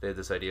They had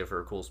this idea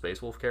for a cool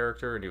Space Wolf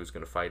character, and he was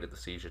going to fight at the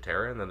Siege of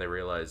Terra, and then they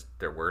realized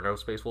there were no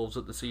Space Wolves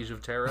at the Siege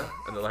of Terra,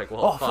 and they're like,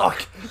 well, Oh,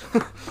 fuck.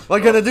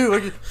 What gonna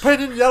do?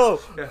 Paint it yellow!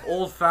 Yeah,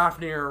 old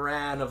Fafnir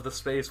Ran of the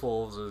Space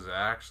Wolves is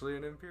actually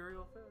an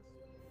Imperial Fist.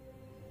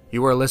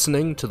 You are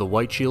listening to the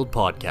White Shield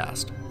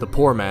Podcast, the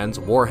poor man's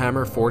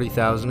Warhammer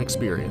 40,000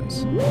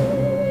 experience.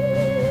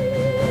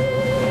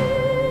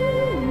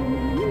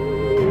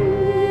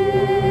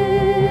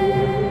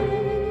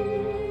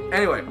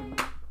 Anyway,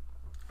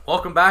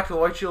 welcome back to the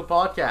White Shield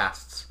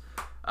Podcasts.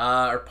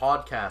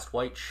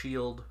 White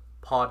Shield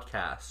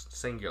Podcast,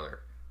 singular.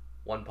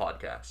 One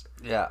podcast.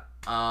 Yeah.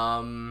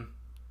 How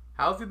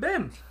have you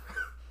been?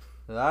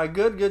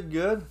 Good.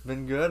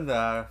 Been good.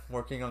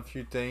 Working on a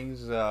few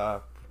things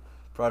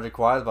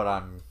project-wise, but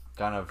I'm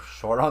kind of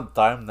short on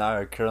time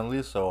now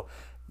currently, so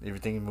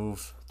everything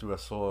moves to a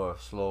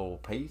slow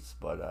pace.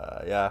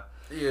 But yeah.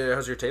 Yeah,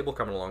 how's your table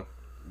coming along?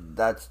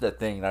 That's the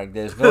thing. Like,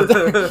 there's no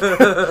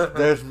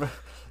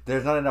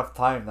there's not enough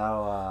time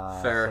now.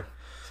 Fair.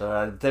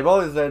 So the table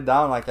is laid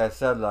down, like I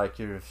said. Like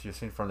you've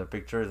seen from the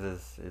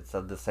pictures, it's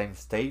at the same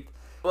state.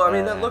 Well, I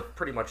mean, that looked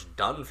pretty much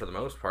done for the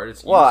most part.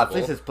 It's well, usable. at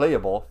least it's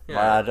playable.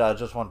 Yeah. I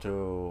just want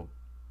to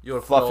You'll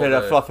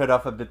fluff it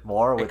up a bit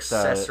more with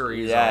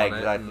accessories yeah, on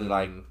exactly. it,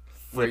 Like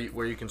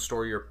where you can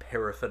store your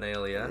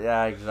paraphernalia.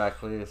 yeah,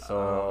 exactly.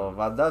 So,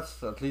 but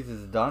that's at least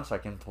it's done, so I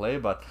can play.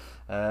 But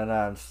and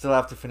I still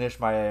have to finish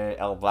my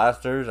L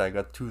Blasters. I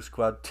got 2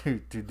 squad to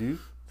do.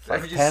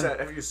 Have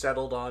you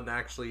settled on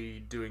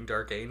actually doing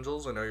Dark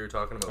Angels? I know you were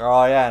talking about.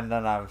 Oh yeah, and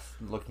then I was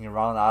looking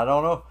around. I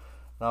don't know.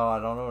 No, I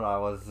don't know. I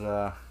was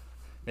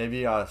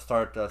maybe I'll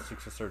start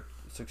successor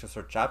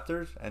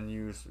chapters and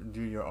you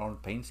do your own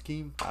paint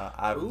scheme.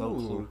 I have no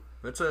clue.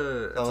 That's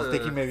a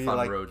thinking maybe fun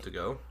like, road to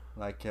go.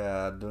 Like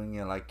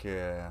doing like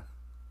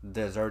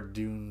desert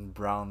dune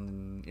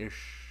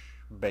brownish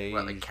beige.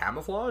 What, like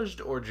camouflaged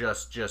or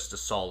just a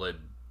solid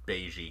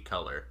beigey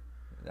color?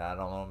 I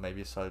don't know.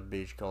 Maybe solid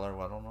beige color.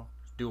 I don't know.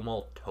 Do them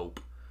all taupe.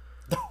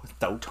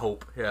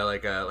 Taupe. Yeah,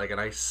 like a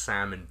nice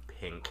salmon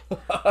pink.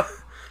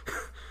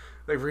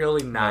 Like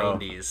really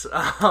 90s.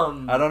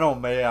 I don't know.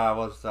 Maybe I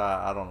was.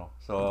 I don't know.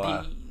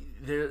 So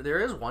there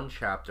is one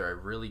chapter I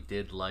really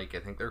did like. I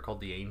think they're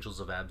called the Angels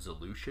of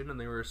Absolution, and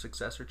they were a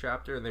successor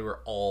chapter, and they were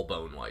all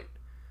bone white.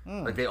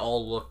 Like they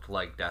all looked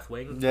like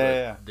Deathwing.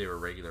 Yeah. They were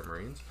regular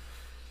Marines.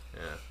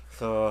 Yeah.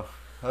 So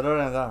other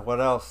than that,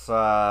 what else?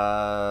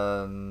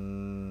 Not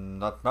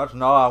much.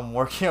 No, I'm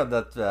working on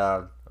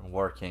that.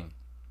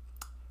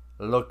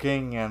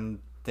 Looking and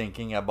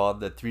thinking about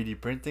the 3D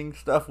printing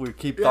stuff we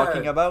keep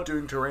talking about.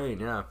 Doing terrain,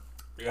 yeah.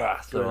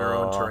 Yeah, Doing our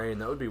own terrain,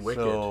 that would be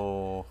wicked.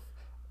 So,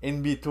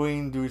 in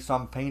between, do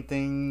some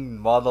painting,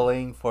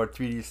 modeling for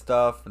 3D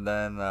stuff, and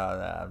then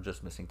I'm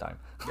just missing time.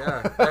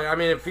 Yeah, I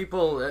mean, if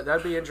people,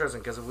 that'd be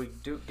interesting, because if we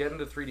do get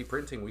into 3D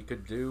printing, we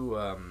could do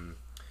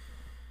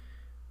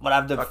but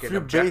I'm the fucking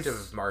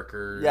objective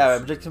markers. Yeah,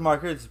 objective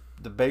markers.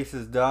 The base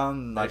is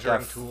done.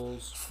 Measuring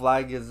tools.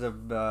 Flag is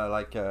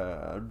like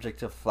a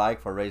objective flag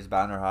for raised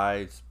banner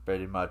height. It's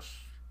pretty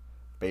much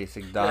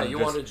basic done. Yeah, you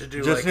wanted to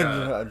do just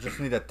like just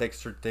need a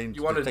texture thing.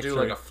 You wanted to do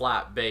like a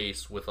flat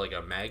base with like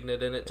a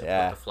magnet in it to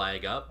put the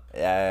flag up.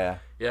 Yeah.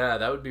 Yeah,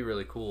 that would be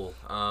really cool.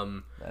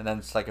 And then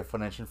it's like a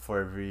foundation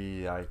for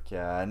every like.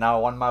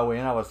 Now on my way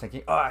in, I was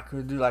thinking, I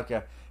could do like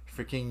a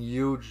freaking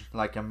huge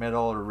like a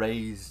metal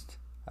raised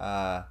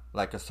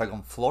like a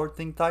second floor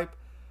thing type.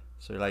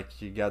 So like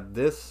you got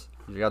this.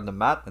 You got the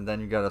mat, and then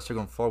you got a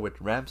second floor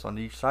with ramps on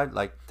each side,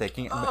 like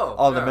taking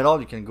the middle.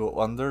 You can go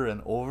under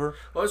and over.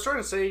 Well, I was trying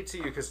to say to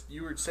you because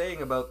you were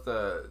saying about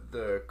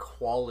the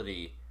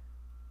quality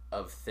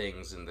of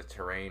things in the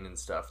terrain and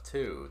stuff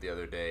too the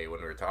other day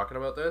when we were talking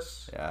about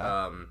this.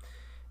 Yeah.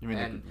 You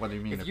mean what do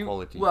you mean the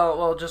quality?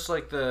 Well, just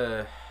like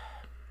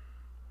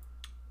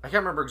I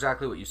can't remember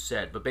exactly what you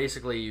said, but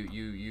basically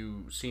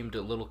you seemed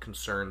a little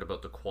concerned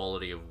about the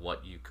quality of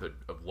what we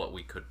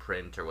could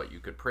print or what you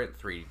could print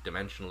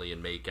 3-dimensionally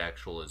and make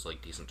actual as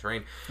like decent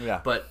terrain.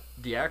 Yeah. But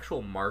the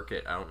actual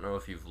market, I don't know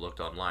if you've looked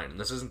online, and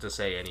this isn't to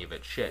say any of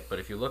it's shit, but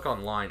if you look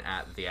online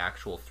at the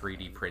actual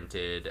 3D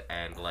printed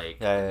and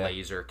like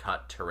laser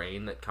cut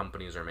terrain that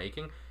companies are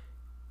making,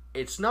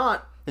 it's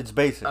not. It's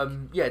basic.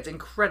 It's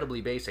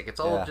incredibly basic. It's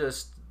all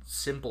just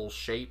simple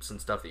shapes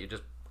and stuff that you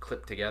just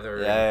clip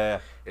together. Yeah.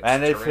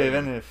 And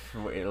even if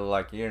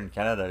like here in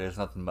Canada, there's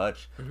not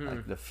much. Mm-hmm.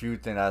 Like the few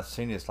thing I've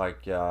seen is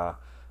like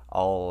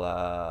all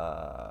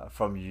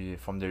from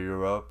the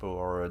Europe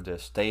or the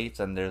States,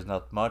 and there's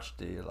not much.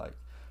 They like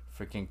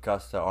freaking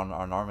cost on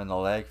an arm and a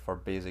leg for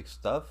basic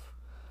stuff.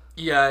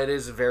 Yeah, it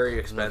is very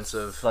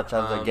expensive. Such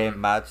as the game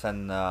mats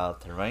and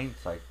terrain.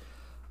 It's like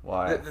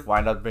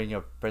why not bring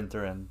a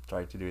printer and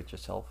try to do it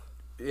yourself?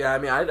 Yeah, I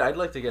mean, I'd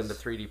like to get into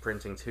 3D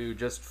printing too,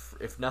 just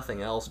if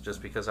nothing else,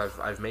 just because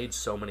I've made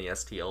so many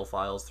STL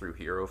files through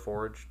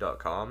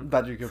HeroForge.com.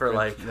 That you can print,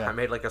 I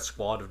made like a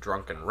squad of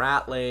drunken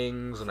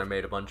ratlings, and I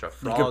made a bunch of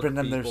frog You can print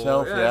them people.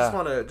 themselves,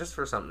 I just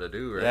for something to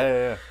do, right?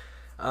 Yeah.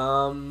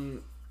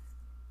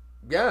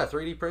 Yeah,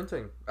 3D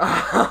printing.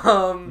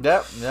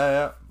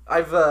 Yeah.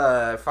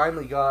 I've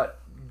finally got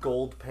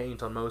gold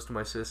paint on most of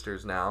my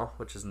sisters now,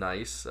 which is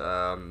nice.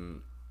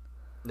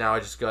 Now I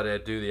just gotta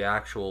do the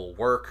actual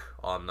work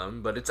on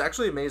them, but it's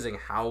actually amazing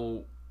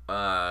how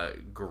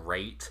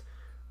great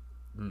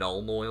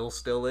Null Oil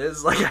still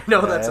is. Like, I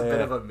know that's a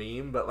bit of a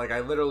meme, but like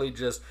I literally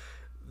just,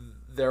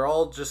 they're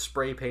all just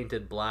spray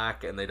painted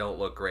black and they don't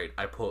look great.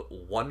 I put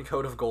one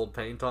coat of gold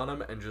paint on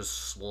them and just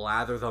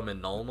slather them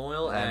in Null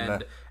Oil,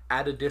 and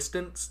at a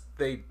distance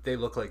they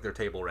look like they're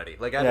table ready.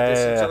 Like at a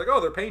distance you're like, oh,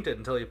 they're painted,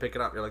 until you pick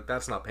it up you're like,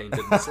 that's not painted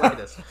in the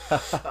slightest.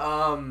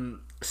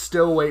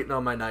 Still waiting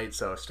on my Knights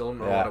though. Still don't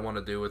know what I want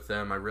to do with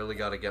them. I really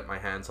got to get my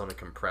hands on a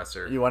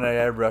compressor. You want to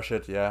airbrush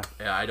it, yeah.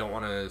 Yeah, I don't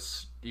want to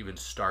even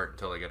start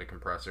until I get a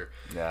compressor.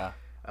 Yeah.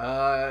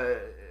 I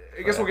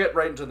guess we'll get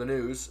right into the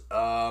news.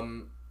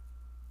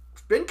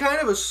 It's been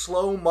kind of a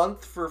slow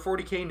month for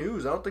 40k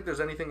news. I don't think there's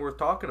anything worth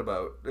talking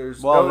about.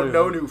 There's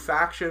no new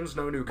factions,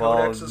 no new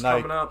codexes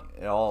coming up.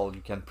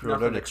 You can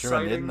pre-order the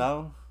Tyranid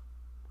now.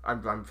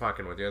 I'm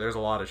fucking with you. There's a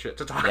lot of shit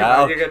to talk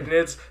about. You get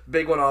Nids.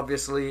 Big one,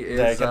 obviously, is...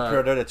 Yeah, you can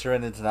pre-order the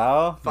Tyranids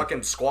now.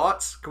 Fucking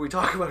squats. Can we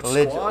talk about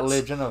squats?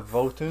 Legion of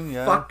Votum,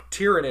 yeah. Fuck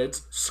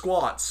Tyranids.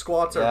 Squats.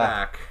 Squats are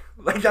back.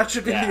 Like, that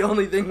should be the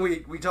only thing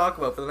we talk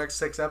about for the next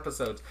 6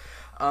 episodes.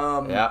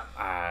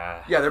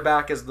 They're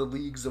back as the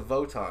Leagues of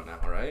Voton now,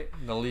 right?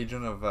 The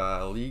Legion of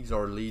Leagues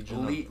or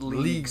Legion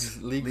Leagues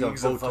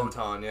of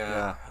Voton,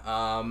 yeah.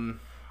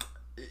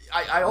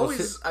 I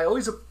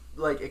always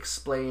like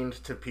explained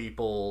to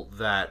people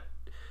that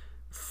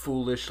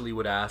foolishly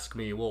would ask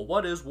me, well,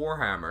 what is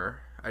Warhammer?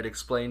 I'd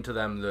explain to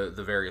them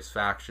the various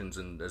factions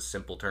in as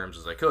simple terms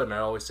as I could, and I'd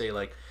always say,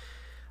 like,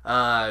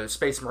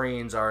 Space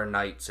Marines are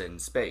knights in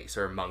space,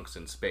 or monks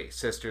in space.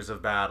 Sisters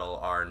of Battle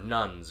are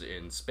nuns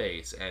in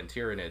space, and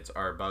Tyranids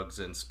are bugs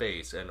in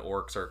space, and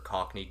orcs are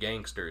cockney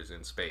gangsters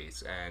in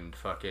space, and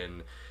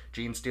fucking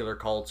Gene Stealer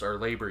cults are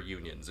labor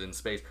unions in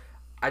space.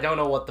 I don't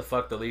know what the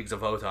fuck the Leagues of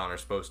Voton are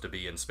supposed to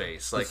be in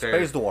space. Like,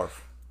 Space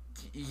Dwarf.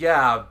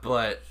 Yeah,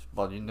 but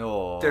you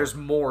know, there's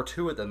more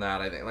to it than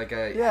that, I think. Like,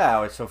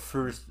 so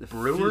first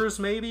brewers,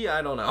 maybe?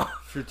 I don't know.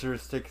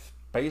 Futuristic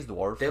Space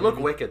Dwarf. They look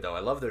wicked, though.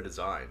 I love their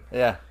design.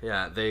 Yeah.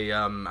 Yeah, they,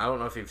 I don't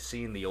know if you've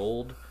seen the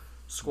old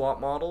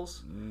squat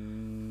models.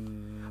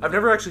 I've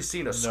never actually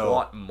seen a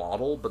squat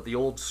model, but the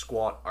old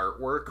squat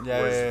artwork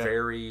was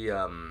very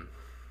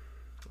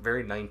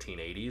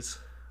 1980s,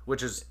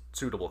 which is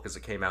suitable because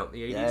it came out in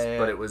the 80s,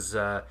 but it was,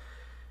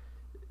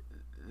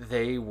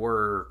 they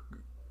were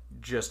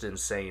just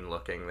insane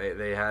looking.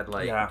 They had,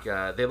 like,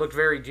 they looked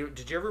very,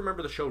 did you ever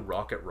remember the show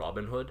Rocket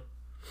Robin Hood?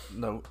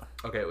 No.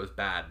 Okay, it was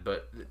bad,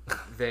 but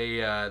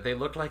they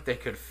looked like they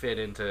could fit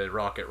into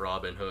Rocket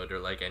Robin Hood or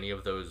like any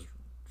of those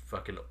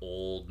fucking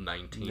old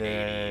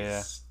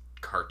 1980s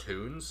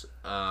cartoons.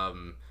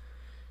 So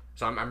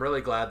I'm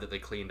really glad that they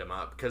cleaned them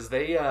up, because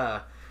they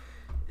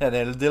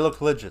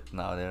look legit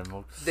now.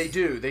 They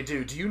do.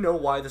 Do you know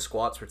why the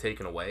squats were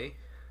taken away?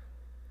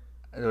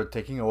 They were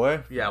taking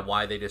away? Yeah,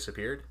 why they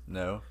disappeared?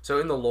 No. So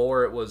in the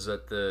lore, it was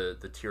that the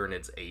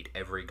Tyranids ate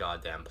every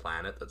goddamn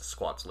planet that the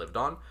squats lived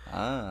on.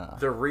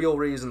 The real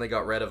reason they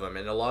got rid of them,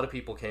 and a lot of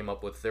people came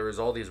up with, there was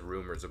all these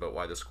rumors about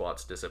why the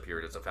squats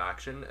disappeared as a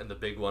faction, and the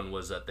big one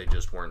was that they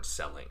just weren't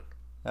selling.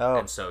 Oh.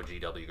 And so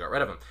GW got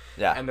rid of him.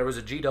 Yeah. And there was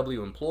a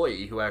GW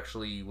employee who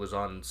actually was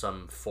on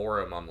some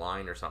forum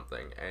online or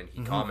something, and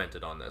he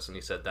commented on this, and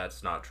he said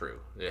that's not true.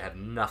 It had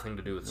nothing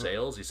to do with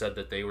sales. He said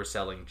that they were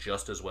selling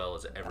just as well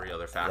as every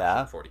other faction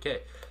in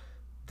 40k.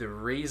 The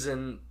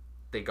reason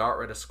they got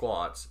rid of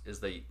squats is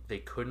they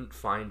couldn't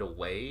find a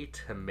way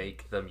to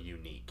make them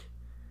unique.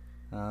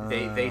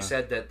 They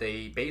said that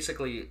they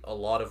basically, a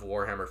lot of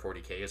Warhammer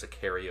 40k is a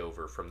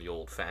carryover from the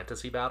old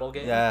fantasy battle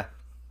game. Yeah.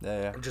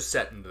 Just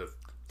set in the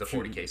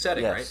 40k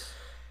setting, right?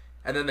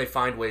 And then they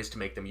find ways to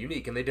make them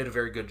unique, and they did a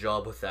very good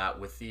job with that,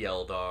 with the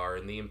Eldar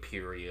and the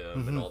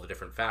Imperium and all the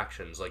different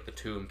factions. Like the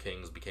Tomb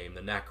Kings became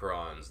the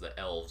Necrons, the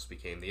Elves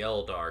became the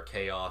Eldar,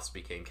 Chaos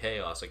became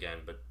Chaos again,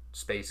 but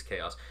Space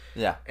Chaos.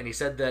 Yeah. And he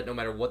said that no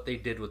matter what they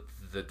did with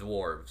the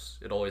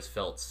dwarves, it always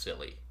felt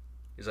silly.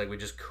 He's like, we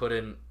just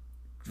couldn't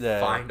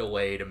find a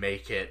way to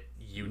make it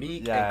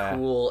unique and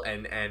cool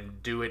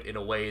and do it in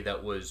a way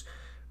that was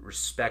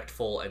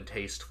respectful and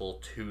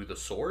tasteful to the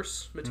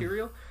source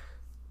material.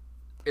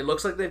 It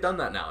looks like they've done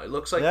that now. It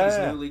looks like these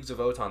new Leagues of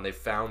Voton, they've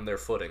found their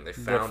footing. They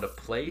found a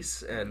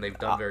place, and they've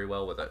done very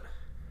well with it.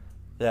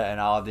 Yeah, and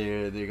how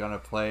they're gonna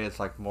play, it's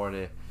like more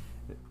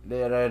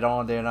they're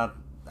not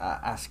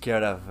as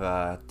scared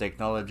of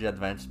technology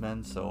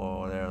advancement,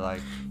 so they're like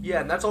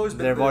and that's always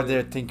been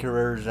they're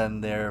tinkerers,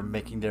 and they're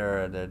making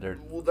their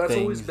well, that's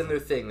things. always been their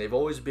thing. They've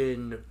always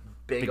been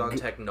big on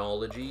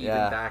technology,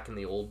 even back in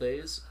the old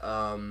days.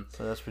 So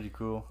that's pretty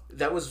cool.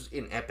 That was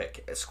in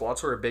Epic.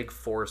 Squats were a big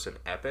force in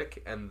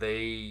Epic, and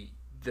the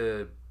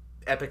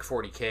Epic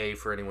 40k,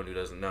 for anyone who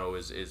doesn't know,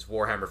 is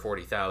Warhammer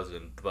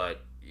 40,000,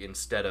 but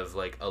instead of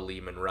like a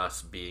Lehman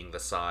Russ being the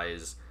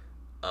size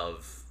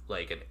of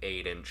like an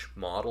 8-inch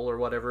model or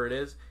whatever it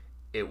is,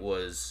 it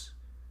was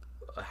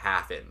a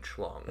half-inch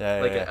long.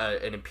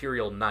 An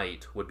Imperial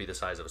Knight would be the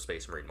size of a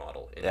Space Marine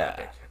model in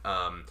Epic.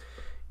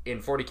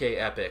 in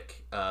 40k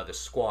Epic, the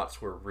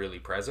squats were really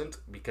present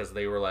because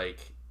they were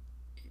like,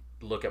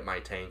 look at my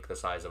tank the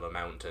size of a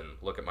mountain,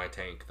 look at my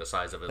tank the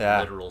size of a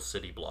literal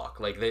city block.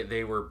 Like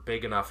they were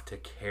big enough to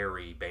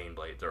carry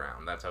Baneblades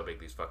around. That's how big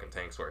these fucking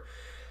tanks were.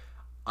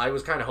 I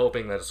was kind of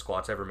hoping that if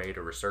squats ever made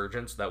a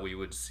resurgence, that we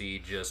would see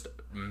just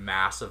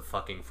massive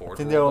fucking Forge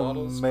World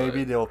models.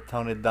 Maybe they'll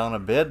tone it down a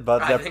bit,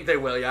 but I think they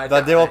will. Yeah,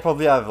 but they will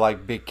probably have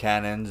like big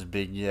cannons,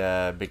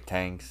 big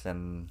tanks,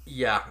 and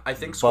yeah, I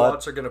think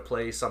squats are gonna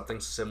play something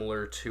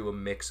similar to a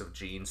mix of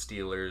Gene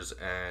Stealers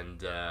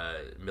and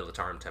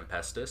Militarum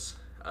Tempestus.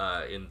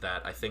 In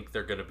that, I think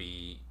they're gonna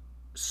be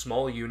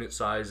small unit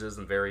sizes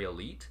and very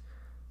elite,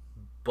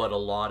 but a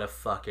lot of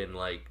fucking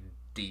like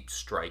deep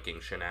striking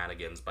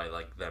shenanigans by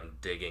like them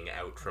digging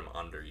out from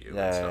under you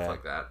and stuff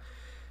like that.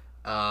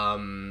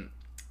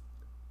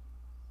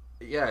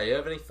 You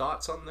have any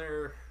thoughts on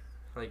their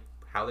like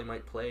how they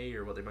might play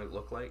or what they might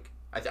look like?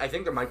 I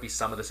think there might be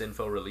some of this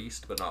info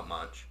released, but not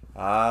much.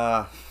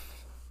 I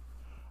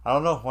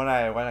don't know. When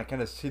I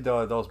kind of see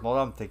those models,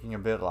 I'm thinking a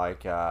bit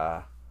like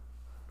I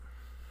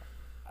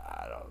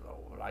don't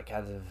know, like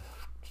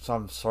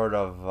some sort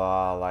of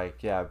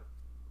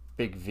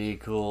big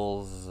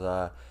vehicles.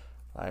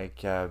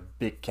 Like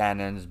big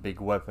cannons,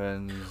 big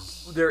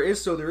weapons. There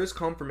is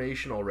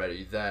confirmation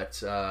already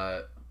that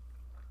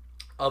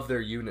of their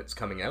units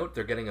coming out,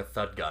 they're getting a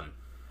Thud gun,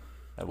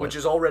 which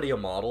is already a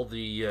model.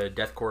 The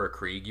Death Korps of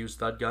Krieg use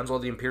Thud guns. Well,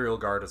 the Imperial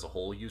Guard as a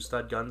whole use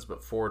Thud guns,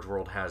 but Forge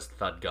World has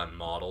Thud gun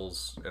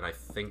models, and I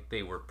think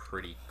they were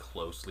pretty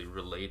closely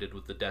related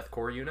with the Death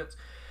Korps units.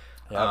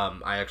 Yep.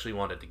 I actually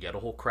wanted to get a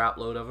whole crap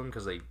load of them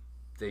because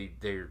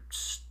they're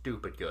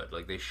stupid good.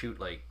 Like they shoot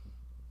like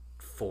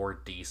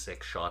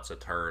 4d6 shots a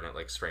turn at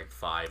like strength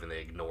 5, and they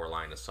ignore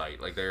line of sight.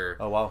 Like they're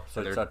so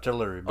it's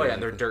artillery. Basically. Oh yeah,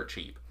 and they're dirt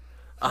cheap.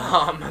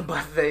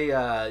 But they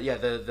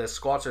the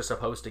squats are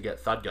supposed to get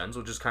Thud guns,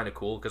 which is kind of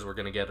cool because we're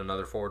gonna get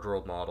another Forge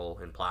World model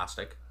in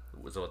plastic.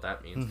 Is what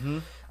that means.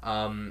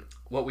 Mm-hmm.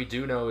 What we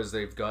do know is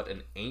they've got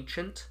an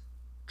Ancient,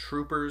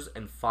 Troopers,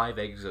 and 5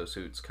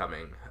 exosuits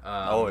coming.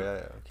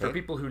 Okay. For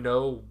people who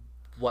know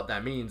what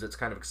that means, it's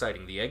kind of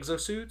exciting. The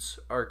exosuits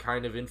are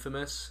kind of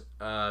infamous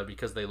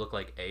because they look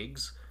like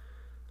eggs.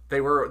 They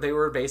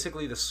were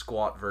basically the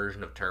squat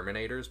version of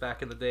Terminators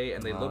back in the day,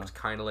 and they looked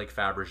kind of like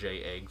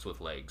Fabergé eggs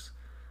with legs.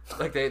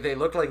 Like they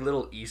looked like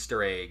little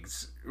Easter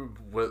eggs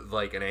with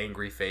like an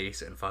angry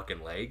face and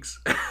fucking legs.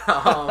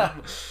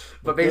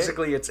 But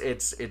basically,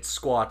 it's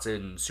squats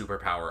in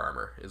superpower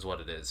armor is what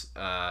it is.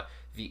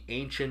 The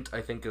Ancient,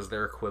 I think, is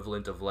their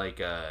equivalent of like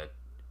a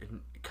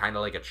kind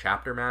of like a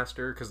chapter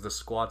master, because the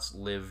squats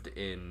lived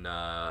in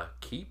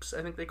keeps.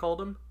 I think they called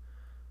them.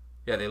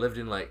 Yeah, they lived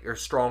in or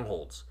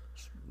strongholds.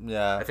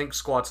 Yeah. I think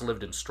squats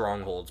lived in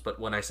strongholds, but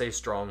when I say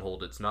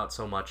stronghold, it's not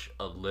so much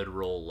a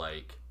literal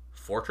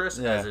fortress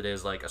as it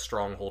is like a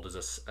stronghold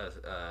is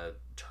a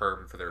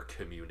term for their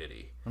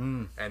community.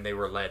 And they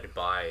were led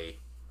by,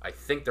 I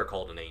think they're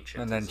called an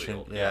Ancient. An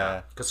Ancient,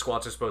 yeah. Because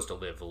squats are supposed to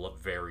live a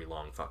very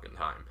long fucking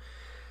time.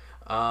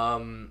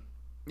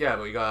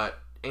 But we got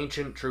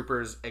Ancient,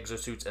 Troopers,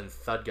 exosuits, and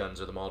Thud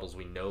guns are the models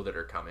we know that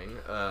are coming.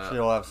 So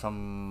you'll have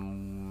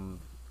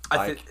some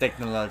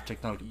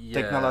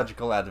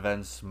technological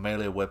advanced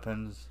melee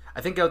weapons. I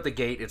think out the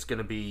gate it's going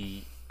to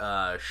be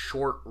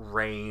short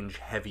range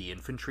heavy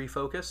infantry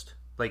focused,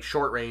 like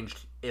short range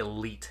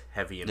elite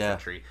heavy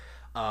infantry.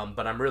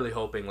 But I'm really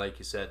hoping, like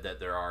you said, that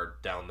there are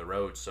down the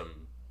road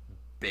some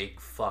big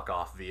fuck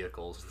off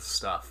vehicles and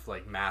stuff,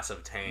 like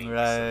massive tanks.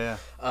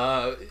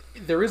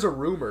 There is a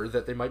rumor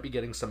that they might be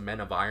getting some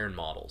Men of Iron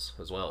models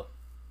as well.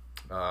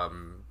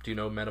 Do you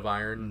know Men of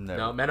Iron?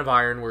 No, Men of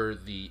Iron were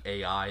the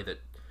AI that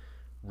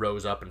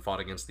rose up and fought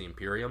against the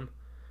Imperium,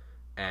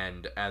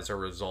 and as a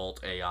result,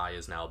 AI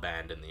is now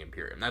banned in the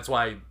Imperium. That's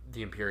why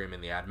the Imperium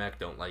and the AdMech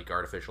don't like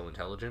artificial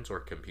intelligence or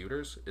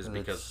computers,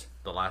 because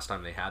the last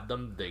time they had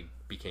them, they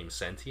became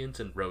sentient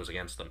and rose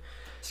against them.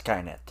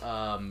 Skynet.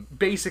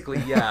 Basically,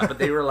 yeah, but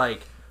they were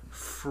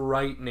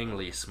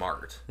frighteningly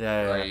smart.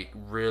 Yeah.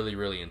 Really,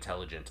 really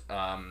intelligent.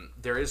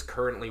 There is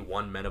currently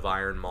one Men of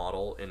Iron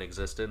model in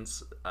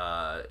existence.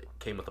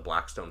 Came with the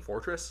Blackstone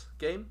Fortress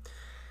game.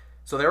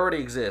 So they already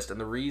exist, and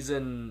the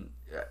reason...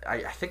 I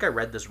think I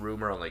read this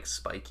rumor on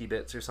Spiky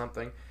Bits or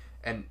something,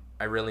 and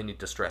I really need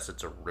to stress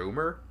it's a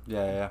rumor.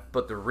 Yeah.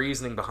 But the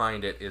reasoning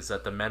behind it is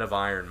that the Men of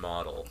Iron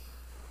model,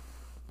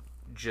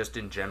 just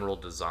in general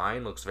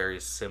design, looks very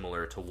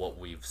similar to what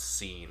we've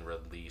seen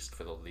released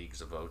for the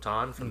Leagues of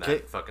Votann from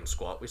that fucking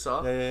squat we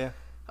saw. Yeah.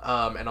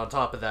 And on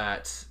top of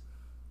that,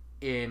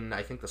 in,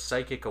 I think, the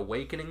Psychic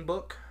Awakening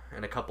book,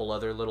 and a couple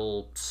other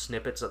little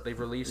snippets that they've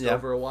released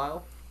over a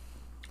while,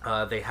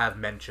 they have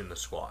mentioned the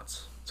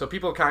squats. So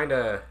people kind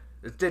of...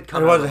 It did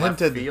come out of left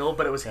field,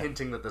 but it was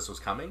hinting that this was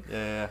coming.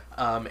 Yeah.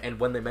 And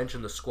when they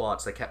mentioned the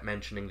squats, they kept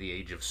mentioning the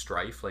Age of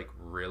Strife,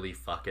 really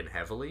fucking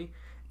heavily.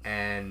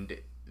 And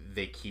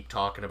they keep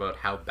talking about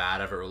how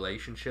bad of a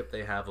relationship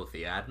they have with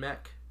the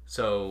AdMech.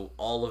 So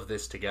all of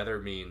this together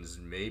means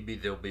maybe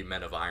there'll be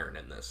Men of Iron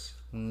in this.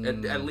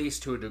 At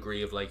least to a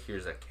degree of like,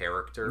 here's a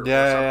character or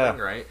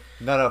something, right?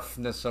 Not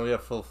necessarily a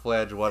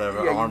full-fledged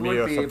whatever army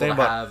or something,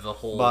 have the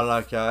whole... but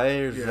like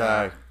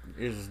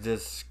is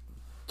this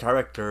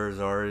characters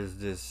or is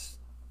this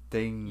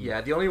thing?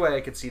 Yeah, the only way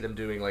I could see them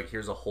doing like,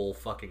 here's a whole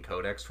fucking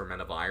codex for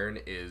Men of Iron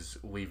is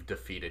we've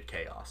defeated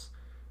chaos.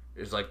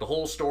 It's like the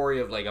whole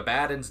story of like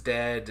Abaddon's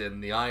dead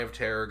and the Eye of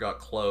Terror got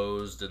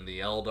closed and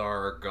the Eldar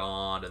are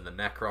gone and the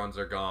Necrons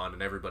are gone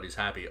and everybody's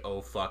happy.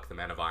 Oh fuck, the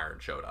Men of Iron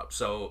showed up.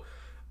 So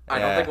I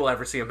don't think we'll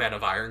ever see a Men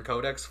of Iron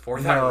codex for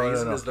that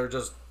reason. No. Is they're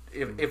just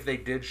if they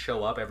did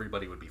show up,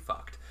 everybody would be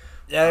fucked.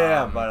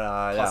 But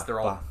plus they're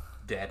all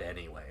dead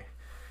anyway.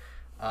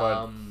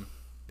 They're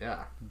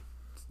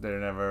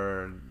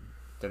never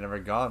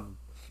gone.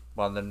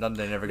 Well, they're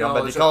never gone,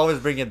 but they can always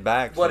bring it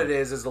back. What it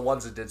is the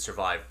ones that did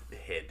survive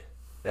hid.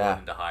 They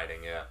went into hiding,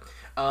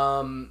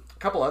 A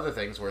couple other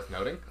things worth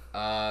noting.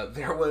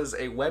 There was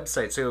a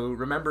website. So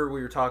remember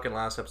we were talking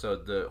last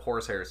episode, the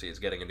Horus Heresy is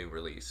getting a new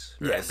release.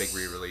 Right? Yes. A big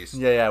re-release.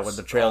 Yeah, with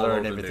the trailer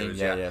and everything. News,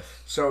 yeah.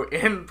 So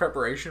in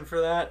preparation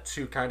for that,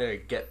 to kind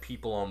of get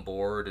people on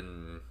board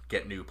and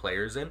get new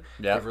players in,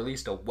 they've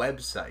released a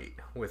website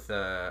with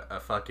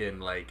a fucking,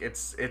 like,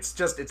 it's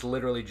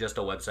literally just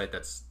a website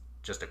that's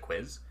just a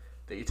quiz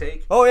that you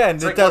take. Oh, yeah,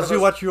 and it tells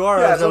you what you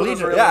are as a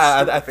leader.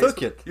 Yeah, I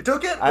took it. You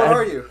took it? What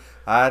are you?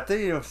 I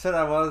think you said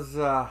I was...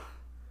 I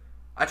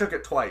took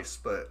it twice,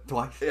 but...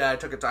 Twice? Yeah, I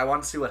took it... I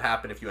wanted to see what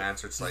happened if you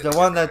answered slightly. The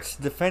one that's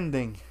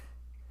defending.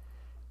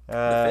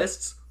 The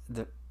Fists?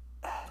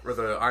 Or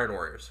the Iron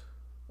Warriors?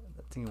 I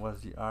think it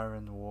was the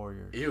Iron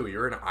Warriors. Ew,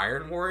 you're an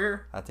Iron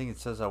Warrior? I think it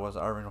says I was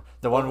Iron...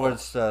 The one where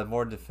it's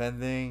more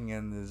defending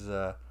and is...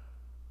 I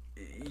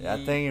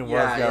think it was the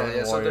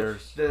Iron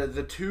Warriors. So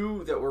the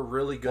two that were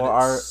really good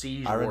at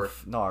Siege War...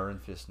 Iron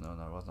Fist. No,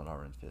 it wasn't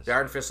Iron Fist. The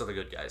Iron Fists are the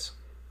good guys.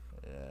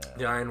 Yeah.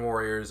 The Iron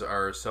Warriors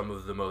are some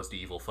of the most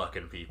evil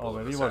fucking people. Oh,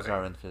 maybe it was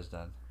Iron Fist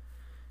then.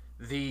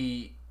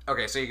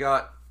 Okay, so you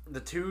got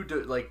the two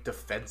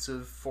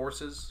defensive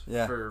forces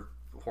for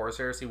Horus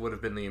Heresy would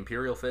have been the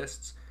Imperial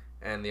Fists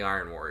and the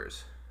Iron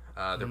Warriors.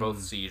 They're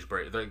both siege.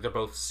 They're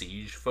both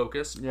siege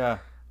focused. Yeah.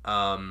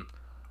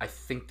 I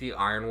think the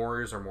Iron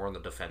Warriors are more on the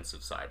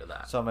defensive side of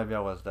that. So maybe I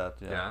was that.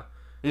 Yeah. Yeah.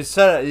 He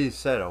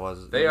said I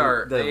was. They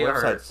are. The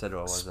website said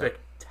I was that.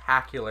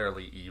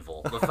 Spectacularly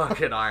evil. The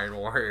fucking Iron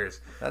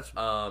Warriors. That's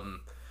they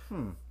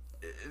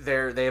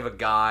have a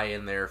guy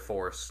in their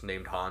force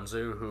named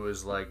Hanzu who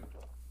is like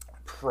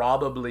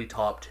probably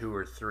top 2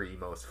 or 3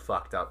 most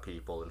fucked up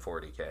people in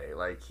 40k.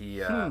 Like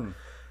he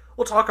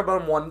we'll talk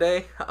about him one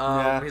day.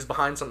 He's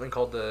behind something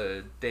called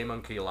the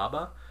Daemon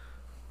Kilaba,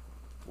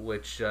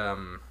 which I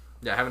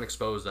haven't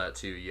exposed that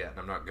to you yet, and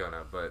I'm not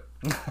gonna, but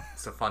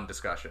it's a fun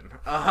discussion.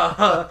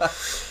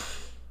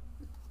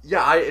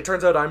 It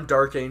turns out I'm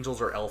Dark Angels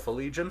or Alpha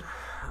Legion.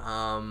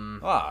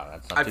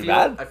 That's not too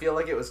bad. I feel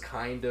like it was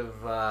kind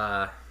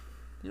of...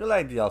 You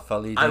like the Alpha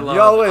Legion.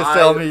 You always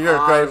tell me you're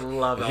crazy.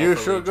 You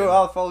should go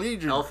Alpha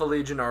Legion. Alpha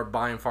Legion are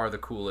by and far the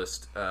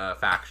coolest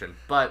faction,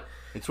 but...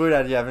 It's weird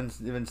that you haven't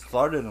even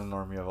started an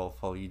army of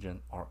Alpha Legion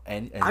or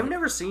any. I've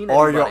never seen.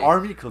 Or your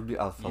army could be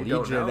Alpha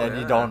Legion,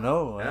 and you don't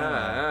know.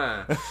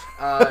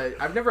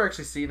 I've never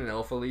actually seen an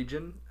Alpha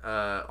Legion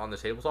on the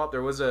tabletop. I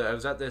was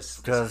at this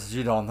because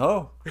you don't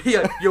know.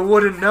 Yeah, you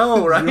wouldn't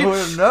know, right? You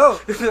wouldn't know.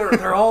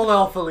 they're all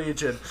Alpha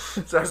Legion.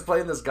 So I was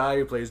playing this guy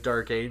who plays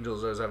Dark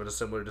Angels. I was having a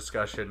similar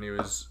discussion.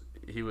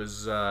 He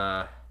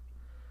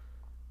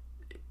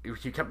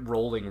kept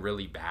rolling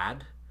really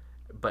bad.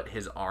 But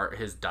his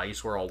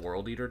dice were all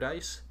World Eater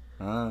dice,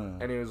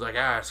 and he was like,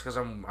 it's because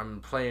I'm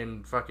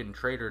playing fucking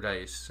Traitor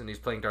dice, and he's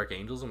playing Dark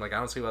Angels. I'm like, I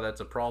don't see why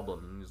that's a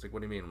problem. And he's like,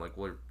 what do you mean? I'm like,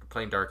 well, you're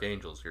playing Dark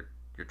Angels, you're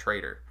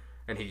Traitor,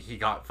 and he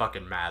got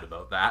fucking mad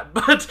about that.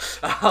 But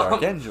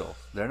Dark Angels,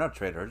 they're not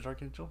traitors,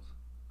 Dark Angels.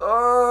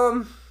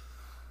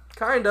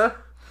 Kinda.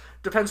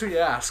 Depends who you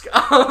ask.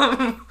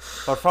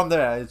 But from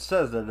there, it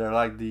says that they're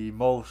like the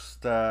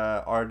most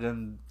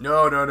ardent.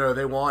 No.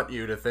 They want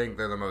you to think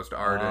they're the most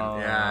ardent.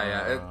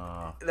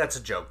 Yeah. That's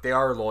a joke. They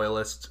are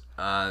loyalists.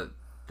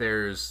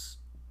 There's.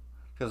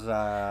 Because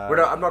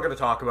I'm not going to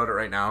talk about it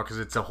right now because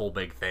it's a whole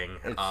big thing.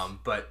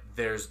 But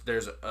there's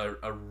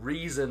a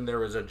reason there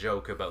was a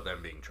joke about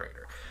them being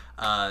traitor.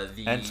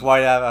 Hence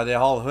why are they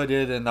all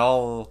hooded and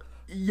all.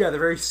 Yeah, they're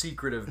very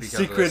secretive because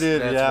of this.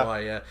 That's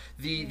why,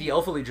 The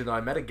Alpha Legion, though,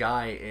 I met a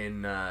guy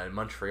in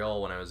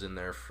Montreal when I was in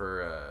there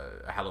for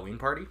a Halloween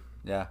party.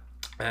 Yeah.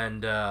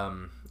 And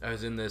I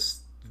was in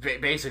this...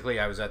 Basically,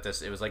 I was at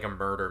this... It was like a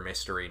murder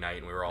mystery night,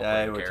 and we were all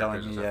playing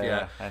characters and stuff.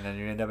 Yeah. And then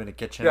you end up in the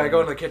kitchen. Yeah, I go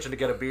into the kitchen to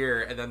get a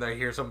beer, and then I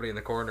hear somebody in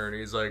the corner, and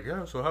he's like,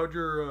 so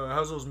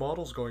how's those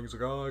models going? He's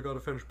like, I gotta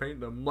finish painting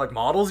them. I'm like,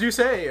 models, you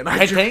say? And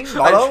I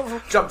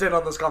jumped in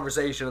on this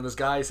conversation, and this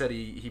guy said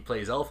he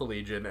plays Alpha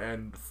Legion,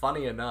 and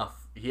funny enough,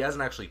 he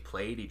hasn't actually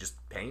played, he just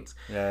paints.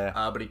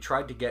 But he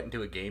tried to get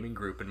into a gaming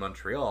group in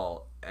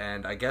Montreal,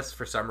 and I guess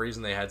for some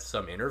reason they had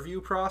some interview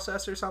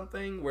process or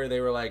something where they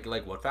were like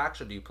what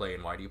faction do you play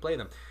and why do you play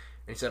them?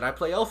 And he said, I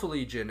play Alpha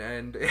Legion,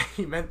 and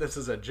he meant this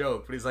as a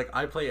joke, but he's like,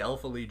 I play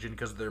Alpha Legion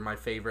because they're my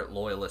favorite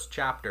loyalist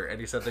chapter, and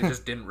he said they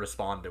just didn't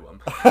respond to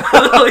him.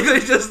 Like, they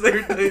just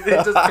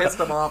pissed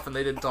him off, and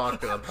they didn't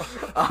talk to him.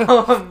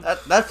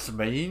 That's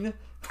mean.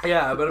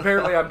 Yeah, but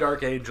apparently I'm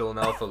Dark Angel in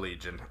Alpha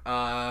Legion.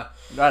 No,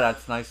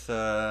 that's nice.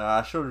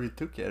 I should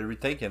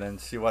retake it and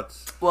see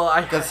what's... Well,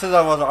 because since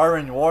I was an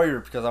Orange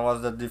Warrior, because I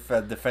was the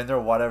defender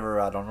or whatever,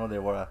 I don't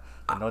know,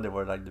 I know they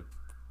were like the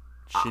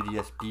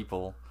shittiest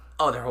people.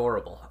 Oh, they're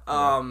horrible.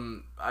 Yeah.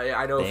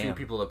 I know a few Damn.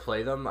 people that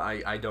play them.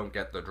 I don't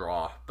get the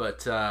draw,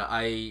 but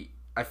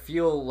I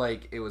feel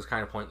like it was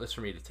kind of pointless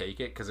for me to take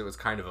it because it was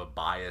kind of a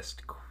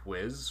biased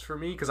quiz for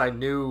me because I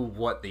knew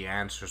what the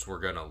answers were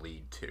gonna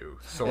lead to.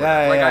 So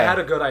I had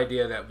a good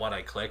idea that what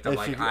I clicked, I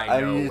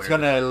know it's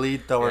gonna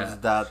lead towards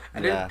that.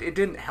 And it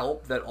didn't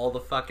help that all the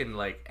fucking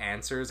like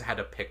answers had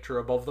a picture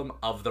above them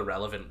of the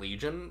relevant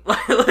legion.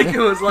 Like it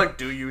was like,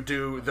 do you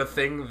do the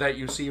thing that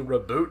you see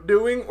Reboot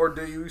doing, or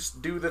do you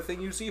do the thing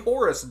you see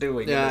Horus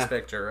doing in this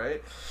picture,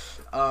 right?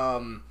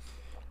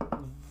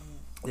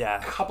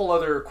 Yeah. A couple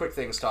other quick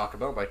things to talk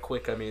about. By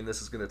quick, I mean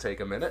this is going to take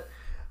a minute.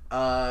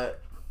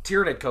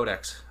 Tyranid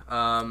Codex.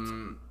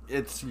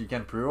 You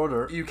can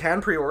pre-order. You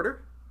can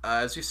pre-order,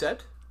 as you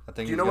said.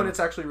 Do you know when it's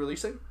actually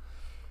releasing?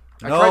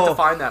 No, I tried to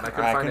find that, and I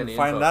couldn't find any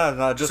info.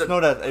 That. I just know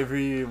that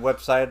every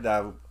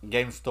website,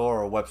 game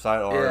store or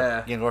website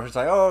or game store is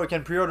like, oh, you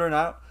can pre-order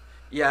now.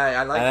 Yeah,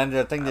 I like. And then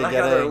the thing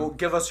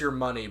give us your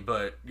money,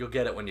 but you'll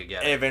get it when you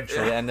get it.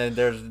 Eventually, and then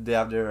they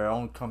have their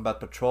own Combat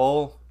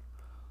Patrol.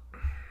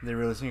 They're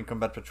releasing a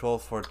Combat Patrol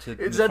for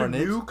Is that a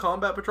new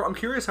Combat Patrol? I'm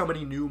curious how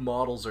many new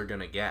models are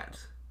gonna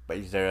get. But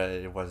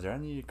was there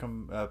any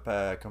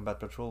Combat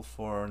Patrol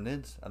for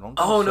NIDS? I don't think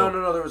so.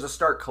 No. There was a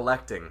Start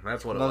Collecting.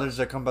 That's what it was. No, there's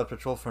a Combat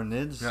Patrol for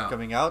NIDS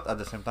coming out at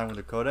the same time with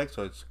the Codex,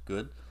 so it's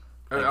good.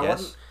 I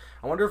guess.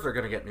 I wonder if they're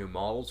gonna get new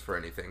models for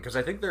anything because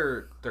I think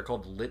they're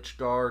called Lich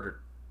Guard or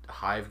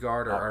Hive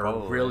Guard are a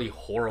really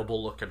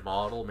horrible looking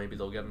model. Maybe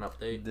they'll get an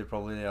update. They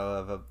probably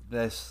have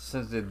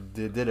since they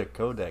did a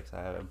Codex.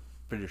 I'm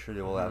pretty sure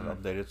they will have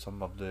updated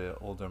some of the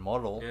older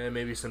model. Yeah,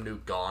 maybe some new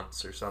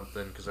gaunts or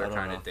something because they're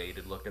kind of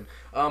dated looking.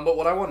 But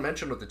what I want to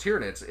mention with the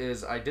Tyranids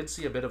is I did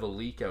see a bit of a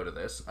leak out of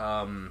this.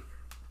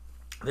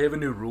 They have a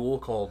new rule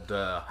called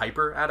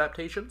hyper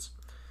adaptations,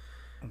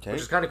 which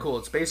is kind of cool.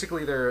 It's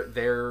basically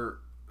their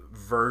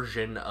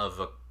version of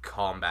a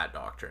combat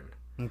doctrine.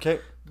 Okay.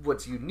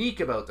 What's unique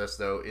about this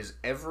though is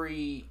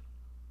every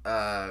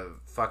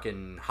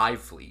fucking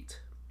hive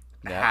fleet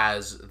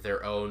has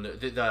their own.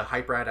 The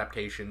hyper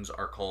adaptations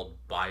are called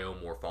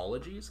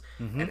biomorphologies,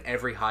 and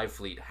every hive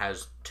fleet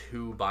has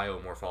 2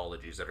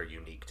 biomorphologies that are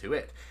unique to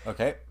it.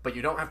 Okay. But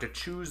you don't have to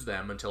choose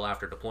them until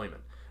after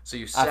deployment. So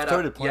you set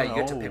up. Yeah, you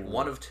get to pick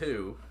one of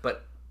 2,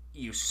 but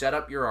you set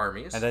up your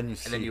armies, and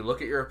then you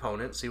look at your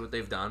opponent, see what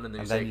they've done, and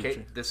then you say,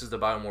 okay, this is the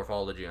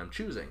biomorphology I'm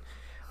choosing.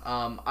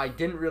 I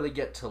didn't really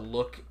get to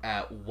look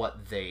at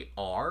what they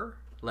are.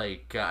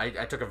 Like,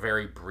 I took a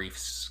very brief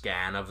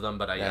scan of them,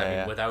 but I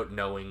mean, without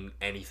knowing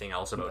anything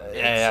else about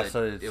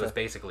it, it was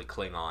basically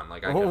Klingon.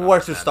 Like, where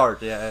to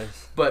start,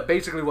 But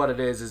basically what it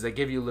is they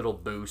give you little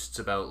boosts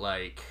about,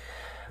 like,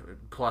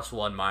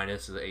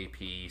 +1- the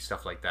AP,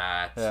 stuff like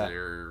that.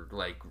 They're,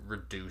 like,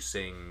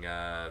 reducing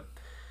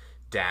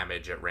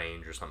damage at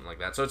range or something like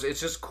that. So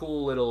it's just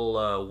cool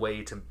little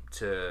way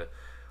to...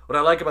 What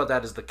I like about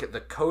that is the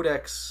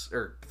Codex,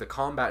 or the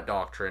Combat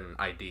Doctrine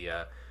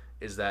idea,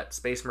 is that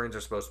Space Marines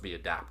are supposed to be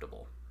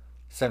adaptable.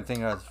 Same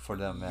thing as for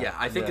them. Yeah,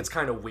 I think it's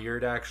kind of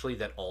weird, actually,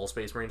 that all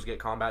Space Marines get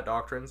Combat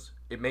Doctrines.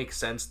 It makes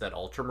sense that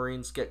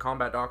Ultramarines get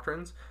Combat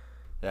Doctrines,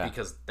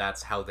 because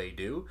that's how they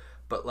do.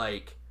 But,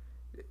 like,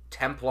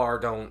 Templar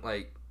don't,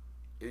 like...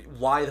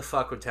 Why the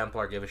fuck would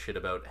Templar give a shit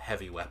about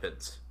heavy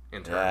weapons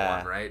in turn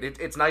 1, right?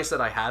 It's nice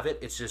that I have it,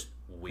 it's just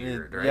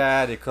weird, right?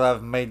 Yeah, they could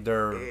have made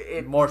their...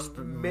 It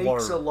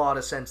makes a lot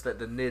of sense that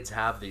the NIDS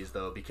have these,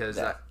 though, because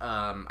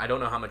I don't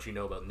know how much you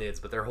know about NIDS,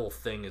 but their whole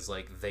thing is,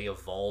 like, they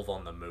evolve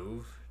on the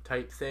move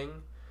type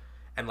thing,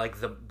 and, like,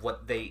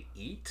 what they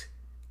eat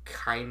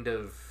kind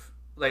of...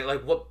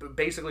 Like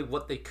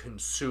what they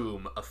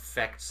consume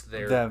affects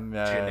their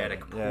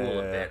genetic pool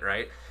a bit,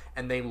 right?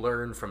 And they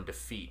learn from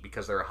defeat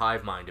because they're a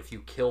hive mind. If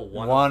you kill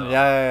one of them,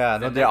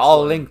 no, they're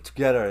all linked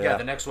together. Yeah,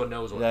 the next one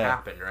knows what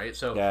happened, right?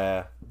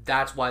 So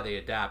that's why they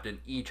adapt. And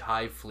each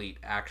hive fleet,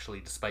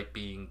 actually, despite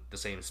being the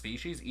same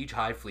species, each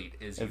hive fleet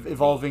is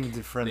evolving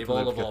differently. They've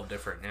all evolved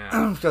different,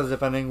 yeah. Because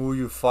depending who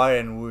you fight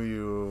and who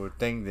you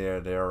think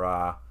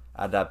they're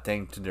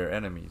adapting to their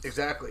enemies.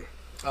 Exactly.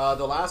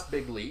 The last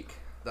big leak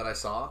that I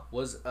saw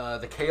was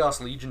the Chaos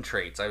Legion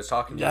traits. I was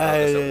talking to you about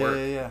this at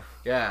work.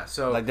 Yeah,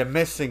 so... Like the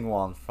missing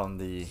one from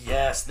the...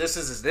 Yes, this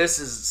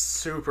is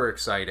super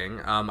exciting.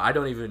 I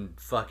don't even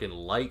fucking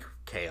like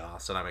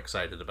Chaos, and I'm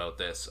excited about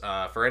this.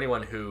 For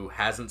anyone who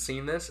hasn't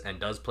seen this and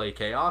does play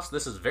Chaos,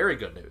 this is very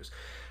good news.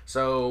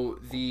 So,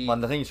 Well,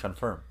 the thing is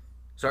confirmed.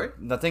 Sorry?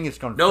 The thing is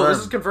confirmed. No, this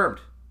is confirmed.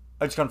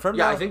 It's confirmed.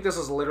 Yeah, now? I think this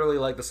is literally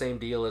like the same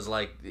deal as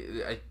like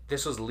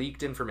this was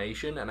leaked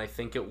information, and I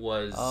think it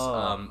was.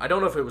 I don't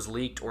know if it was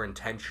leaked or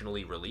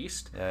intentionally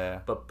released.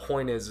 Yeah. But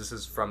point is, this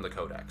is from the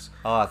Codex.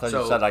 Oh, I thought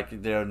you said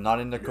like they're not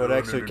in the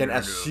Codex, so you can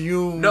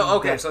assume. No,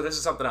 okay, so this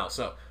is something else.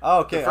 So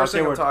okay, the first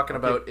thing I'm talking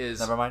okay, about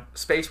is never mind.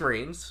 Space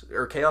Marines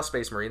or Chaos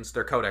Space Marines.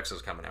 Their Codex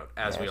is coming out,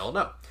 as we all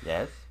know.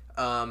 Yes.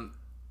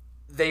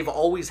 They've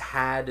always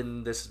had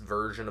in this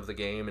version of the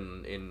game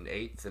in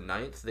 8th and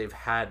 9th, they've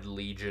had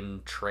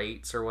Legion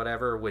traits or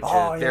whatever, which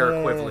is their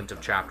equivalent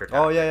of chapter tactics.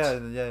 Oh,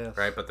 yeah.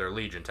 Right, but they're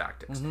Legion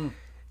tactics. Mm-hmm.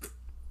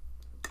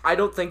 I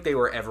don't think they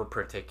were ever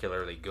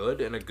particularly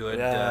good, and a good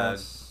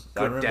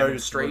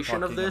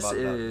demonstration of this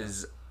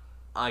is...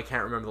 I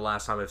can't remember the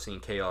last time I've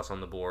seen Chaos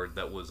on the board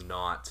that was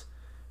not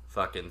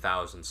fucking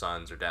Thousand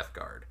Suns or Death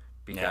Guard,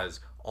 because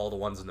all the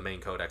ones in the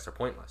main codex are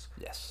pointless.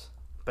 Yes.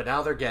 But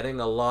now they're getting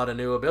a lot of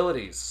new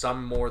abilities,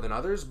 some more than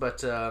others, but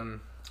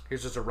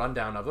here's just a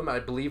rundown of them. I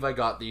believe I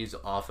got these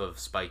off of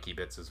Spiky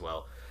Bits as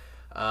well.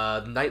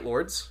 Night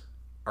Lords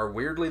are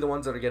weirdly the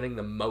ones that are getting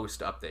the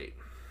most update.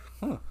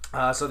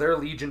 So their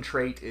Legion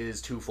trait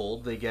is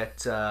twofold. They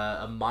get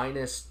a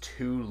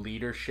 -2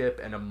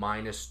 leadership and a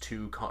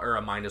 -2 or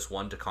a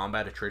 -1 to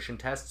combat attrition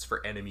tests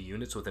for enemy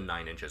units within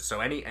 9 inches. So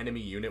any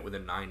enemy unit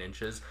within 9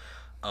 inches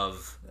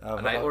of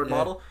a Night Lord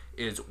model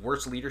is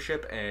worse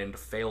leadership and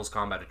fails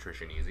combat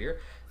attrition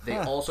easier. They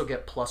also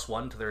get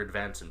 +1 to their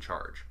advance and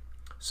charge.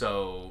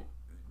 So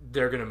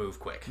they're going to move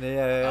quick.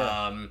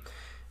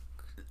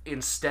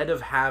 Instead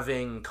of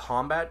having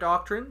combat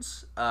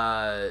doctrines,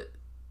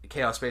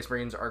 Chaos Space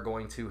Marines are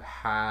going to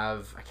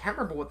have... I can't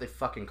remember what they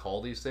fucking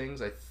call these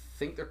things. I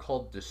think they're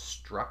called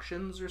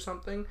destructions or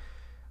something.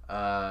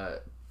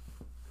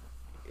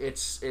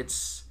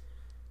 It's...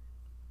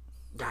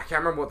 I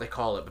can't remember what they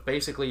call it, but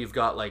basically you've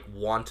got like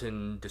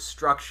wanton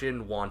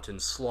destruction, wanton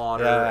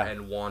slaughter,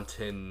 and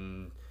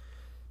wanton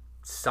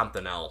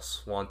something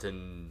else,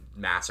 wanton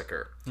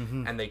massacre,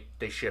 and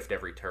they shift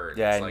every turn.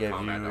 Yeah, it's and like give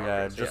combat you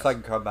doctrines, just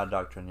like combat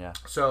doctrine. Yeah.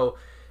 So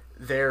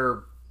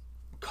their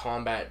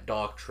combat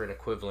doctrine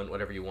equivalent,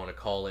 whatever you want to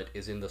call it,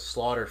 is in the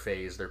slaughter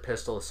phase. Their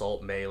pistol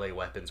assault melee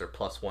weapons are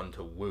 +1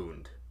 to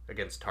wound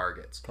against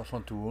targets.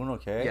 +1 to wound,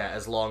 okay. Yeah,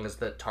 as long as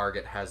the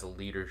target has a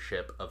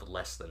leadership of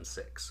less than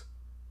 6.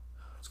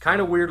 It's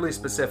kind of weirdly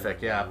specific,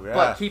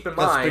 but keep in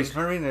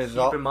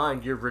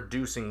mind, you're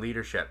reducing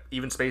leadership.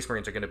 Even Space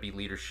Marines are going to be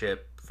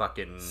leadership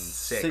fucking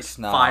 6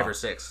 now. 5 or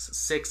 6.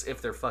 6 if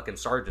they're fucking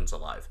sergeants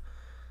alive.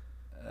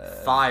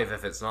 5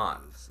 if it's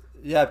not.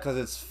 Yeah, because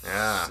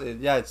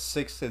it's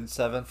 6 and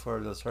 7 for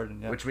the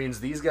sergeant. Yeah. Which means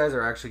these guys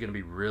are actually going to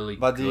be really.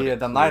 But good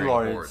the Night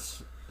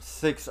Lords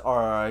 6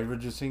 are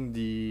reducing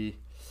the.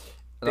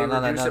 They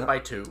reduce it by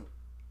 2.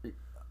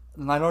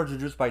 Night Lords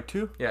reduced by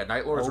 2? Yeah,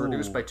 Night Lords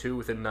reduced by 2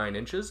 within 9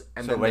 inches.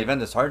 And so even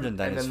the sergeant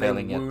then is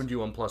failing it. And then they wound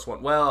you on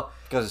 +1. Well...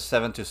 Because it's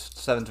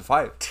 7 to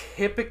 5.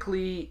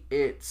 Typically,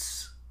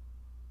 it's...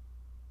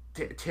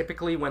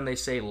 Typically, when they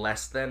say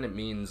less than, it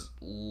means,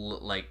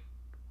 like,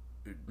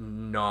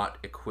 not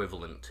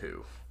equivalent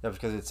to. Yeah,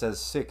 because it says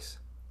 6.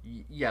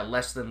 Yeah,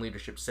 less than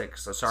leadership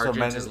 6. A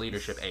sergeant is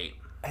leadership 8.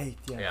 8,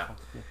 yeah.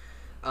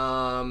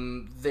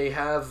 They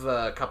have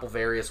a couple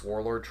various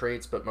warlord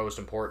traits, but most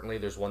importantly,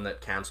 there's one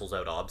that cancels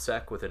out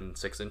obsec within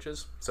 6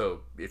 inches.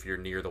 So if you're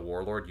near the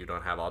warlord, you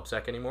don't have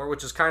obsec anymore,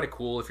 which is kind of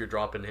cool if you're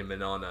dropping him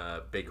in on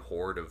a big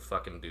horde of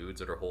fucking dudes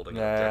that are holding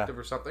an objective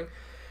or something.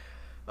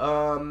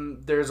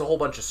 There's a whole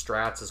bunch of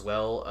strats as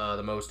well.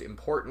 The most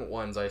important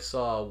ones I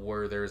saw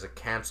were there's a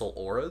cancel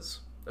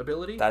auras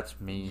ability.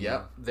 That's me.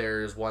 Yep.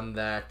 There's one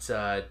that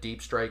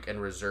deep strike and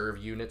reserve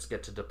units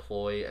get to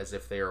deploy as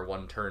if they are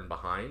 1 turn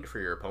behind for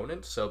your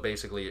opponent. So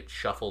basically it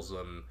shuffles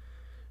them.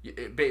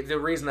 The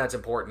reason that's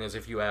important is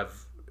if you have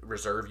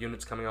reserve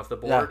units coming off the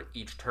board,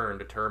 each turn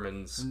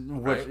determines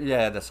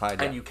the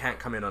side. And you can't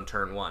come in on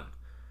turn 1.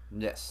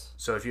 Yes.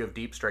 So if you have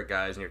deep strike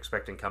guys and you're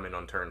expecting to come in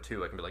on turn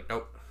 2, I can be like,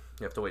 nope,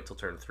 you have to wait till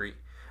turn 3.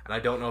 And I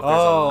don't know if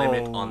there's a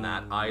limit on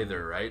that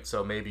either, right?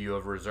 So maybe you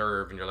have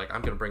reserve and you're like,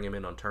 I'm going to bring him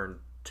in on turn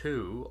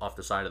 2 off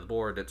the side of the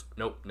board. It's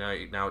nope,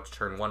 now it's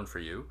turn 1 for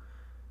you.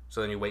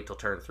 So then you wait till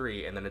turn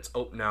 3, and then it's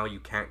now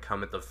you can't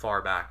come at the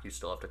far back. You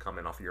still have to come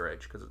in off your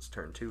edge because it's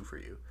turn 2 for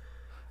you.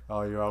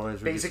 Oh, you're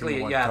always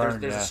basically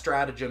there's a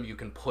stratagem you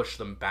can push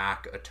them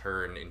back a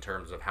turn in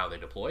terms of how they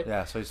deploy.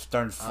 Yeah, so it's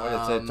turn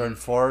 4. It's turn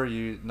 4.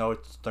 You know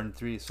it's turn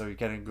 3, so you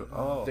can't go.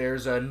 Oh,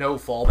 there's a no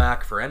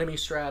fallback for enemy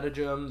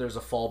stratagem. There's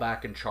a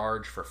fallback and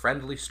charge for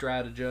friendly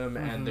stratagem,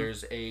 and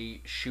there's a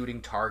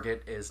shooting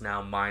target is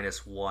now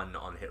 -1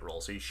 on hit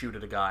roll. So you shoot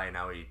at a guy, and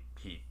now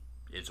he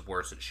is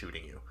worse at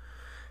shooting you.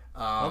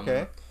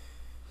 Okay.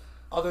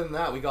 Other than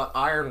that, we got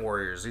Iron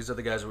Warriors. These are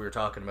the guys we were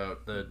talking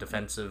about, the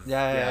defensive,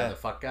 the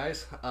fuck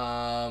guys.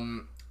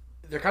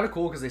 They're kind of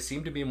cool because they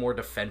seem to be a more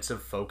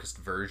defensive-focused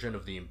version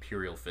of the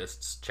Imperial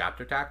Fists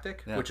chapter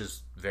tactic, which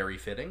is very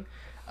fitting.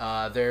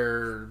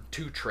 Their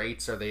 2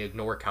 traits are they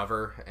ignore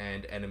cover,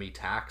 and enemy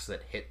attacks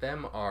that hit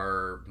them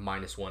are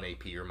 -1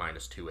 AP or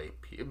 -2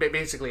 AP.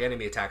 Basically,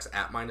 enemy attacks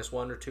at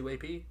 -1 or 2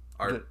 AP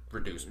are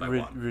reduced by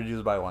 1.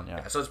 Reduced by 1,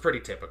 yeah. So it's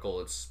pretty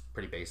typical. It's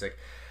pretty basic.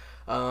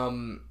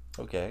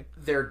 Okay.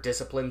 Their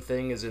discipline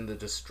thing is in the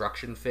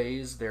destruction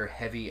phase. Their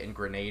heavy and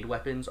grenade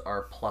weapons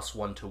are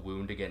 +1 to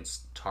wound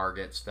against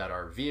targets that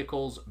are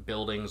vehicles,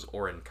 buildings,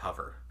 or in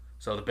cover.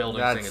 So the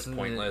building thing is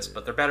pointless,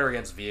 but they're better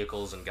against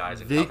vehicles and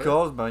guys in cover.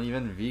 Vehicles, but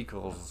even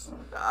vehicles.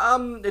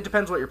 It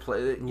depends what you're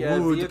playing. Yeah,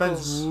 Ooh, it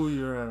depends who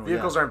you're.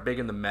 Vehicles aren't big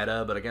in the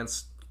meta, but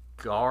against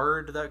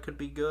guard, that could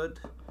be good.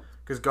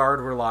 Because guard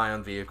rely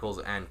on vehicles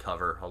and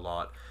cover a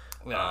lot.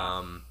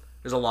 Yeah.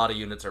 There's a lot of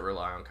units that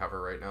rely on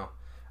cover right now.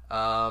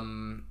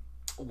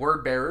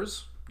 Word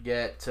bearers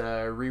get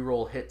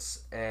reroll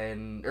hits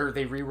or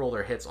they reroll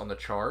their hits on the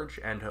charge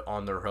and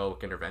on their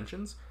heroic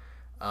interventions.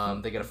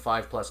 They get a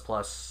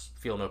 5++,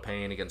 feel no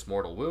pain against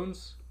mortal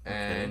wounds,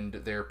 and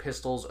their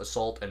pistols,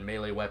 assault, and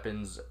melee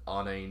weapons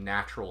on a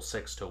natural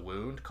 6 to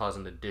wound cause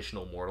an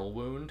additional mortal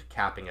wound,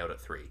 capping out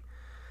at 3.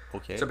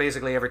 Okay. So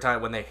basically, every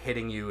time when they're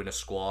hitting you in a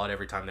squad,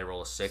 every time they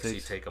roll a 6, you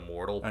take a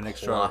mortal an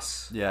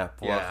plus. Extra,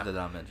 plus the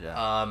damage.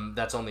 Yeah.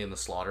 That's only in the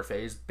slaughter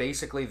phase.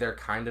 Basically, they're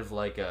kind of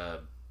like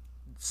a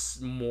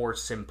more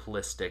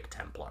simplistic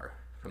Templar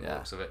from the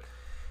looks of it.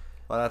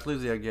 Well, at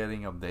least they're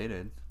getting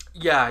updated.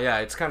 Yeah,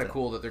 it's kind of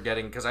cool that they're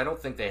getting, because I don't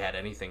think they had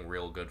anything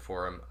real good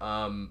for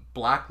them.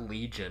 Black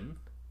Legion,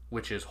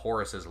 which is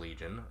Horus's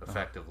Legion,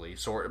 effectively.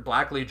 So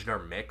Black Legion are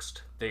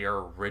mixed. They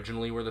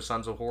originally were the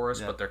Sons of Horus,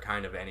 but they're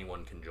kind of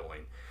anyone can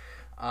join.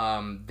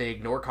 They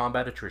ignore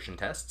combat attrition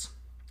tests.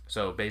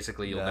 So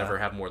basically, you'll never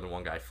have more than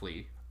one guy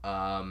flee.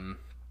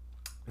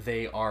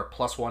 They are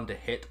 +1 to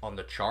hit on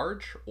the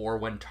charge or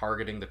when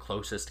targeting the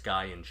closest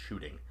guy in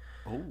shooting.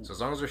 Ooh. So as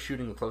long as they're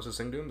shooting the closest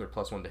thing to him, they're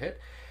 +1 to hit.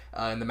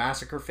 In the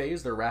massacre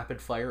phase, their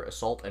rapid fire,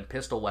 assault, and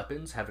pistol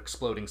weapons have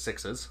exploding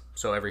 6s.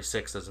 So every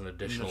 6 is an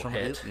additional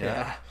hit.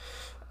 Yeah.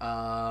 They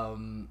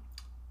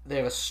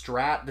have a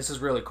strat. This is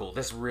really cool.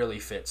 This really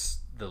fits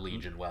the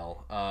Legion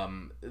well.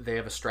 They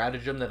have a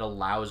stratagem that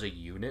allows a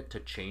unit to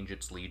change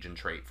its Legion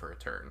trait for a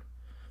turn.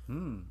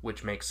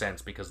 Which makes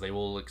sense because they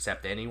will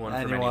accept anyone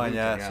from any Legion.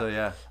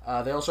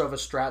 They also have a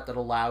strat that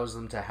allows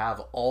them to have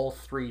all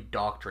 3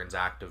 doctrines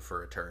active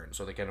for a turn.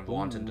 So they can have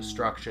wanton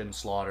destruction,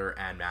 slaughter,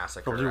 and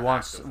massacre. Probably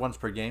once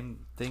per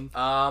game thing?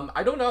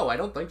 I don't know. I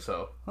don't think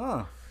so.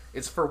 Huh.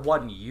 It's for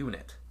one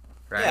unit,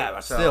 right? Yeah,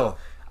 but still.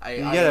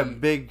 You get a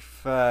big,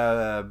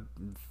 I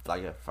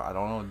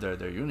don't know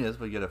their units,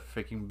 but you get a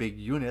freaking big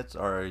units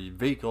or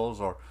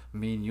vehicles or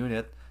mean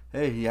unit.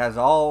 Hey, he has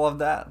all of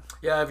that.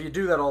 Yeah, if you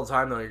do that all the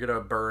time, though, you're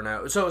gonna burn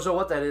out. So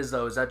what that is,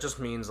 though, is that just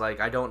means like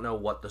I don't know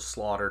what the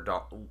slaughter,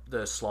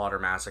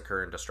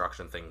 massacre, and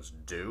destruction things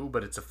do,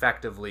 but it's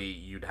effectively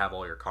you'd have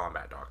all your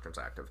combat doctrines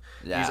active.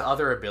 Yeah. These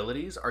other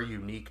abilities are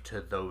unique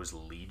to those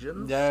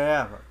legions.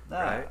 Yeah.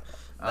 Right.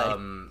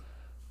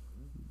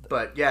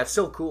 But yeah, it's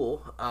still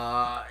cool.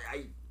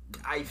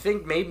 I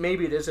think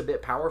maybe it is a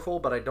bit powerful,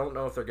 but I don't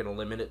know if they're gonna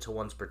limit it to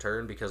once per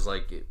turn because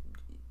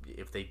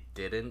if they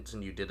didn't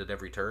and you did it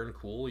every turn,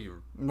 cool.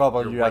 You're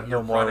running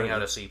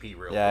out of CP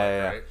real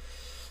quick,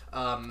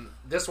 right?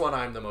 This one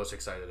I'm the most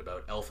excited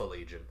about. Alpha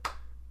Legion.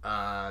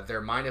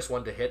 They're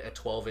 -1 to hit at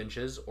 12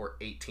 inches or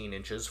 18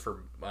 inches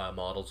for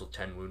models with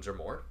 10 wounds or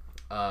more.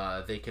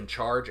 They can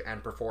charge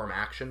and perform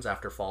actions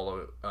after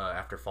falling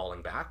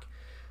back.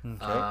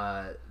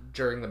 Okay.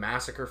 During the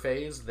massacre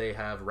phase, they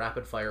have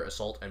rapid fire,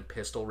 assault, and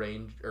pistol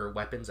range or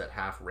weapons at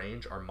half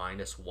range are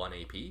 -1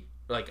 AP,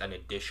 like an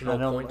additional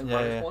point of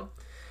 -1.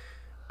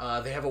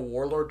 They have a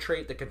warlord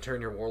trait that can turn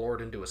your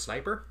warlord into a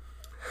sniper,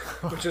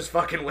 which is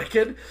fucking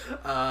wicked.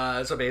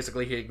 So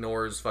basically, he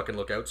ignores fucking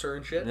lookout sir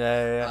and shit.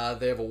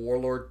 They have a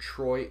warlord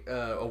trait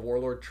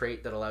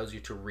that allows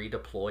you to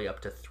redeploy up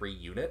to 3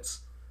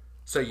 units.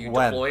 So you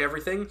deploy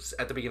everything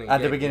at the beginning.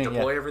 You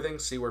deploy everything,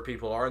 see where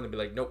people are, and then be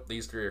like, nope,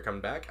 these 3 are coming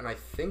back. And I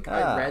think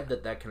I read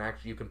that can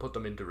actually you can put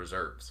them into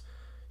reserves.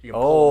 You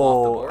can pull them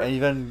off the board.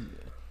 Even.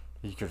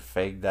 You could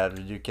fake that.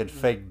 You could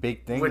fake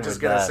big things. Which is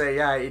going to say,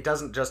 it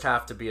doesn't just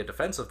have to be a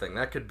defensive thing.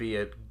 That could be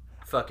a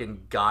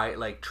fucking guy,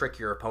 like, trick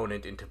your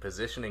opponent into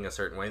positioning a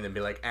certain way and then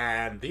be like,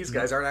 and these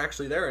guys aren't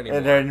actually there anymore.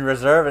 And they're in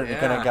reserve and you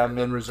kind of got them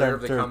in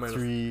reserve. They come in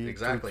 3,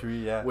 exactly.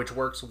 3, which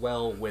works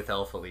well with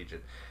Alpha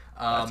Legion.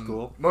 That's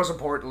cool. Most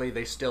importantly,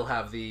 they still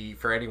have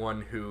for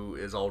anyone who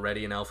is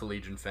already an Alpha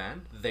Legion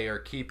fan, they are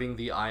keeping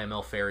the I am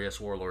Alfarius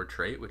Warlord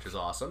trait, which is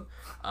awesome.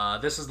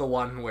 This is the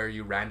one where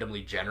you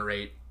randomly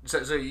generate.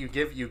 So you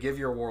give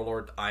your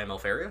warlord I am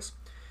Alfarius,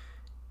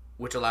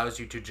 which allows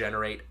you to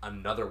generate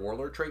another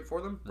warlord trait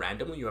for them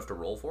randomly. You have to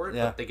roll for it,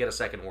 but they get a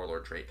second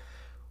warlord trait.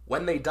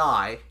 When they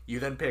die, you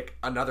then pick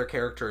another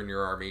character in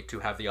your army to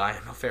have the I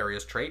am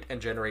Alfarius trait and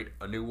generate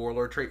a new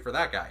warlord trait for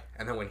that guy.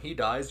 And then when he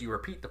dies, you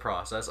repeat the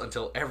process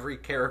until every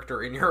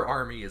character in your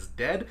army is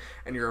dead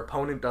and your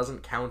opponent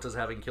doesn't count as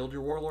having killed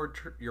your warlord.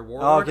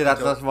 Okay,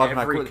 that's what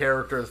every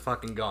character is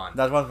fucking gone.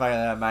 That's what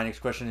my next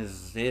question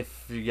is.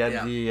 If you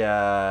get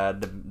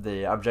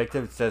the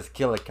objective, it says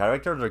kill a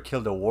character or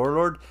kill the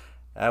warlord.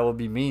 That will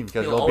be mean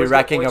because they'll be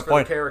racking a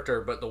point. For the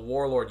character, but the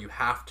warlord you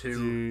have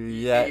to.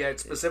 It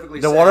specifically.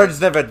 The warlord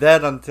is never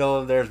dead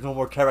until there's no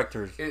more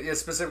characters. It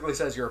specifically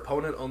says your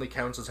opponent only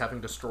counts as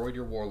having destroyed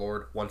your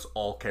warlord once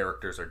all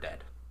characters are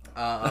dead.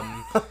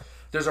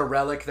 There's a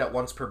relic that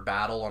once per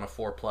battle on a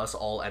 4+,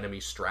 all enemy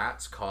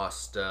strats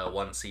cost 1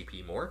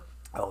 CP more.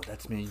 Oh,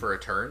 that's me. For a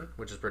turn,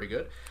 which is pretty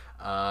good.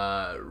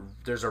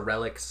 There's a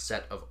relic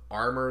set of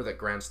armor that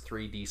grants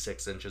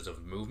 3d6 inches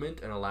of movement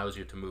and allows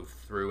you to move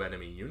through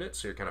enemy units,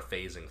 so you're kind of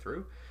phasing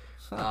through.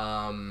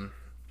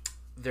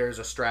 There's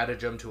a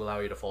stratagem to allow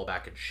you to fall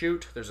back and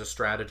shoot. There's a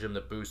stratagem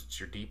that boosts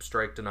your deep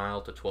strike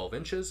denial to 12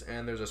 inches,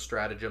 and there's a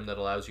stratagem that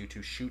allows you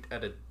to shoot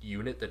at a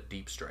unit that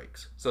deep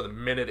strikes. So the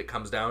minute it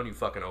comes down, you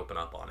fucking open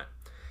up on it.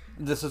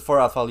 This is for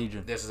Alpha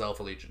Legion. This is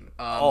Alpha Legion.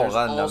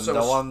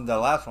 The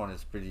last one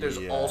is pretty... There's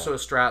also a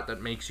strat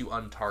that makes you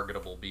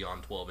untargetable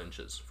beyond 12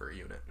 inches for a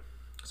unit.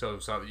 So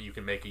you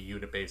can make a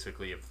unit,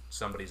 basically, if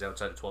somebody's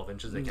outside of 12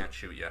 inches, they can't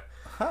shoot you.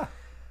 Huh.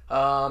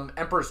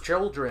 Emperor's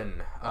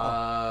Children.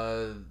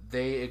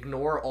 They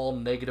ignore all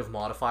negative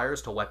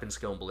modifiers to weapon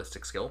skill and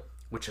ballistic skill,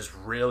 which is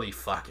really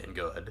fucking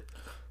good.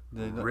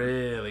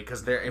 Really,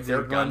 because if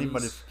they're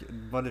guns...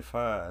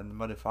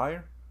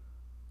 modifier?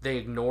 They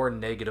ignore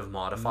negative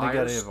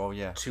modifiers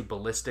to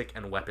ballistic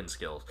and weapon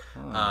skills,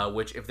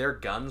 which if their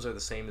guns are the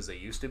same as they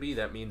used to be,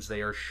 that means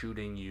they are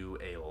shooting you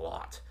a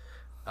lot.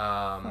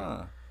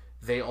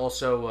 They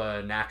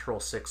also natural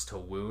 6 to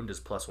wound is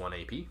 +1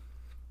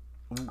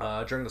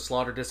 AP. During the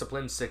slaughter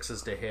discipline,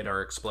 6s to hit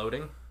are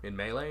exploding in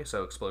melee,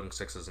 so exploding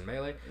 6s in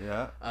melee.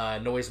 Yeah.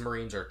 Noise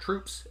Marines are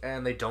troops,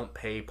 and they don't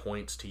pay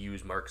points to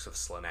use Marks of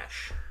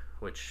Slanesh.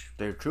 Which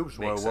their troops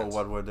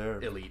what were their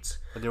elites?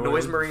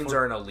 Noise Marines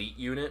are an elite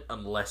unit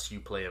unless you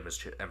play them as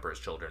Emperor's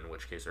Children, in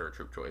which case they're a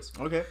troop choice.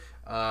 Okay.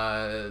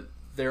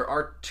 There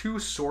are 2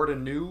 sort of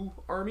new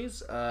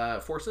armies,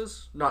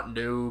 forces. Not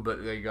new,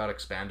 but they got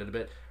expanded a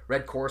bit.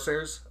 Red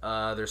Corsairs,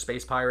 they're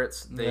space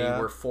pirates. They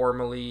were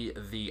formerly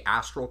the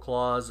Astral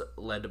Claws,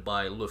 led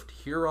by Luft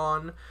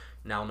Huron,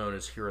 now known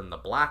as Huron the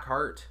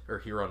Blackheart, or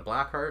Huron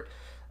Blackheart.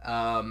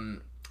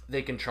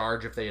 They can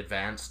charge if they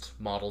advanced.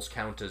 Models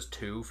count as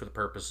 2 for the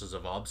purposes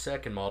of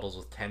OBSEC, and models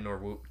with 10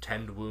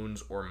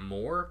 wounds or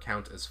more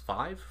count as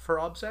 5 for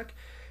OBSEC.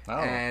 Oh.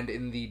 And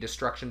in the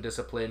destruction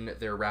discipline,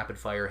 their rapid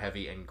fire,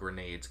 heavy, and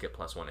grenades get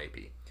 +1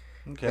 AP.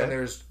 Okay. Then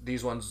there's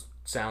these ones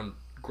sound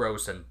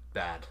gross and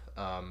bad.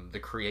 The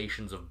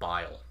Creations of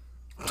Bile.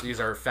 These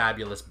are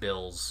Fabulous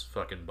Bill's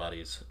fucking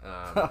buddies,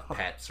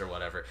 pets or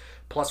whatever.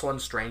 +1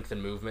 strength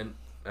and movement.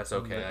 That's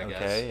okay, I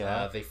guess. Okay,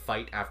 yeah. They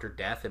fight after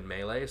death in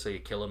melee, so you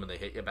kill them and they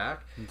hit you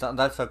back.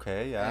 That's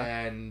okay, yeah.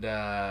 And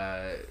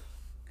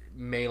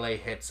melee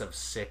hits of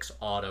 6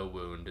 auto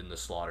wound in the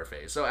slaughter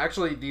phase. So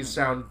actually, these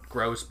sound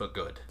gross but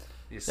good.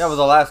 Yeah, but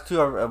the last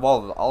 2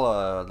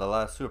 are the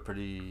last 2 are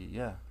pretty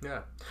Yeah.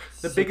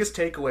 The biggest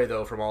takeaway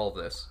though from all of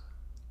this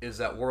is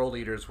that World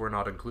Eaters were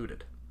not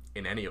included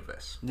in any of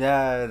this.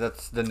 Yeah,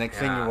 that's the next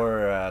thing you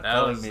were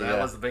telling me. That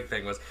was the big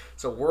thing.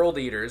 So World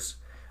Eaters.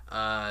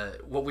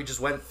 What we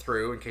just went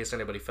through, in case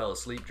anybody fell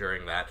asleep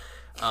during that,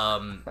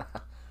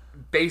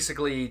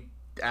 basically,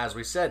 as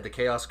we said, the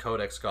Chaos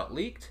Codex got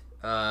leaked.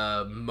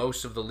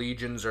 Most of the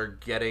legions are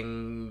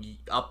getting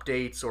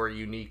updates or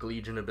unique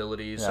legion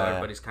abilities, so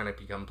everybody's kind of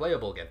become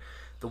playable again.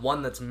 The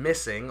one that's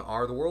missing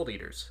are the World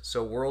Eaters.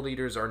 So World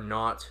Eaters are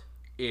not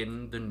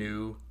in the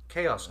new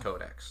Chaos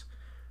Codex.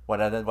 What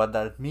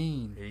that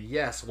mean?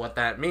 Yes, what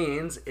that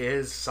means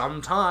is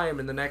sometime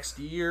in the next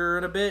year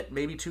and a bit,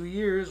 maybe 2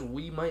 years,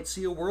 we might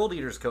see a World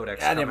Eaters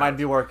Codex. And they might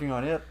be working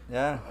on it.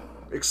 Yeah.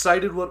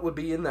 Excited what would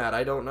be in that?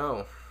 I don't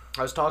know.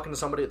 I was talking to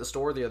somebody at the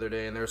store the other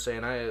day, and they were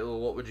saying,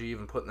 what would you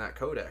even put in that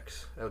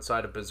Codex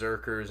outside of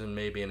Berserkers and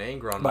maybe an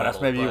Angron? But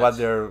that's maybe what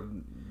they're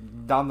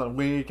down.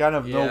 We kind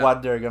of know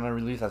what they're gonna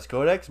release as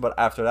Codex, but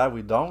after that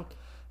we don't,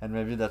 and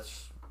maybe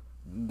that's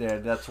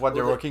what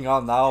they're working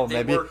on now.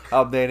 Maybe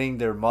updating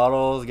their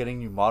models, getting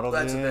new models.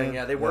 That's the thing.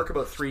 Yeah, they work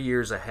about 3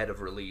 years ahead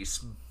of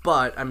release.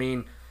 But I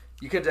mean,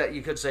 you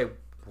could say,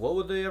 what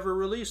would they ever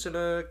release in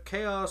a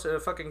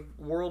fucking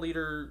World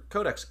Eater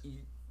Codex?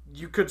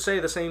 You could say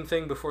the same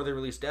thing before they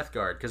released Death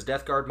Guard, because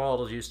Death Guard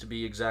models used to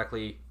be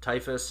exactly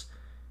Typhus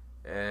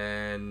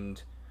and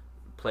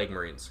Plague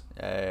Marines.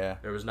 Yeah.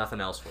 There was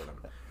nothing else for them.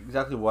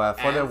 Exactly. What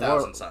for the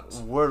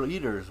World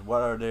Eaters?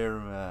 What are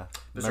their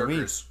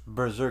Berserkers?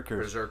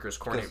 Berserkers,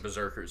 Cornate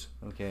Berserkers.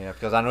 Okay, yeah,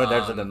 because I know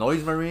there's the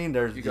Noise Marine,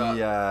 there's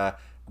the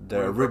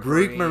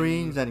Rubric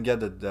Marines, and you get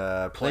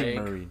the Plague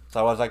Marine.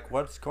 So I was like,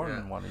 what's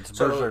Cornate one? It's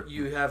Berserker. So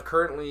you have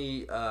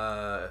currently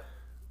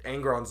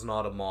Angron's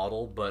not a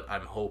model, but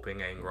I'm hoping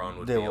Angron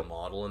would be a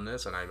model in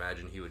this, and I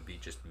imagine he would be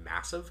just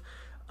massive.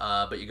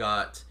 But you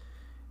got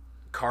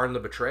Karn the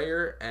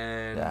Betrayer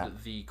and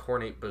the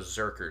Cornate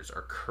Berserkers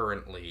are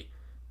currently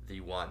the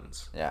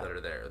ones that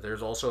are there.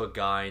 There's also a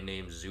guy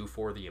named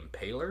Zufor the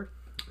Impaler,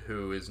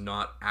 who is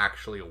not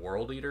actually a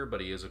World Eater,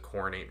 but he is a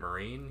Cornate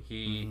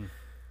Marine.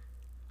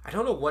 I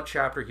don't know what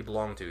chapter he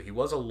belonged to. He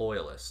was a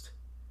loyalist.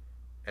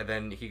 And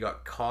then he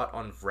got caught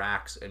on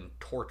Vrax and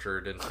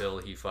tortured until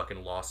he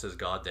fucking lost his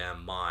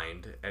goddamn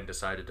mind and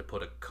decided to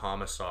put a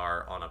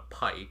commissar on a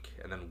pike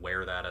and then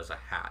wear that as a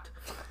hat.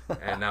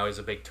 And now he's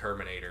a big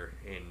Terminator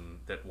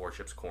that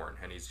worships Khorne.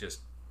 And he's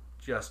just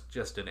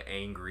just an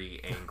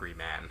angry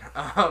man.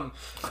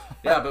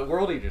 Yeah, but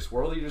World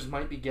Eaters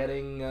might be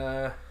getting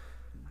a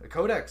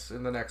codex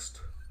in the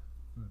next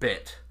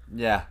bit.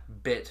 Yeah.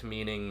 Bit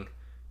meaning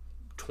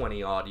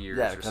 20 odd years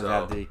Yeah, or because so. you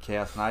have the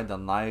Chaos Knight, the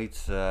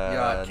Knights, You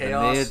got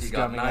Chaos, the Nids you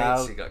got coming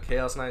Knights, out. you got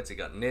Chaos Knights, you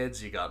got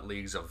Nids, you got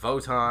Leagues of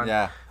Votan.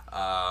 Yeah.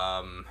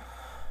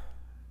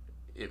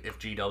 If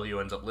GW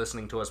ends up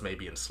listening to us,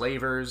 maybe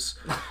Enslavers.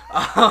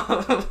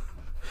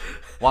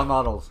 One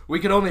models. We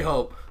can only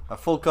hope. A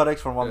full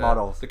codex from one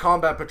models. The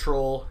Combat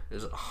Patrol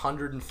is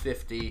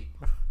 150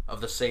 of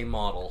the same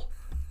model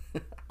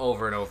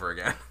over and over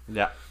again.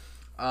 Yeah.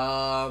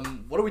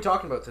 What are we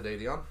talking about today,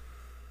 Dionne?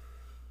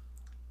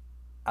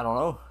 I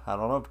don't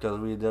know because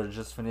we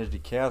just finished the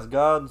Chaos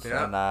Gods.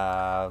 Yeah.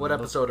 And, what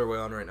episode are we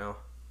on right now?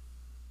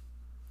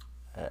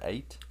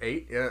 8.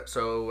 8, yeah.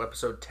 So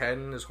episode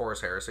 10 is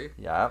Horus Heresy.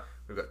 Yeah.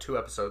 We've got 2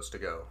 episodes to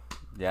go.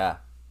 Yeah.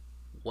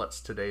 What's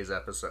today's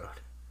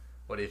episode?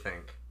 What do you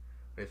think?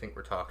 What do you think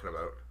we're talking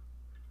about?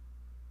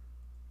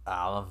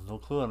 I have no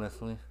clue,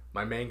 honestly.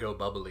 My mango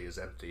bubbly is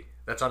empty.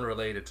 That's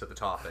unrelated to the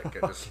topic.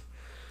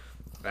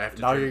 I have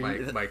to Now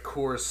drink my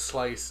Coors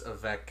Slice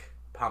avec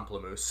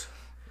Pamplemousse.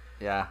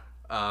 Yeah.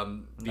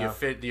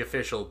 The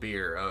official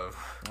beer of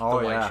the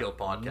White Shield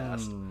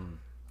podcast.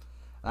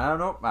 I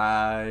don't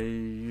know.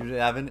 You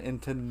haven't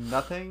into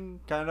nothing,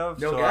 kind of.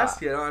 No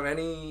guess? You don't have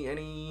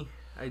any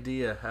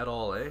idea at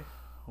all, eh?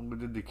 We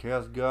did the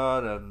Chaos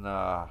God and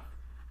no.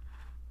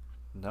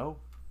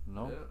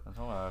 Yeah. I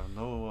don't have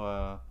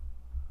no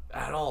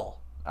at all.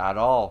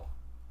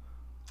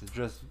 It's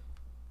just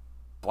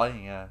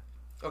playing.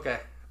 Okay.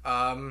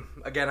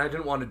 Again, I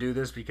didn't want to do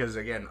this because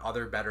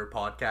other better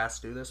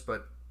podcasts do this,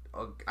 but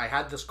I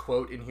had this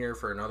quote in here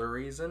for another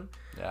reason.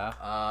 Yeah.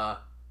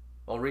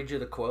 I'll read you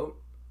the quote.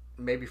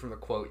 Maybe from the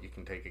quote you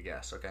can take a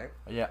guess, okay?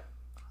 Yeah.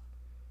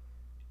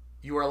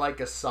 You are like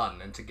a sun,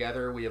 and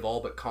together we have all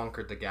but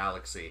conquered the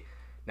galaxy.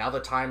 Now the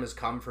time has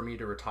come for me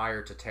to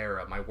retire to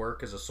Terra. My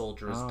work as a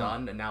soldier is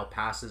done, and now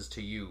passes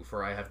to you,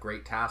 for I have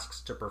great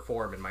tasks to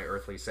perform in my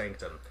earthly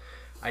sanctum.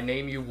 I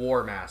name you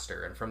War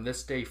Master, and from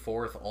this day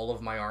forth all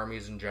of my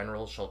armies and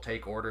generals shall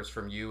take orders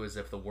from you as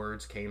if the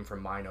words came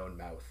from mine own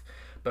mouth.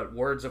 But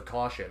words of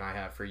caution I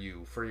have for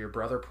you, for your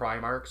brother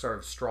Primarchs are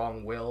of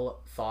strong will,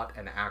 thought,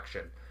 and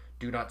action.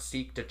 Do not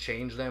seek to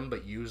change them,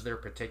 but use their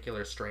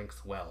particular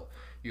strength well.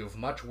 You have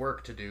much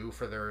work to do,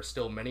 for there are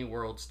still many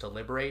worlds to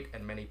liberate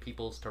and many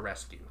peoples to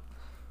rescue.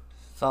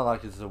 Sounds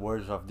like it's the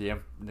words of the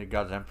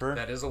God's Emperor.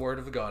 That is the word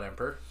of the God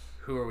Emperor.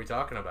 Who are we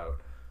talking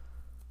about?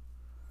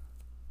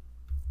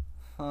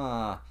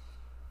 I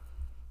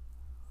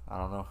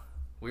don't know.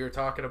 We are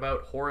talking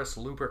about Horus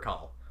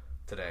Lupercal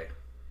today.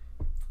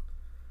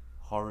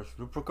 Horus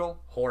Lupercal?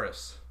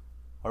 Horus.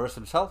 Horus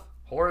himself?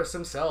 Horus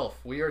himself.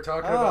 We are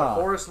talking about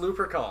Horus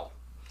Lupercal.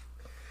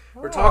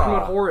 We're talking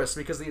about Horus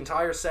because the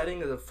entire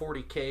setting of the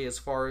 40k as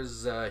far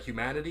as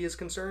humanity is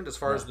concerned, as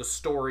far as the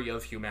story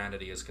of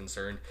humanity is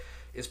concerned,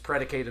 is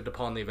predicated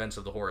upon the events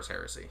of the Horus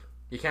Heresy.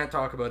 You can't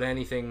talk about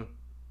anything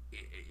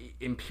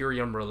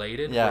Imperium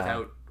related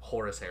without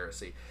Horus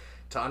Heresy.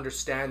 To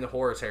understand the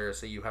Horus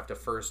Heresy, you have to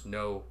first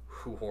know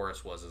who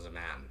Horus was as a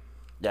man.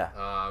 Yeah.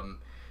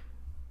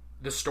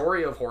 The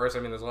story of Horus,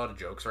 there's a lot of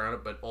jokes around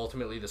it, but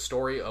ultimately the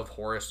story of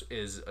Horus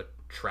is a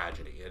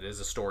tragedy. It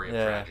is a story of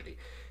tragedy.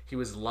 He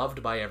was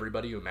loved by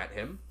everybody who met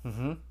him.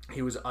 Mm-hmm.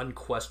 He was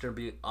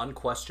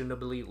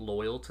unquestionably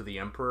loyal to the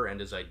Emperor and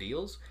his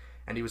ideals,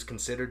 and he was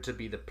considered to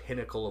be the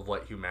pinnacle of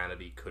what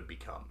humanity could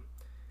become.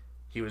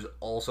 He was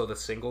also the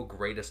single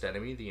greatest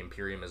enemy the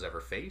Imperium has ever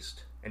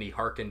faced, and he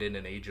hearkened in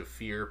an age of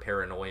fear,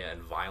 paranoia,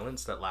 and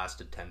violence that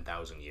lasted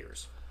 10,000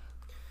 years.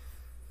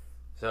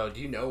 So,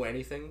 do you know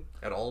anything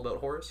at all about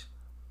Horus?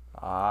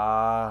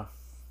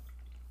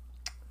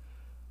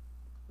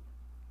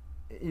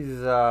 He's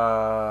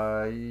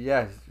well,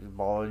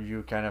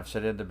 you kind of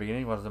said it at the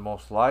beginning, was the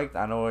most liked.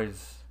 I know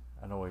his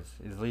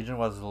legion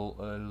was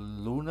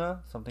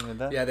Luna, something like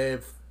that. Yeah, they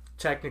have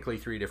technically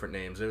 3 different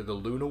names. They're the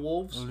Luna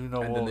Wolves, and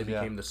then they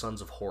became the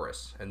Sons of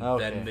Horus, and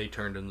then they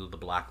turned into the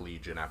Black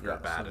Legion after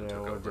Abaddon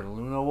took over. The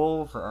Luna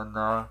Wolves,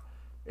 and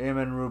him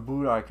and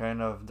Reboot are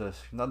kind of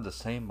not the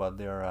same, but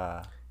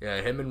they're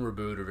him and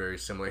Reboot are very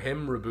similar.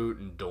 Him, Reboot,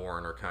 and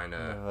Dorn are kind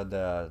of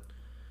the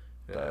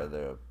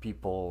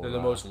people. They're the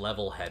most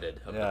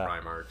level-headed of the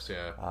Primarchs.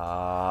 Yeah.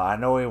 I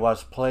know he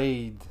was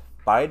played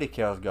by the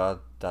Chaos God.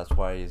 That's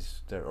why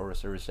the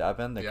Horus Heresy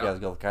happened. The Chaos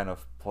God kind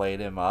of played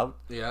him out.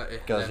 Yeah.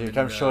 Because he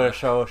kind of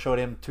showed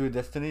him 2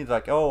 destinies,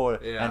 like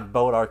and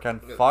both are kind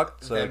of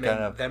fucked. So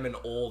them and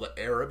old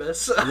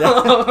Erebus.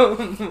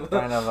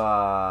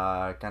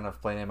 kind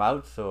of played him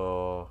out.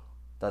 So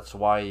that's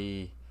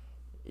why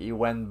he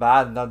went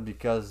bad, not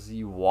because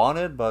he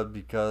wanted, but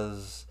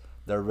because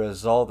the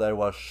result that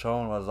was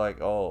shown was like,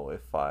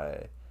 if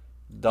I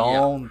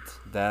don't,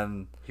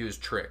 then he was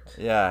tricked.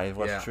 Yeah, he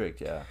was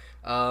tricked. Yeah.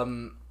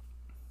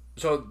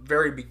 So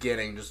very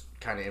beginning, just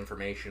kind of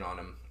information on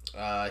him.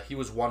 He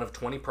was one of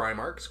 20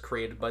 Primarchs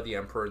created by the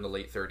Emperor in the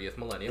late 30th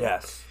millennium.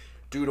 Yes.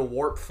 Due to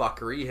warp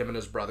fuckery, him and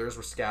his brothers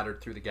were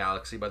scattered through the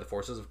galaxy by the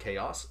forces of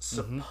chaos.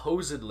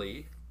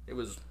 Supposedly, it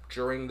was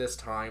during this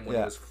time when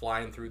he was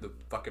flying through the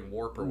fucking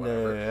warp or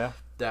whatever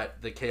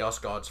that the chaos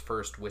gods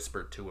first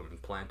whispered to him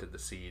and planted the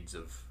seeds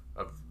of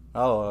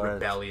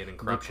rebellion and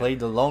corruption. They played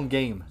the long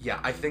game. Yeah,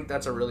 I think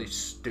that's a really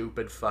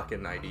stupid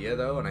fucking idea,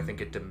 though, and I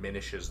think it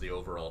diminishes the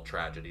overall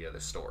tragedy of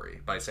the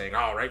story by saying,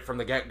 oh, right from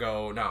the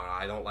get-go, no,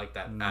 I don't like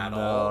that at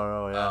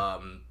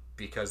all.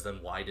 Because then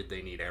why did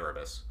they need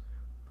Erebus?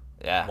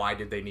 Yeah. Why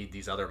did they need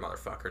these other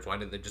motherfuckers? Why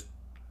didn't they just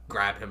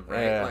grab him,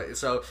 right? Yeah. Like,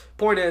 so,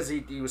 point is,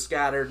 he was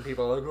scattered, and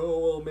people are like, oh,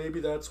 well,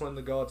 maybe that's when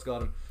the gods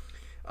got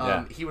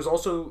him. He was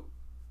also,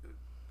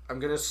 I'm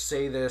going to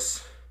say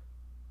this,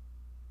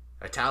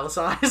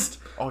 italicized.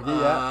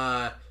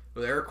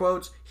 With air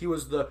quotes, he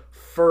was the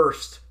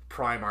first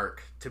Primarch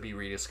to be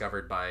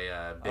rediscovered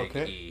by Big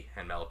E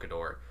and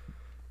Melchador.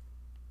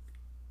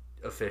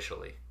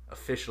 Officially,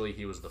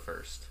 he was the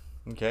first.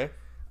 Okay.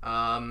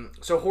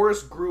 So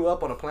Horus grew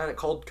up on a planet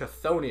called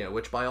Chthoniya,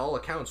 which by all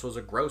accounts was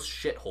a gross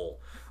shithole.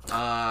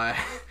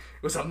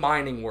 It was a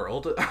mining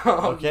world.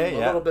 A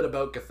little bit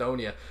about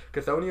Chthoniya.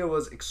 Chthoniya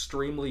was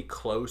extremely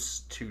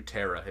close to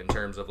Terra in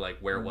terms of like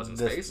where it was in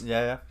space.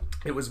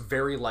 It was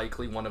very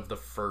likely one of the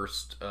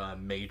first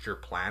major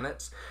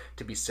planets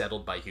to be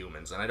settled by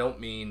humans, and I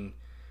don't mean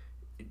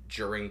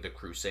during the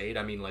Crusade.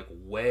 I mean like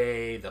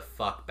way the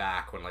fuck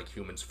back when like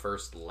humans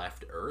first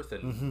left Earth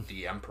and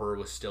the Emperor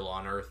was still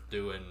on Earth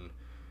doing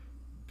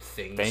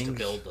things to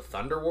build the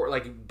Thunder War,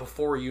 like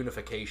before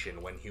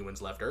unification when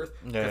humans left Earth.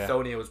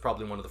 Chthoniya was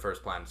probably one of the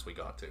first planets we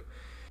got to.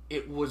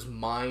 It was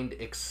mined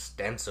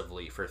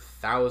extensively for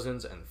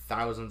thousands and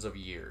thousands of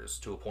years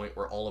to a point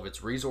where all of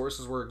its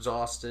resources were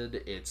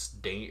exhausted. Its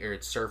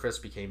surface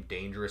became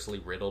dangerously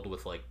riddled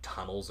with like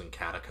tunnels and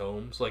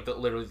catacombs. Like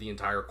literally the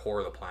entire core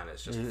of the planet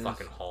is just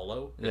fucking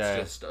hollow.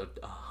 It's just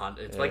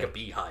it's like a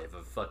beehive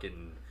of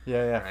fucking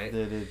right?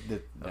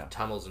 Of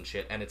tunnels and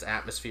shit. And its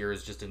atmosphere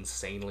is just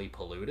insanely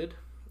polluted.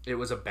 It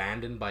was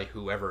abandoned by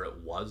whoever it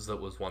was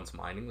that was once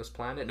mining this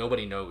planet.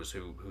 Nobody knows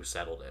who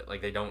settled it. Like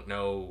they don't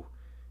know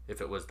if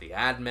it was the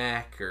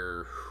Admech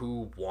or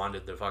who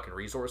wanted the fucking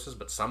resources,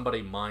 but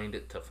somebody mined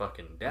it to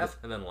fucking death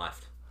and then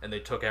left, and they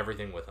took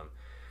everything with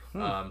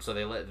them. So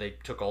they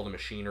took all the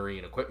machinery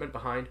and equipment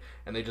behind,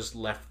 and they just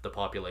left the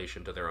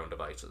population to their own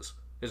devices.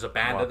 It was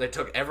abandoned. They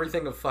took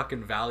everything of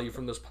fucking value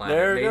from this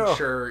planet, made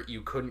sure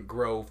you couldn't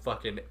grow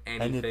fucking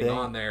anything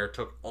on there,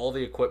 took all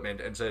the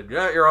equipment, and said,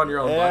 "Yeah, you're on your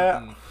own,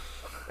 bud,"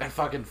 and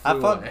fucking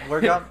flew away.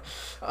 We're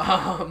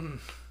done.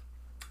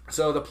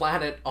 So the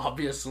planet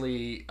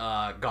obviously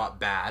got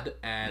bad,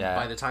 and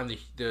by the time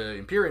the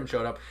Imperium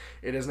showed up,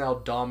 it is now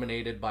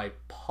dominated by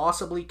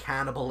possibly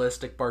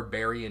cannibalistic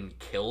barbarian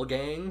kill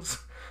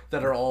gangs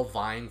that are all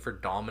vying for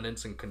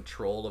dominance and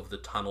control of the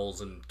tunnels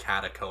and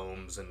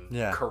catacombs and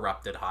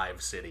corrupted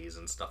hive cities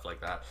and stuff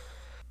like that.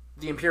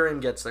 The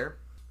Imperium gets there.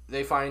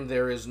 They find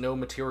there is no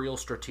material,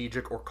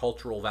 strategic, or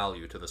cultural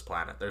value to this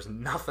planet. There's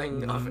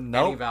nothing of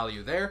any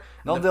value there.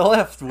 They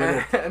left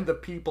with it. And the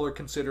people are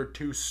considered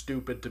too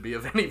stupid to be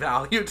of any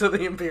value to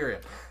the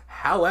Imperium.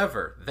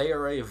 However, they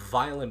are a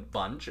violent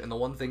bunch, and the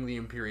one thing the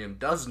Imperium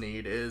does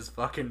need is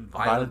fucking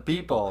violent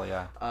people.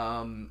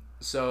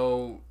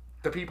 So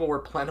the people were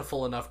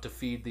plentiful enough to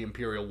feed the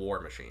Imperial war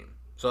machine.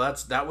 So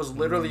that was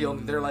literally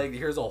only, they're like,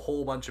 here's a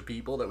whole bunch of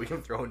people that we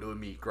can throw into a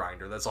meat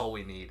grinder. That's all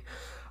we need.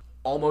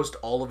 Almost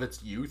all of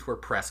its youth were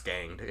press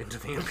ganged into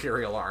the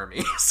Imperial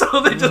army.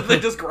 So they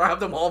just grabbed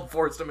them all and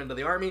forced them into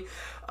the army.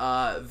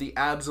 The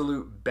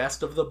absolute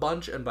best of the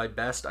bunch, and by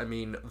best I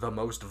mean the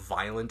most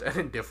violent and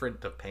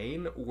indifferent to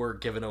pain, were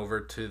given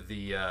over to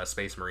the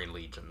Space Marine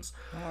Legions.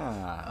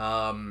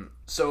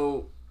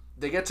 So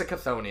they get to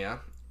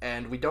Chthoniya,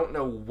 and we don't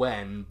know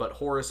when, but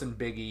Horus and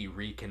Big E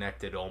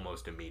reconnected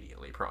almost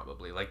immediately,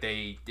 probably. Like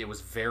it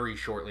was very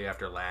shortly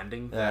after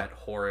landing that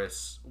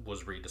Horus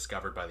was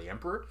rediscovered by the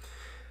Emperor.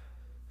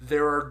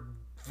 There are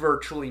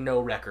virtually no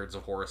records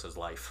of Horus's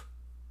life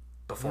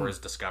before his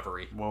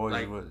discovery. What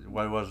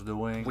was he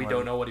doing? We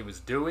don't know what he was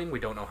doing. We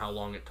don't know how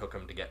long it took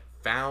him to get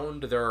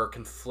found. There are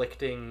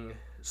conflicting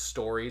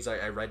stories.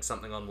 I read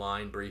something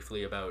online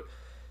briefly about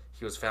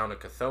he was found at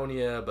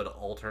Chthoniya, but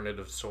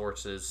alternative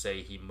sources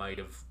say he might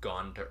have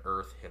gone to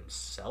Earth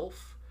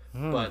himself.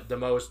 But the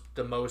most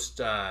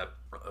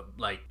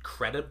like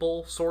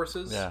credible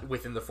sources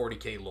within the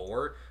 40k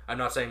lore. I'm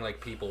not saying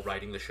like people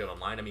writing the shit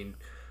online. I mean,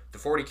 the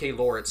 40k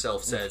lore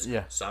itself says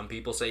some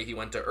people say he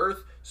went to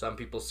Earth, some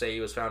people say he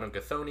was found in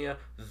Chthoniya.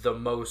 The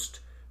most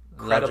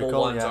credible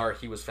ones are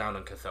he was found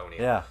in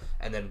Chthoniya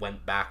and then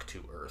went back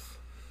to Earth.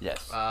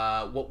 Yes.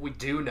 What we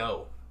do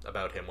know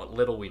about him, what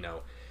little we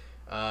know,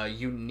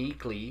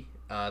 uniquely,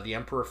 the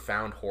Emperor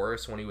found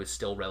Horus when he was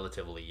still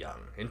relatively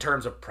young, in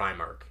terms of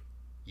Primarch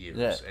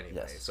years,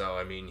 anyway. Yes. So,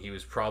 I mean, he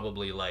was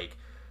probably like,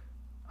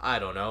 I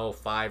don't know,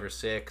 5 or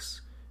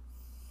 6,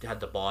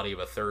 had the body of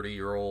a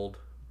 30-year-old,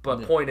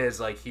 But point is,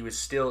 like, he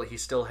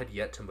still had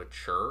yet to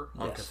mature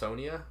on Yes.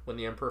 Chthoniya when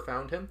the Emperor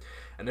found him,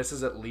 and this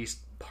is at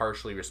least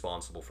partially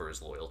responsible for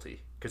his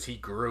loyalty, because he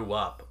grew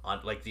up on,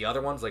 like, the other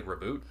ones, like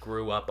Reboot,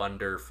 grew up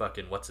under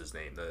fucking what's his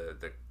name,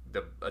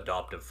 the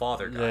adoptive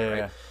father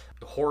guy, right?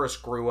 Horus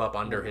grew up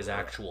under his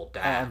actual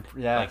dad,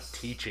 like,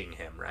 teaching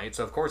him, right?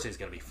 So of course he's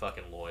gonna be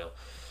fucking loyal.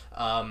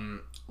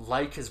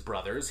 Like his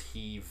brothers,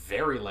 he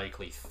very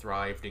likely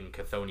thrived in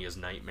Chthoniya's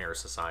nightmare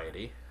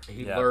society.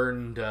 He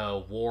learned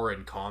war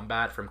and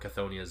combat from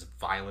Chthoniya's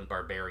violent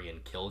barbarian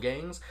kill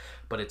gangs,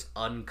 but it's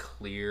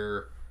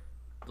unclear,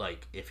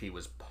 like, if he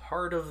was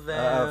part of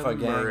them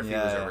or if he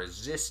was a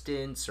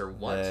resistance or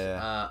what.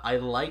 I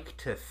like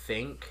to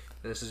think,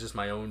 this is just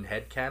my own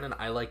headcanon,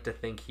 I like to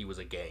think he was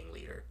a gang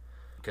leader,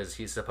 because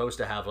he's supposed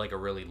to have, like, a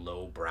really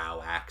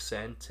lowbrow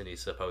accent, and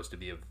he's supposed to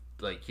be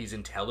like, he's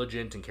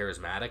intelligent and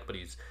charismatic, but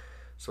he's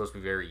supposed to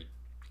be very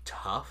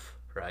tough,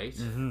 right?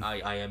 Mm-hmm.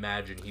 I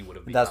imagine he would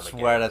have become That's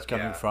where that's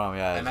coming from,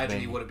 I imagine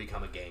he would have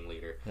become a gang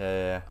leader.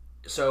 Yeah.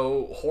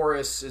 So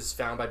Horus is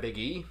found by Big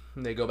E,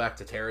 and they go back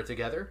to Terra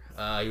together.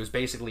 He was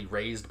basically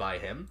raised by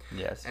him.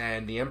 Yes.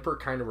 And the Emperor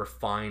kind of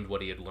refined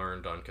what he had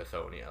learned on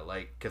Chthoniya.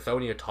 Like,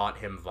 Chthoniya taught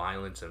him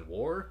violence and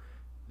war.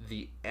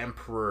 The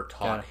Emperor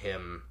taught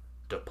him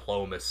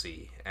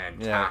diplomacy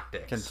and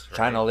tactics. Can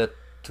channel it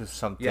to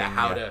something.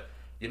 How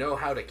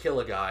to kill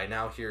a guy.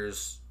 Now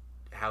here's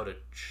how to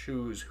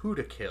choose who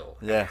to kill.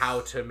 And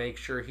how to make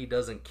sure he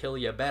doesn't kill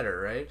you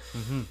better, right?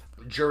 Mm-hmm.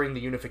 During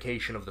the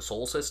unification of the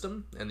Sol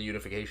System and the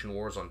unification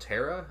wars on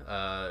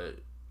Terra,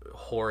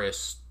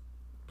 Horus,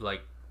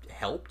 like,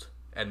 helped,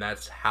 and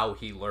that's how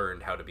he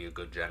learned how to be a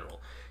good general.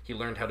 He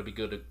learned how to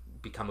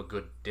become a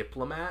good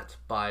diplomat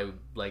by,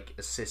 like,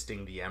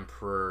 assisting the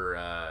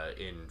Emperor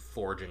in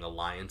forging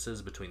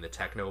alliances between the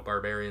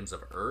techno-barbarians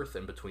of Earth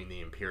and between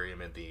the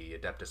Imperium and the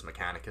Adeptus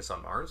Mechanicus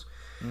on Mars.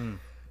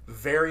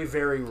 Very,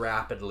 very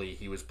rapidly,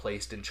 he was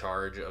placed in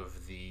charge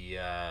of the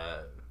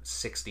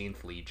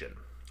 16th Legion,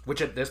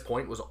 which at this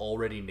point was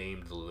already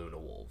named the Luna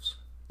Wolves.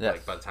 Yes.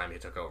 Like, by the time he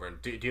took over. And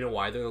do you know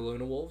why they're the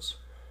Luna Wolves?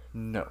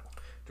 No.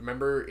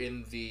 Remember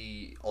in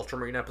the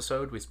Ultramarine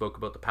episode, we spoke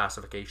about the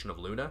pacification of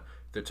Luna?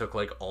 That took,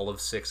 like, all of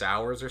 6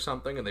 hours or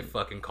something, and they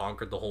fucking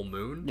conquered the whole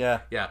moon? Yeah.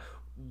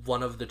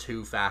 One of the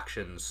two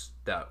factions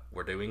that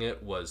were doing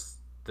it was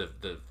the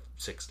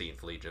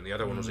 16th Legion. The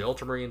other one was the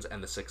Ultramarines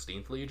and the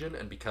 16th Legion,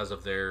 and because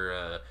of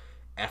their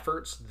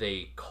efforts,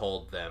 they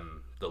called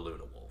them the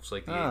Luna Wolves.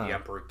 Like, the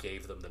Emperor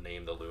gave them the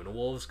name the Luna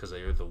Wolves because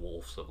they are the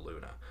wolves of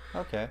Luna.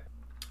 Okay.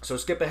 So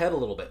skip ahead a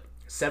little bit.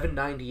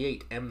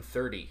 798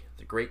 M30.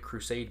 The Great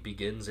Crusade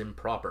begins in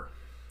proper.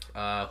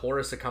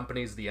 Horus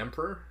accompanies the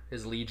Emperor.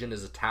 His legion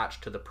is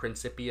attached to the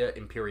Principia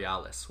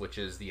Imperialis, which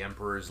is the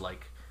Emperor's,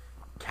 like,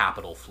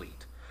 capital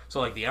fleet. So,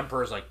 like, the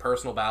Emperor's, like,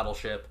 personal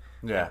battleship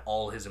and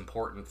all his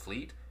important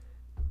fleet,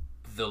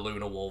 the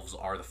Luna Wolves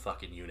are the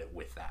fucking unit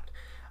with that.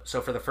 So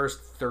for the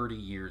first 30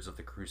 years of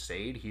the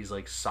Crusade, he's,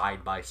 like,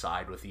 side by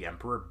side with the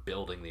Emperor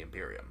building the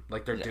Imperium.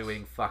 Like, they're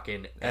doing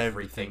fucking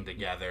everything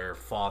together,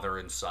 father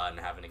and son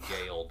having a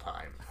gay old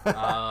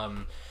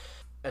time.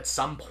 At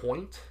some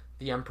point,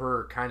 the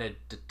Emperor kind of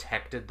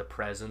detected the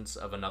presence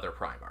of another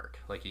Primarch.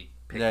 Like, he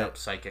picked up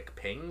psychic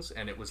pings,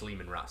 and it was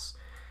Leman Russ.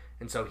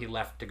 And so he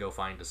left to go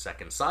find his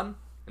second son,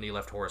 and he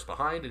left Horus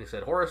behind, and he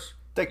said, Horus,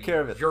 take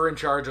care of it. You're in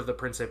charge of the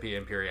Principia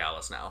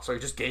Imperialis now. So he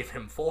just gave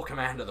him full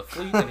command of the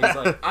fleet, and he's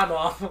like, I'm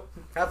off.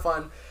 Have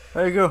fun.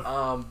 There you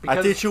go.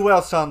 I teach you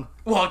well, son.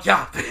 Well,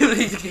 yeah,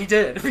 he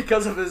did.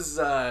 Because of his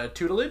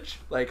tutelage,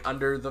 like,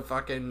 under the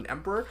fucking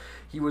Emperor,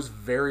 he was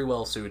very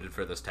well suited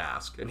for this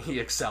task, and he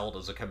excelled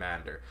as a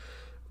commander.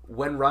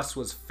 When Russ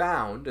was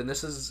found, and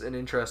this is an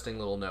interesting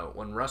little note,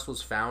 when Russ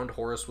was found,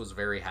 Horus was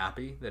very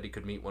happy that he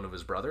could meet one of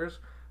his brothers,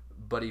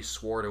 but he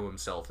swore to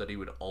himself that he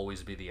would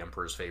always be the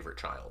Emperor's favorite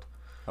child.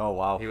 Oh,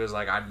 wow. He was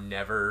like, I'm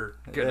never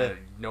gonna,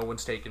 no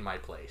one's taking my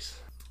place.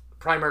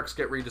 Primarchs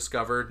get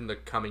rediscovered in the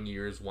coming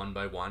years one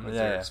by one as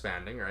they're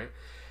expanding, right?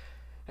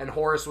 And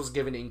Horus was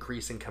given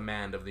increasing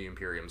command of the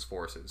Imperium's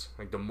forces.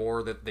 Like, the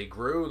more that they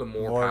grew, the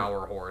more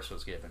power Horus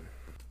was given.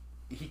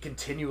 He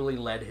continually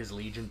led his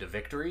legion to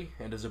victory,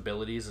 and his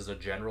abilities as a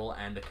general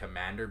and a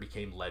commander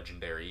became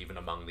legendary even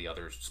among the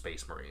other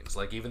Space Marines.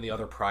 Like, even the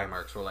other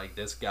Primarchs were like,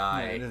 this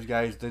guy... Yeah, this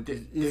guy's the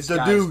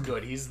dude.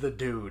 Good. He's the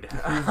dude.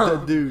 He's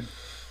the dude.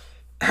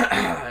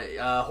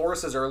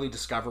 Horus's early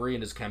discovery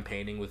and his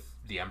campaigning with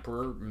the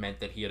Emperor meant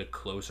that he had a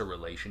closer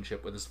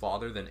relationship with his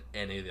father than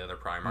any of the other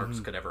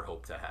Primarchs could ever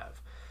hope to have.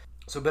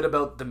 So a bit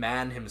about the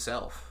man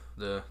himself.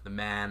 The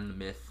man, the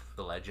myth,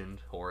 the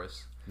legend,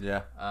 Horus.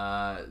 Yeah.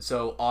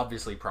 So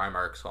obviously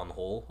Primarchs on the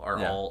whole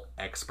are all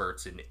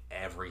experts in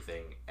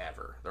everything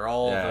ever. They're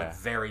all the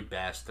very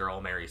best. They're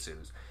all Mary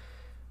Sues.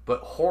 But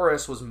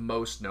Horus was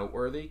most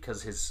noteworthy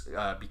because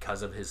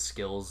of his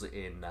skills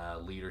in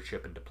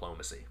leadership and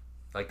diplomacy.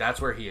 Like,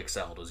 that's where he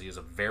excelled, was he was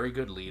a very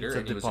good leader,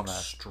 and he was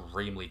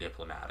extremely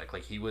diplomatic.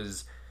 Like, he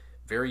was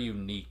very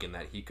unique in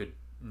that he could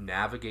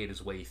navigate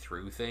his way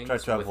through things. Try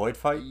to avoid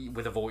fight?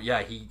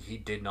 He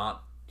did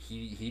not...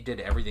 He did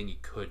everything he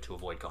could to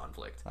avoid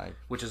conflict,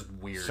 which is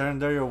weird.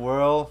 Surrender your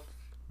world,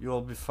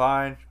 You'll be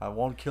fine. I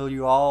won't kill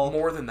you all.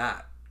 More than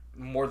that.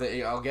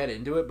 I'll get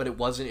into it, but it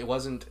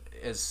wasn't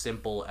as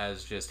simple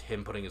as just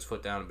him putting his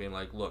foot down and being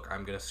like, look,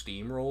 I'm gonna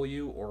steamroll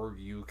you, or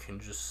you can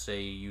just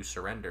say you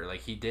surrender.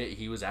 Like,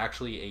 he was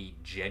actually a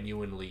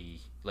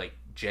genuinely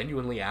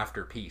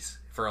after peace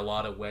for a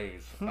lot of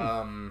ways.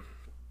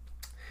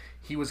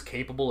 He was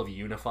capable of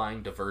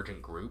unifying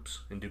divergent groups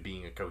into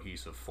being a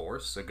cohesive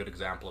force. A good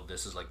example of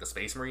this is like the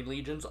Space Marine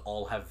legions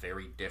all have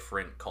very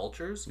different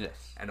cultures,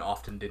 and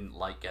often didn't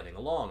like getting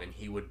along, and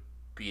he would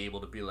be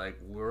able to be like,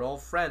 we're all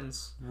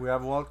friends. We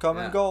have one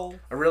common goal.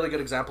 A really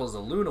good example is the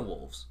Luna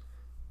Wolves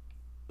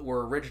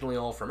were originally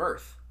all from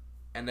Earth,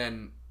 and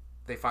then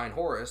they find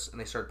Horus and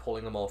they start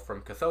pulling them all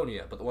from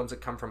Chthoniya, but the ones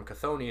that come from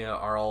Chthoniya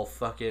are all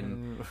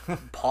fucking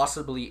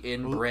possibly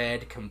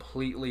inbred,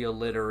 completely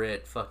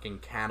illiterate fucking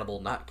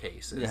cannibal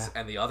nutcases,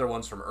 and the other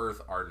ones from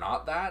Earth are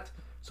not that.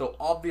 So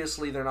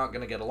obviously they're not going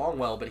to get along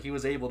well, but he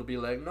was able to be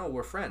like, no,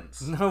 we're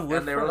friends. No, we're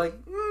and they were like,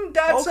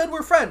 Dad said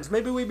we're friends.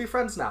 Maybe we be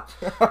friends now.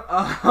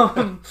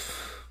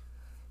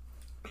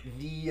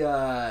 He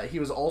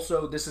was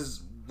also, this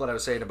is what I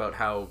was saying about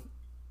how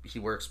he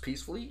works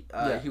peacefully.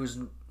 He was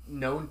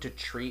known to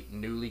treat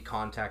newly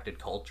contacted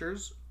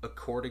cultures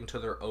according to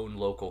their own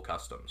local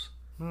customs.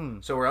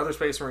 So where other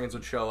Space Marines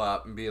would show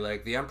up and be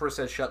like, the Emperor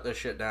says shut this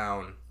shit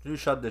down. You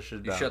shut this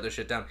shit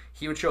down.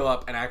 He would show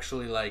up and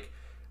actually like,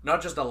 not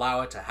just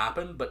allow it to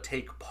happen, but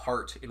take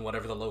part in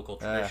whatever the local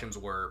traditions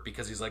were,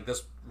 because he's like,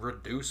 this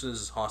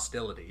reduces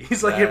hostility.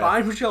 He's like, if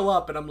I show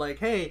up and I'm like,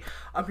 hey,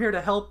 I'm here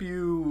to help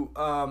you,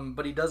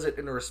 but he does it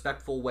in a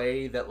respectful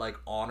way that like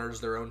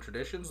honors their own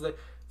traditions,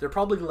 they're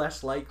probably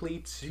less likely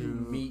to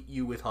meet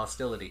you with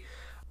hostility.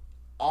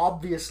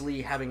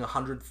 Obviously, having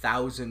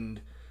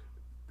 100,000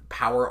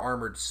 power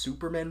armored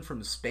supermen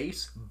from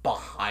space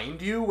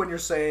behind you when you're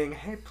saying,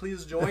 hey,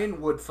 please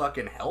join, would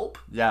fucking help.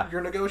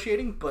 You're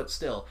negotiating, but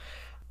still.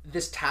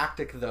 This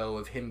tactic, though,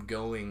 of him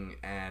going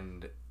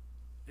and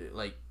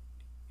like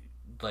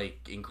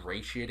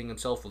ingratiating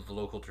himself with the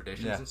local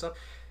traditions and stuff,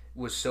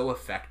 was so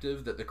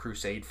effective that the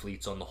Crusade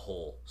fleets on the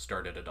whole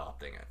started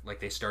adopting it. Like,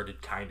 they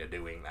started kind of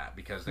doing that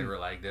because they were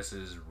like, this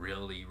is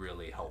really,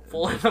 really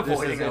helpful in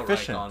avoiding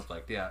outright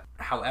conflict.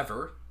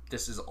 However,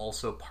 this is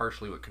also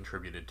partially what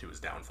contributed to his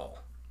downfall,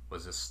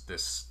 was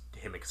this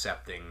him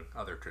accepting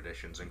other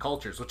traditions and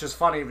cultures, which is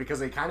funny because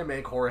they kind of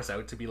make Horus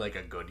out to be like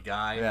a good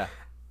guy.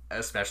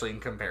 Especially in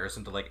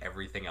comparison to like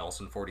everything else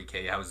in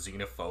 40k, how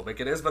xenophobic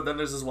it is. But then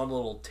there's this one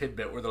little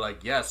tidbit where they're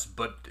like, yes,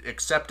 but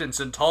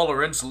acceptance and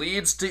tolerance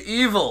leads to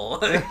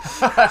evil.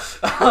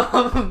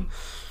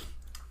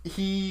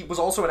 He was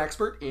also an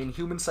expert in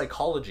human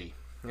psychology,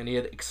 and he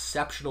had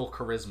exceptional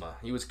charisma.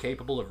 He was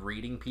capable of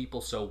reading people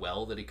so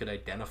well that he could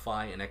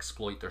identify and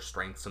exploit their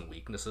strengths and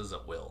weaknesses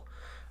at will.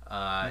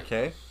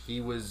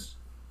 He was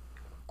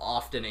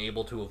often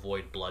able to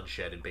avoid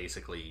bloodshed in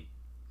basically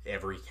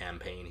every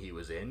campaign he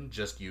was in,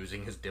 just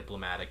using his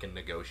diplomatic and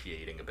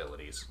negotiating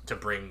abilities to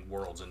bring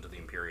worlds into the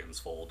Imperium's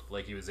fold.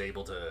 Like, he was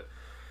able to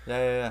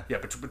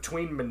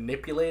between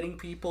manipulating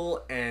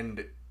people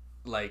and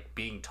like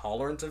being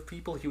tolerant of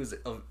people, he was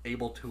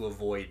able to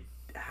avoid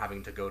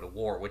having to go to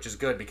war, which is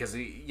good because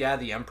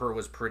the Emperor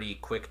was pretty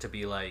quick to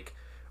be like,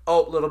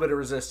 oh, a little bit of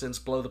resistance,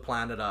 blow the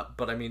planet up.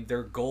 But I mean,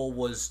 their goal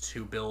was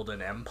to build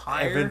an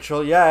empire.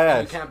 Eventually, You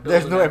can't build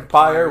there's no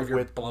empire if you're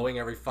with blowing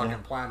every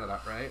fucking planet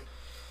up, right?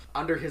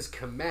 Under his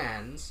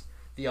commands,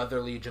 the other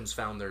legions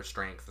found their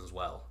strength as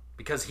well.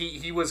 Because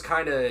he was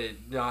kind of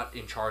not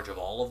in charge of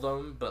all of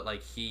them, but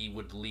like he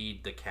would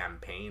lead the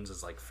campaigns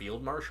as like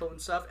field marshal and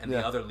stuff. And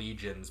the other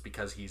legions,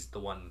 because he's the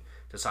one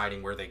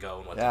deciding where they go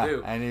and what to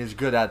do. And he's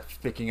good at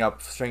picking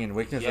up strength and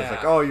weakness. It's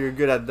like, oh, you're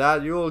good at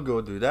that, you'll go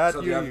do that.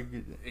 So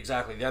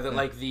exactly. The other,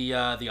 like the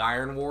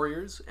Iron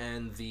Warriors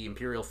and the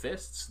Imperial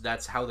Fists,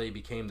 that's how they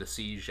became the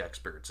siege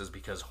experts, is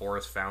because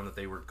Horus found that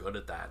they were good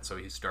at that. So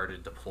he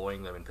started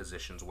deploying them in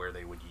positions where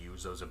they would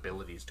use those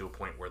abilities to a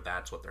point where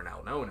that's what they're now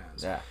known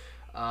as.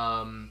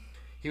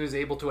 He was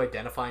able to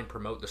identify and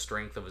promote the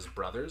strength of his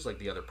brothers, like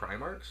the other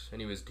Primarchs, and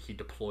he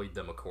deployed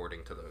them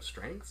according to those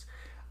strengths.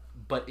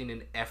 But in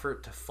an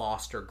effort to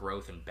foster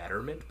growth and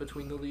betterment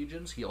between the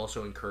legions, he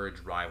also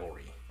encouraged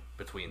rivalry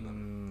between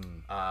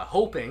them,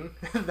 hoping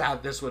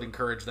that this would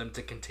encourage them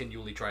to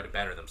continually try to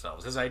better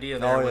themselves. His idea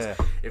there was,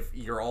 if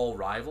you're all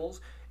rivals,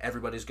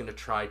 everybody's going to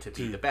try to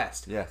be the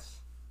best.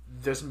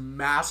 This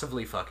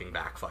massively fucking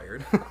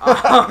backfired.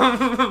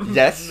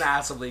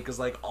 Massively, because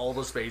like all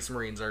the Space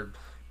Marines are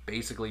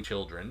basically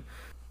children.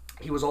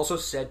 He was also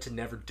said to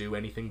never do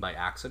anything by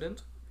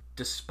accident.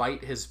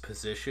 Despite his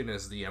position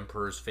as the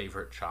Emperor's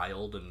favorite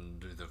child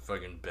and the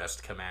fucking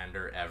best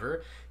commander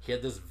ever, he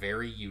had this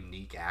very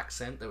unique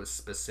accent that was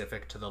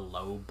specific to the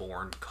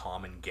low-born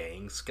common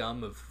gang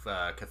scum of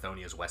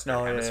Chthonia's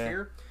Western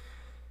Hemisphere.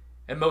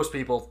 And most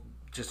people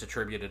just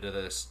attributed to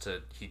this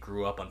to he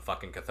grew up on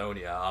fucking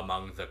Chthoniya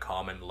among the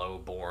common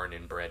low-born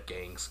inbred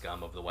gang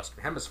scum of the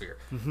Western Hemisphere.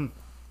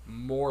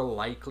 More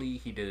likely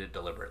he did it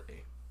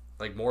deliberately.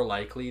 Like, more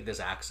likely this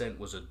accent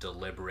was a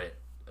deliberate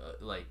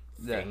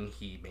thing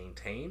he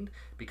maintained,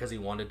 because he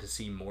wanted to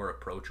seem more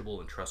approachable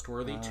and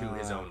trustworthy to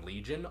his own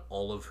legion,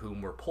 all of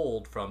whom were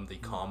pulled from the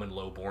common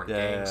low-born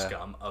gang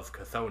scum of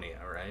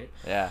Chthonia, right?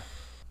 Yeah.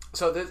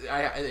 So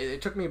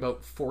it took me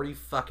about 40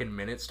 fucking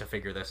minutes to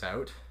figure this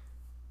out.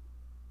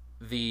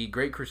 The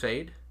Great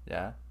Crusade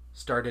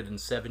started in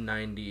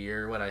 790,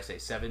 or what did I say,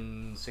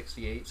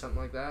 768, something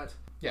like that?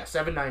 Yeah,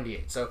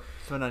 798. So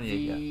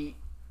 798,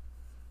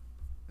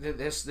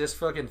 this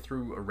fucking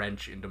threw a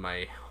wrench into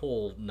my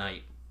whole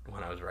night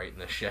when I was writing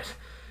this shit.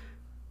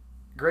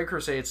 Great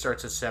Crusade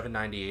starts at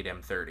 798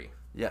 M30.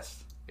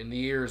 Yes. In the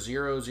year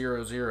 000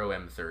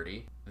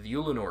 M30, the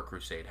Ulanor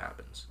Crusade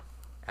happens.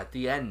 At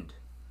the end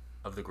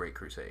of the Great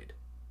Crusade.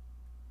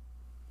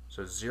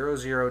 So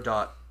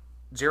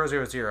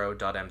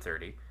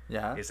 000.M30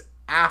 is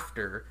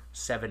after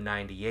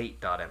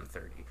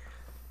 798.M30.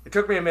 It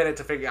took me a minute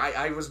to figure.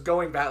 I was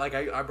going back, like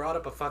I brought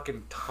up a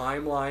fucking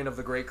timeline of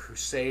the Great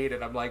Crusade,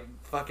 and I'm like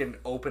fucking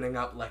opening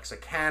up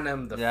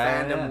Lexicanum, the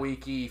fandom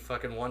wiki,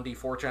 fucking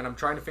 1D4chan. I'm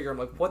trying to figure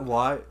out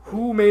like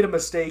who made a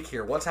mistake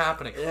here? What's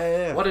happening?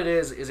 What it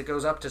is it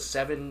goes up to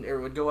 7, or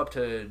it would go up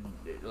to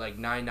like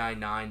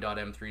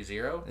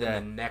 999.M30, and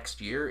then next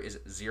year is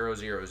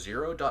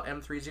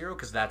 000.M30,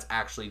 because that's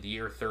actually the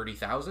year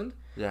 30,000.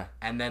 Yeah.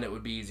 And then it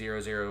would be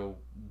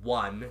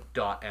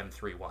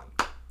 001.M31.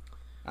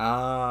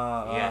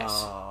 Yes.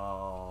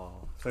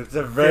 So it's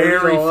a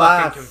very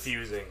fucking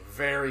confusing.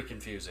 Very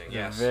confusing.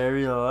 Yes.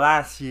 Very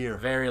last year.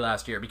 Very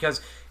last year,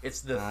 because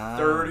it's the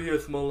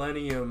 30th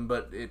millennium,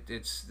 but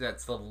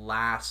that's the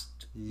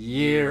last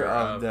year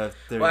of the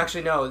 30th. Well,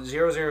 actually no,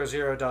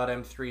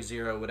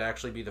 000.M30 would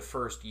actually be the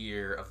first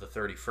year of the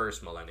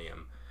 31st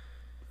millennium.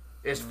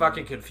 It's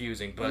fucking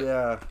confusing,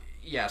 but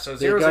yeah, so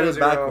 000 got it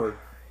backward.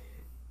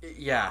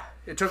 Yeah,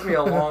 it took me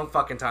a long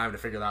fucking time to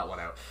figure that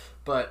one out.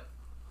 But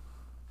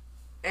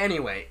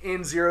anyway,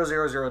 in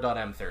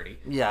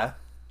 000.M30,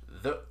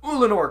 the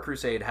Ulanor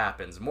Crusade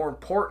happens. More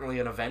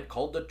importantly, an event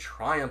called the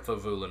Triumph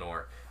of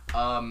Ulanor.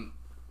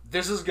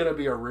 This is going to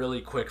be a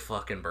really quick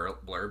fucking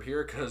blurb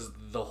here, because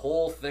the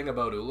whole thing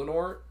about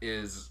Ulanor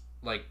is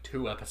like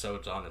 2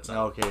 episodes on its own.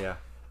 Okay, yeah.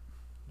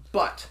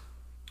 But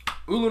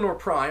Ulanor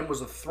Prime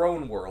was a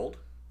throne world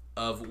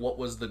of what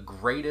was the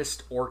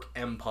greatest orc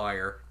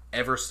empire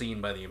ever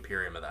seen by the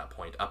Imperium at that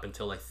point, up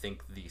until I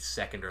think the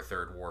 2nd or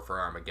 3rd War for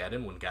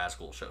Armageddon, when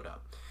Ghazghkull showed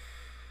up.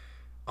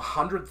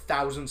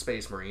 100,000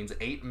 Space Marines,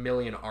 8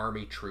 million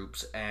army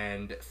troops,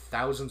 and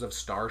thousands of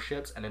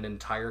starships, and an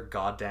entire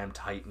goddamn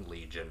Titan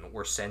Legion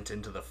were sent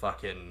into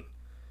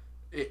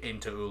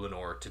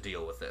Ulanor to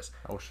deal with this.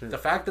 Oh shit. The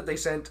fact that they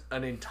sent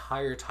an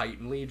entire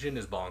Titan Legion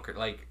is bonkers.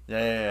 Like,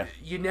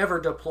 you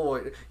don't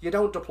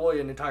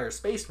deploy an entire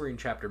Space Marine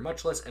chapter,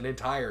 much less an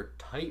entire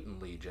Titan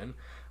Legion.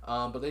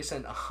 But they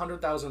sent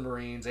 100,000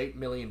 Marines, 8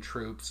 million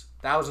troops,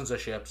 thousands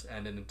of ships,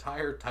 and an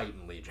entire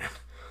Titan Legion.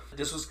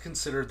 This was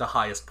considered the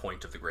highest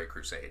point of the Great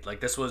Crusade.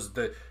 Like, this was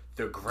the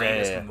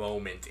greatest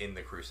moment in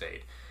the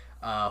Crusade.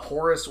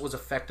 Horus was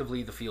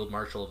effectively the field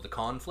marshal of the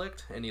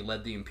conflict, and he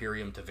led the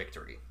Imperium to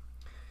victory.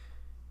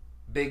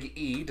 Big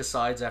E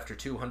decides after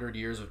 200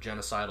 years of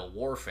genocidal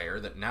warfare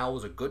that now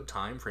was a good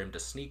time for him to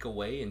sneak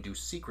away and do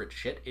secret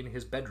shit in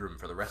his bedroom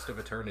for the rest of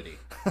eternity.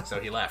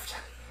 So he left.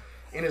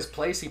 In his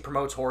place, he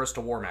promotes Horus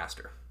to War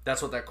Master.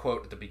 That's what that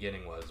quote at the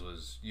beginning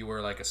was you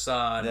were like a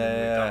son, and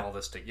we've done all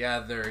this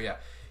together.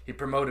 He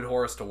promoted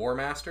Horus to War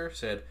Master,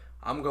 said,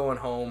 I'm going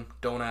home,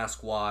 don't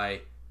ask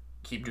why,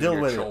 keep doing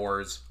your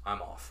chores,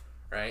 I'm off,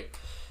 right?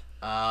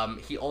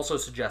 He also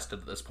suggested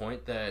at this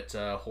point that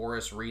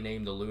Horus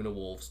rename the Luna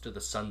Wolves to the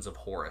Sons of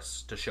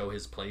Horus to show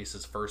his place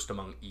as first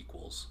among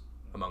equals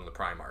among the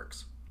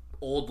Primarchs.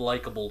 Old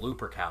likable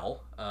Lupercal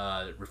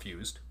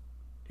refused.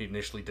 He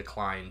initially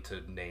declined to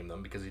name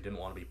them because he didn't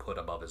want to be put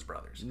above his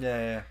brothers.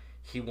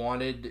 He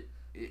wanted,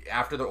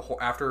 after the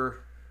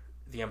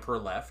Emperor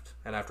left,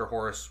 and after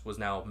Horus was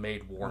now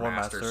made War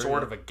Master,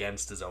 sort of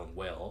against his own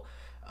will,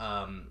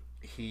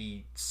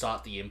 he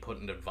sought the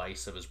input and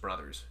advice of his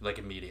brothers. Like,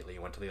 immediately, he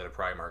went to the other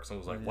Primarchs and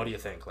was like, what do you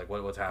think? Like,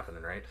 what's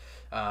happening, right?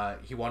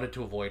 He wanted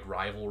to avoid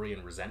rivalry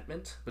and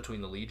resentment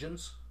between the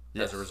legions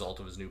as a result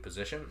of his new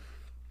position.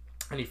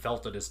 And he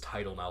felt that his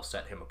title now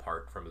set him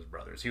apart from his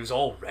brothers. He was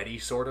already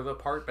sort of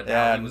apart, but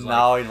now he was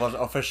now it was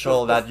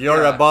official that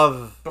you're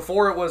above.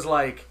 Before it was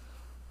like,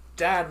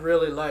 Dad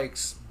really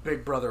likes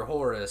Big Brother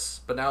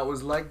Horus, but now it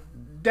was like,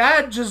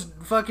 Dad just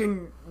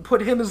fucking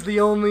put him as the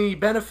only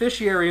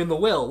beneficiary in the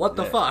will. What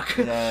the fuck?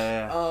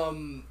 There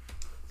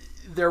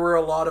were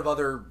a lot of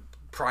other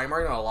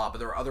Primarchs, not a lot, but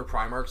there were other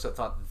Primarchs that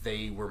thought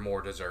they were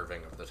more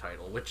deserving of the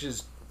title, which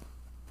is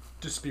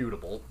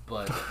disputable,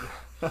 but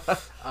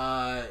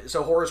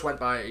so Horus went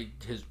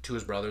to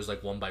his brothers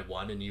like one by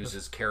one and used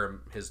his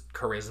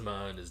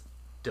charisma and his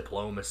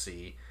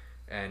diplomacy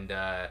and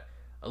a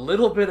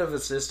little bit of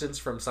assistance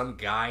from some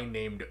guy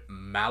named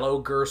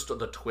Malogurst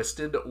the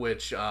Twisted,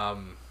 which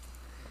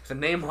with a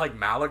name like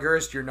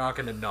Malogurst, you're not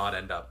going to not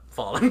end up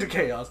falling to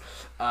chaos.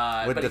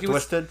 With the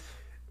Twisted?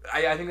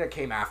 I think that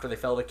came after they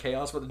fell to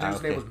chaos, but the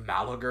dude's name was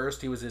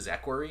Malogurst. He was his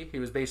equerry. He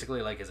was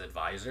basically like his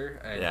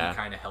advisor, and he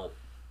kind of helped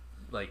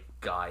like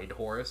guide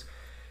Horus.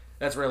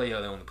 That's really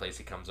the only place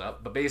he comes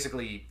up. But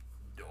basically,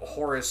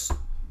 Horus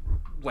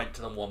went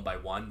to them one by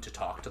one to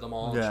talk to them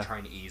all, just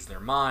trying to ease their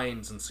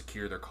minds and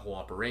secure their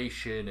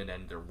cooperation and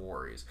end their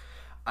worries.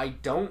 I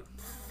don't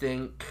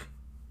think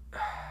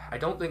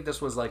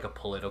this was like a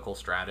political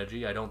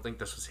strategy. I don't think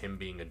this was him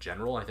being a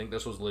general. I think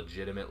this was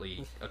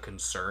legitimately a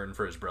concern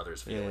for his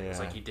brother's feelings.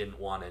 Like, he didn't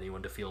want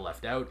anyone to feel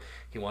left out.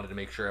 He wanted to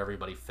make sure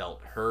everybody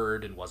felt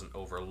heard and wasn't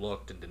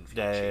overlooked and didn't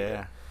feel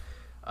cheated.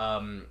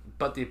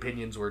 But the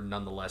opinions were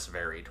nonetheless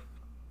varied.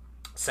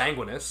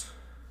 Sanguinus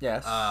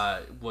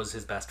was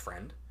his best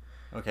friend.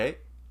 Okay.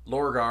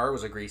 Lorgar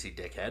was a greasy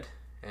dickhead,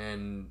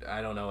 and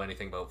I don't know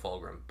anything about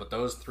Fulgrim, but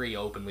those three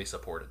openly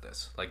supported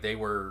this. Like, they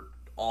were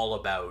all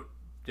about,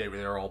 they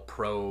were all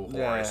pro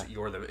Horus.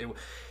 It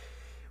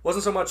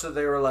wasn't so much that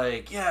they were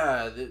like,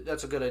 yeah,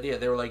 that's a good idea.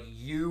 They were like,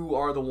 you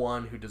are the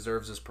one who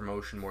deserves this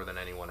promotion more than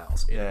anyone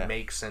else. It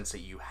makes sense that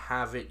you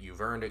have it,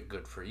 you've earned it,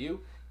 good for you.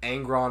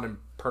 Angron and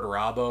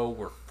Perturabo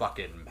were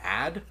fucking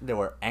mad. They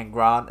were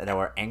Angron and they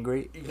were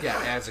angry.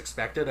 Yeah, as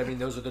expected. I mean,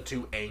 those are the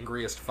two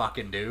angriest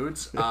fucking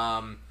dudes.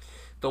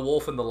 The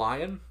Wolf and the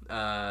Lion,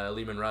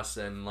 Lehman Russ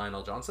and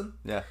Lionel Johnson,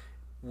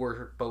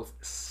 were both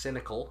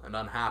cynical and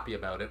unhappy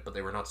about it, but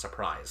they were not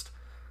surprised.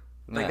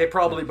 Like, they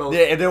probably both...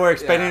 Yeah, they were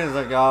expecting it. It's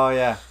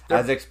like,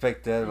 as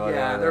expected.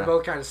 They're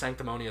both kind of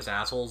sanctimonious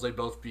assholes. They'd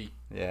both be...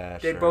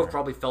 They both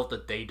probably felt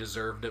that they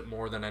deserved it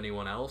more than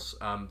anyone else.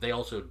 They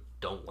also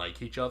don't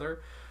like each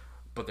other,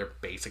 but they're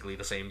basically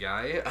the same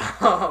guy.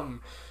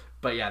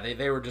 But yeah,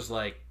 they were just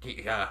like,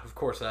 yeah, of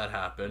course that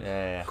happened.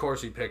 Of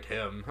course he picked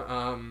him.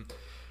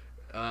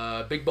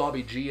 Big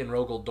Bobby G and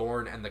Rogel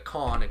Dorn and the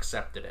Khan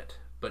accepted it.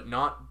 But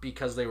not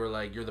because they were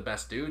like, you're the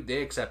best dude.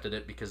 They accepted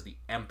it because the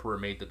Emperor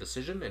made the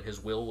decision and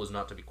his will was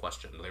not to be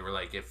questioned. They were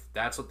like, if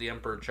that's what the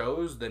Emperor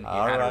chose, then he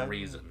had a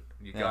reason.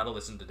 You gotta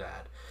listen to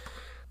Dad.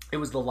 It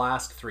was the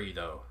last three,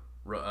 though.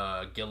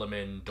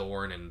 Gilliman,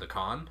 Dorn, and the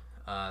Khan.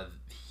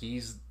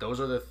 Those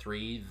are the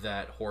three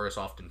that Horus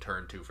often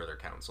turned to for their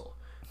counsel.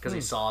 Because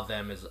he saw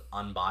them as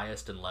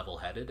unbiased and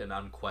level-headed and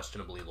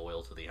unquestionably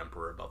loyal to the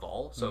Emperor above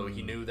all. So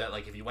he knew that,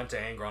 like, if you went to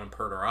Angron and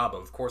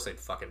Perturabo, of course they'd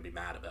fucking be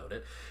mad about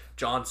it.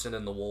 Johnson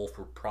and the Wolf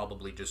were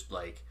probably just,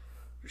 like,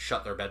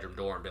 shut their bedroom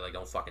door and be like,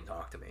 don't fucking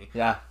talk to me.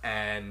 Yeah.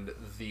 And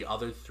the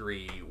other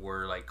three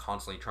were, like,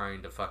 constantly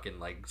trying to fucking,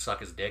 like,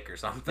 suck his dick or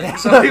something.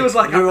 So he was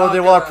like, they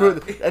want to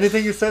prove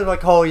anything you said,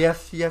 like, oh,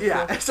 yes.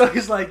 Yeah. So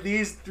he's like,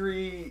 these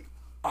three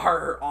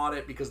are on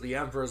it because the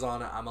Emperor's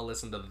on it. I'm gonna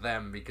listen to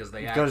them because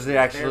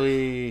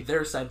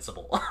they're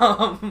sensible.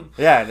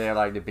 Yeah, they're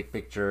like the big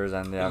pictures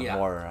and they have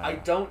more. I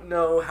don't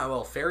know how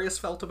Alfarius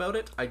felt about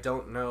it. I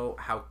don't know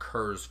how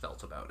Kurz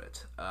felt about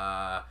it.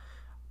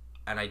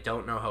 And I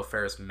don't know how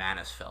Ferrus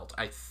Manus felt.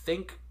 I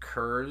think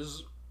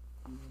Kurz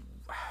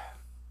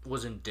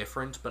was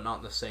indifferent, but not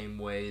in the same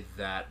way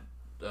that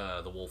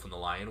the Wolf and the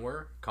Lion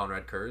were.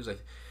 Conrad Kurz,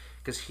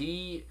 because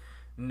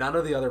none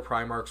of the other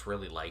Primarchs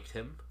really liked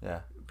him. Yeah.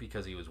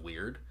 Because he was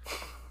weird,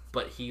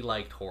 but he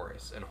liked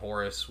Horus, and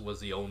Horus was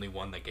the only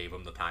one that gave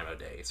him the time of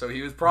day, so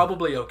he was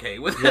probably okay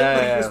with it.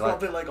 He was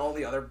probably like, all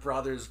the other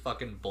brothers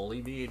fucking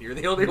bully me, and you're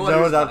the only one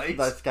who's nice.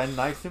 That's kind of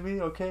nice to me,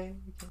 okay?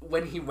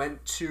 When he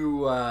went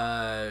to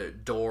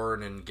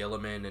Dorn and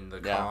Gilliman and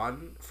the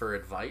Khan for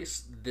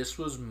advice, this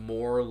was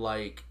more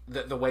like,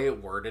 the way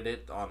it worded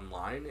it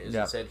online is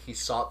it said he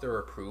sought their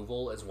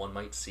approval as one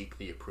might seek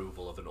the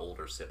approval of an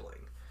older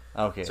sibling.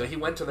 Okay. So he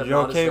went to them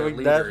not as their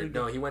leader.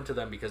 No, he went to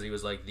them because he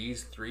was like,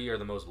 these three are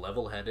the most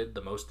level-headed,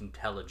 the most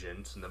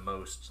intelligent, and the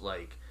most,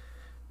 like,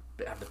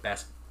 have the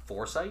best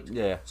foresight.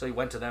 Yeah. So he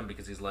went to them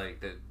because he's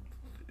like,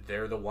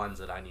 they're the ones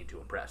that I need to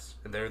impress.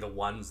 And they're the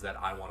ones that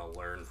I want to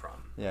learn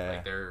from.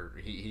 Yeah.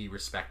 Like, he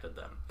respected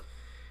them.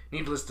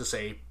 Needless to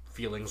say,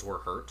 feelings were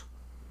hurt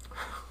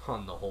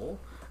on the whole.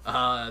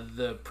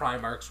 The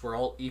Primarchs were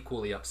all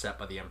equally upset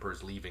by the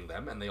Emperor's leaving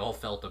them, and they all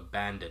felt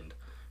abandoned.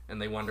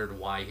 And they wondered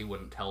why he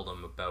wouldn't tell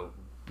them about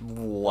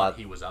what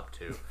he was up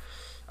to.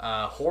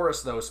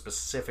 Horus, though,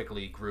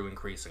 specifically grew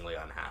increasingly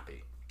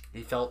unhappy.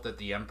 He felt that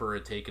the Emperor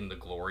had taken the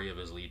glory of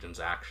his legion's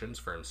actions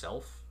for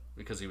himself,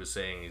 because he was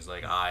saying, he's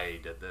like, I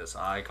did this,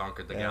 I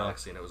conquered the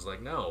galaxy, and it was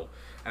like, no.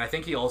 And I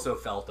think he also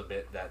felt a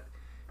bit that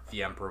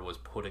the Emperor was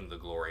putting the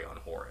glory on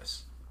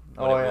Horus.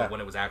 When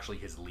it was actually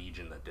his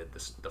legion that did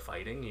the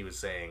fighting, he was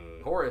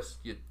saying, Horus,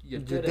 you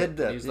did it.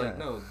 That. And he was like,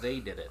 no,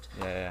 they did it.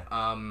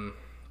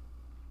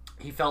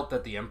 He felt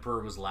that the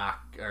Emperor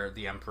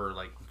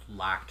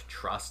lacked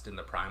trust in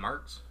the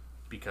Primarchs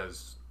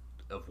because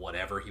of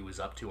whatever he was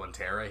up to on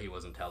Terra. He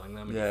wasn't telling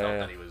them. And he felt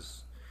that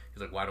he's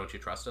like, why don't you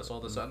trust us all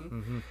of a sudden?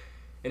 Mm-hmm.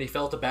 And he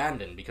felt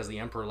abandoned because the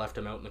Emperor left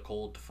him out in the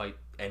cold to fight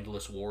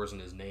endless wars in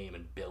his name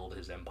and build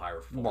his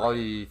empire for him.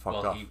 He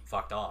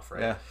fucked off,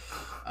 right?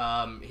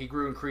 Yeah. He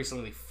grew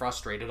increasingly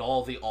frustrated.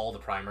 All the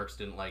Primarchs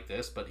didn't like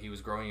this, but he was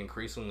growing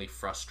increasingly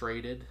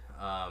frustrated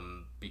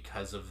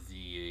because of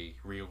the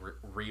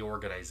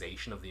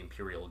reorganization of the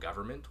Imperial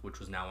government, which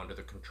was now under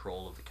the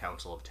control of the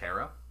Council of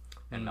Terra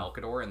and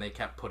Malkador, and they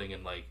kept putting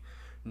in, like,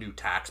 new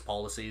tax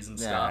policies and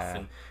stuff,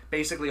 and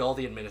basically all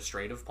the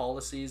administrative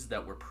policies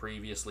that were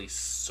previously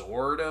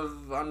sort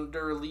of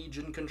under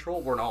Legion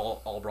control were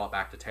all brought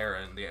back to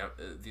Terra, and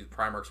the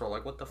Primarchs were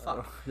like, what the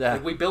fuck?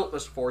 Like, we built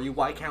this for you,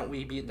 why can't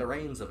we be at the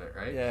reins of it,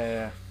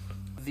 right?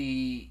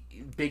 The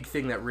big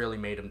thing that really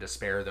made him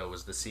despair, though,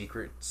 was the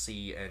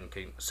secrecy and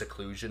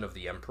seclusion of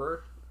the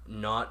Emperor,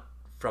 not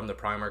from the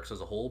Primarchs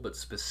as a whole, but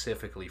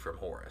specifically from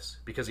Horus,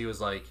 because he was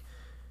like,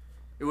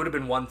 it would have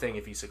been one thing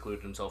if he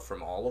secluded himself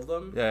from all of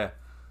them,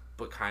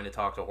 but kind of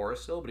talked to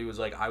Horus still. But he was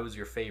like, I was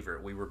your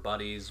favorite. We were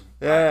buddies.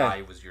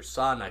 I was your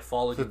son. I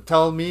followed you.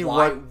 Tell me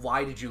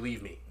why did you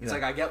leave me? It's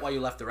like, I get why you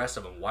left the rest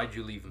of them. Why did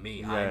you leave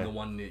me? I'm the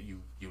one that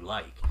you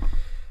like.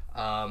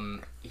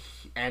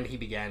 And he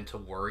began to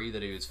worry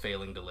that he was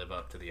failing to live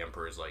up to the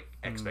Emperor's like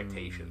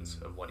expectations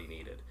of what he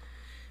needed.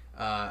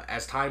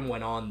 As time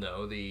went on,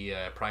 though, the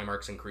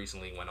Primarchs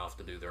increasingly went off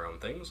to do their own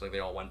things. Like, they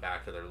all went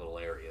back to their little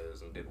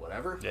areas and did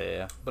whatever.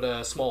 But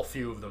a small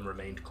few of them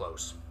remained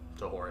close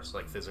to Horus,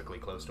 like physically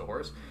close to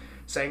Horus.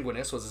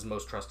 Sanguinus was his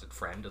most trusted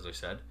friend, as I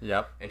said.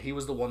 And he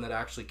was the one that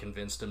actually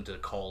convinced him to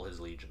call his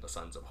legion the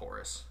Sons of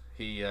Horus.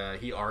 He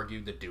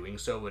argued that doing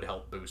so would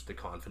help boost the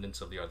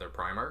confidence of the other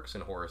Primarchs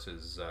in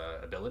Horus's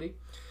ability.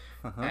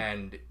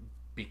 And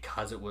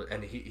because it was,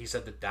 and he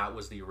said that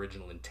was the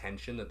original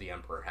intention that the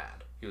Emperor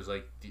had. He was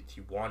like,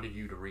 he wanted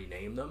you to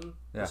rename them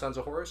the Sons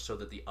of Horus so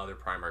that the other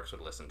Primarchs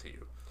would listen to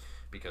you,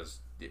 because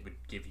it would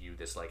give you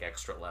this like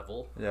extra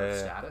level of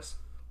status.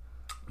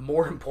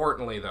 More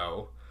importantly,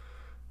 though,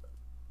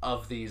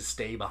 of these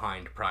stay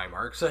behind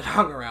Primarchs that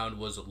hung around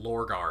was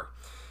Lorgar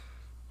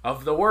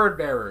of the Word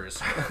Bearers,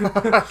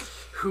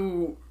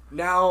 who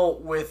now,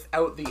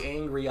 without the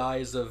angry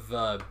eyes of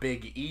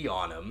Big E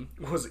on him,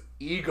 was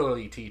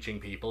eagerly teaching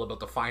people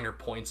about the finer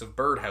points of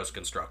birdhouse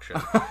construction.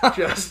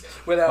 Just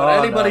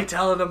without anybody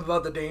telling him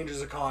about the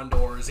dangers of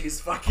condors.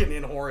 He's fucking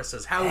in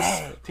Horus's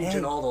house,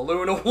 teaching all the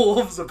Luna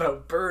Wolves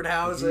about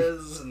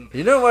birdhouses. And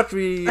you know what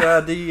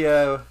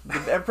the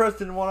Empress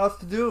didn't want us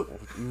to do?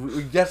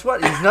 Guess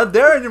what? He's not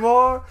there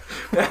anymore.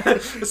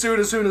 As soon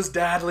as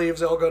Dad leaves,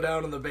 they'll go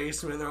down in the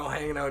basement. They're all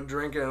hanging out and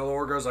drinking, and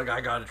Lorgar's like,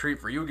 I got a treat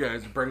for you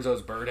guys. He brings out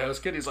his birdhouse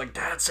kid. He's like,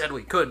 Dad said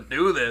we couldn't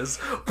do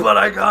this, but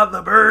I got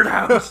the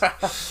birdhouse.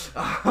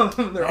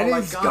 They're all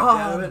like,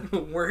 God damn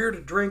it, we're here to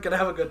drink and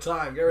have a good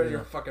time. Get rid of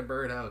your fucking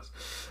birdhouse.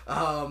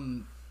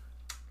 Along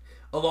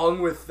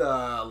with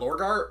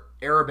Lorgar,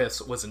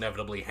 Erebus was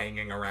inevitably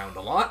hanging around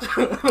a lot.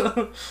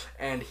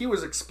 And he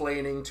was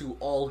explaining to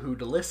all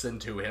who'd listen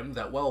to him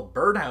that, well,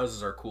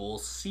 birdhouses are cool.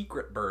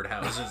 Secret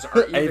birdhouses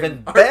are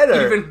even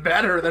better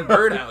than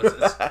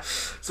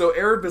birdhouses. So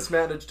Erebus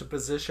managed to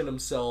position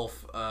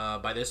himself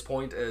by this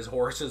point as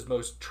Horus's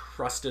most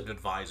trusted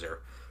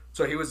advisor.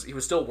 So he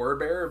was still word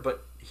bearer,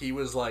 but he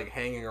was like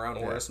hanging around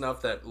Horus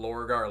enough that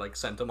Lorgar like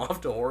sent him off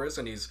to Horus,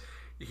 and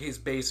he's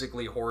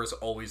basically, Horus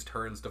always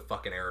turns to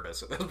fucking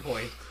Erebus at this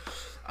point.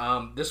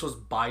 This was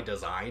by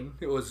design.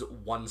 It was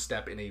one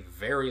step in a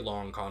very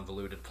long,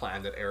 convoluted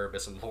plan that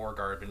Erebus and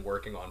Lorgar had been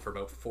working on for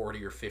about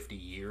 40 or 50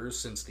 years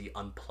since the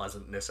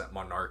unpleasantness at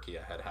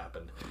Monarchia had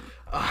happened.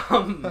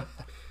 We're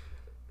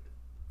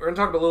going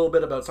to talk a little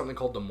bit about something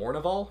called the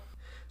Mournival.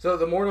 So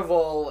the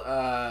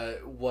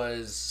Mournival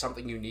was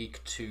something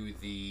unique to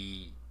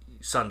the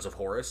Sons of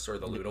Horus, or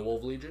the Luna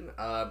Wolf Legion.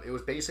 It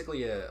was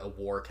basically a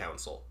war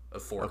council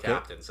of 4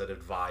 captains that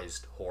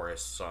advised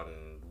Horus on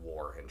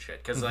war and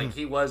shit. Because like,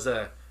 he was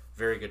a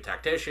very good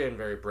tactician,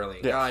 very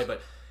brilliant guy,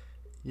 but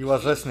he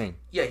was listening.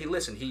 Yeah, he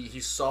listened. He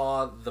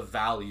saw the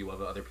value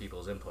of other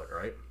people's input,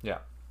 right? Yeah.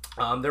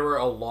 There were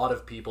a lot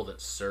of people that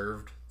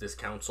served this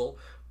council,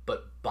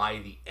 but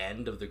by the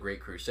end of the Great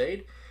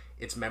Crusade,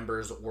 its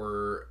members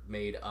were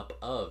made up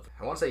of,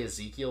 I want to say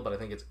Ezekiel, but I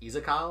think it's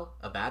Ezekiel,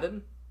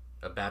 Abaddon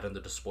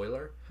the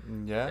Despoiler.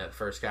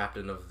 First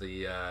captain of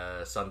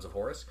the Sons of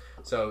Horus.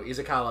 So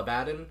Ezekiel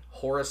Abaddon,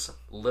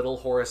 Little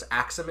Horus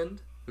Aximand,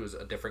 who's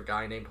a different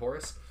guy named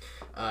Horus,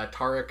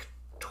 Tarek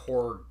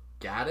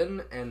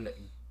Torgadon, and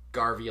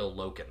Garviel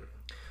Loken.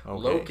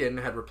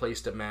 Loken had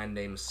replaced a man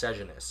named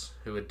Sejanus,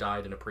 who had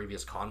died in a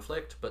previous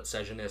conflict, but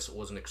Sejanus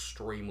was an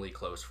extremely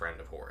close friend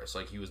of Horus.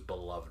 Like, he was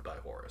beloved by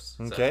Horus.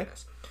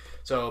 Sejanus.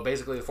 So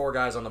basically the 4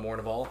 guys on the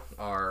Mournival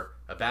are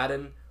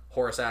Abaddon,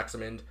 Horus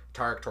Aximand,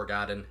 Tarek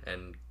Torgadon,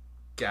 and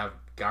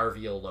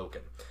Garviel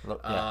Loken.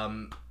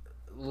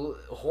 Little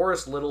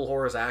Horus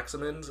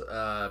Aximand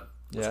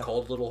was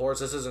called Little Horus.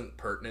 This isn't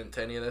pertinent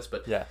to any of this,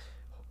 but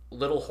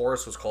Little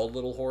Horus was called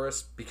Little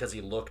Horus because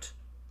he looked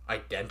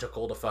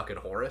identical to fucking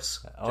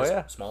Horus,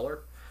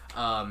 smaller.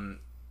 And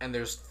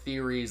there's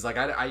theories, like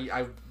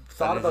I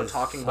thought about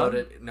talking about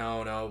it.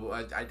 No,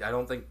 I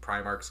don't think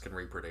Primarchs can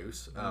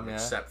reproduce,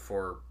 except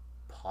for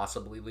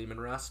possibly Leman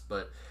Russ,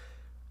 but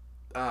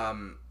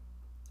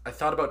I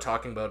thought about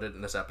talking about it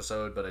in this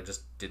episode, but I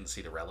just didn't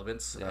see the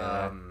relevance.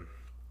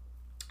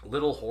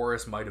 Little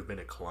Horus might have been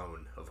a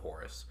clone of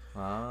Horus.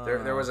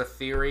 There was a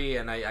theory,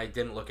 and I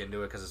didn't look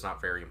into it because it's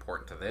not very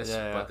important to this,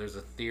 but there's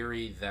a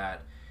theory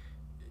that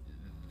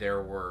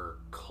there were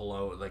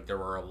there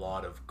were a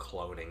lot of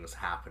clonings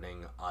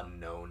happening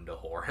unknown to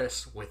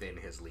Horus within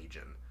his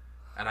legion.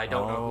 And I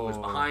don't know who was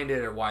behind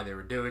it or why they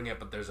were doing it,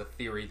 but there's a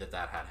theory that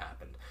had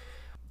happened.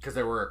 Because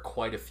there were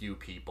quite a few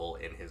people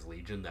in his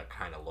legion that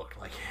kind of looked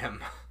like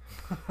him.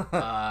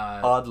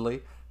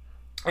 Oddly.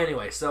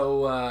 Anyway,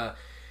 so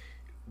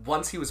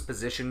once he was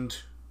positioned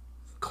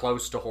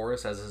close to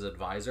Horus as his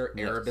advisor,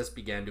 Erebus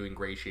began to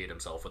ingratiate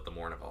himself with the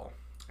Mournival.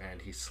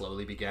 And he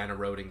slowly began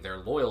eroding their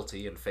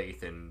loyalty and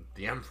faith in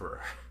the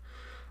Emperor.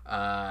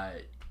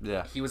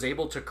 He was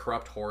able to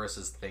corrupt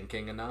Horus's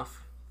thinking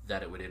enough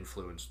that it would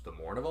influence the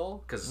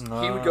Mournival. Because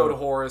he would go to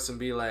Horus and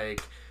be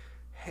like,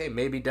 hey,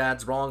 maybe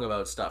Dad's wrong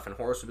about stuff. And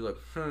Horus would be like,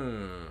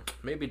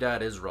 maybe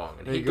Dad is wrong.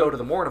 And he'd go to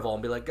the Mournival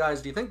and be like,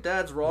 guys, do you think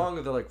Dad's wrong?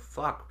 And they're like,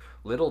 fuck,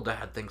 little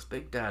Dad thinks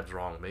Big Dad's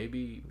wrong.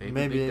 Maybe Big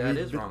Dad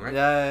is wrong, right?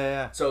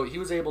 Yeah. So he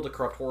was able to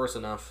corrupt Horus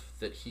enough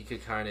that he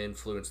could kind of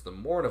influence the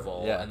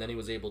Mournival. Yeah. And then he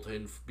was able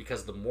to,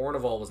 because the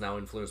Mournival was now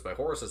influenced by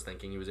Horus's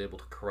thinking, he was able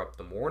to corrupt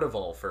the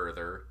Mournival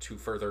further to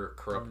further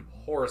corrupt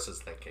Horus's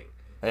thinking.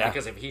 Yeah.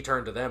 Because if he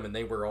turned to them and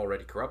they were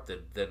already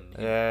corrupted, then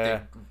they'd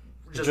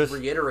just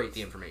reiterate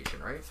the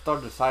information, right?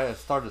 Start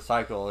the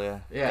cycle, yeah.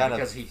 Yeah,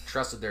 because he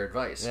trusted their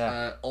advice.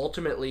 Yeah.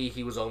 Ultimately,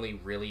 he was only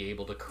really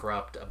able to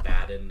corrupt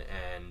Abaddon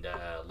and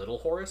Little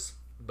Horus,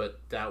 but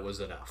that was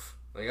enough.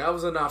 Like, that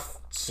was enough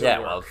to work.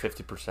 Well,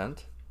 50%.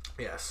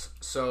 Yes.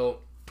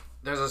 So,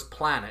 there's this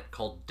planet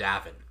called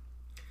Davin.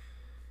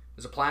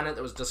 It's a planet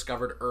that was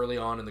discovered early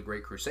on in the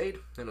Great Crusade,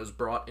 and it was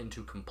brought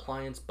into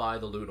compliance by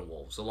the Luna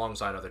Wolves,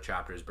 alongside other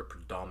chapters, but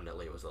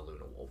predominantly it was the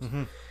Luna Wolves.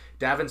 Mm-hmm.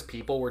 Davin's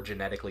people were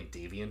genetically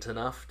deviant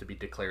enough to be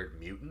declared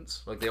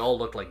mutants. Like, they all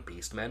looked like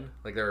beastmen.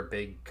 Like, they were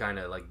big, kind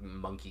of, like,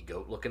 monkey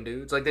goat-looking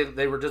dudes. Like,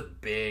 they were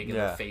just big, and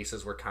their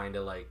faces were kind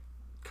of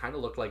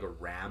looked like a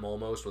ram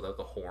almost, without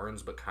the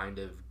horns, but kind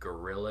of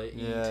gorilla-y, too.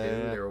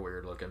 Yeah. They were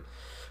weird-looking.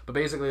 But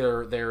basically,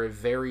 they're a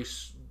very,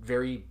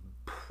 very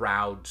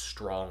proud,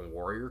 strong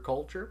warrior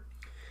culture.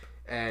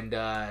 And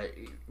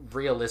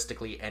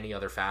realistically, any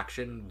other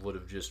faction would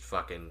have just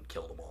fucking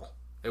killed them all.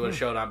 They would have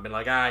showed up and been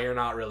like, you're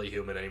not really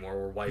human anymore.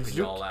 We're wiping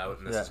you all out,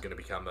 and this is going to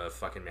become a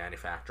fucking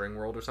manufacturing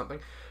world or something.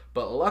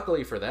 But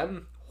luckily for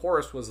them,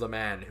 Horus was the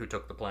man who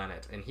took the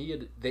planet, and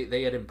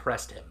they had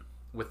impressed him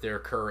with their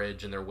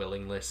courage and their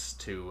willingness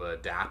to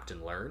adapt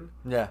and learn.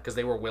 Yeah. Because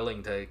they were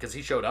willing to, because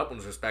he showed up and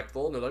was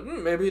respectful, and they're like,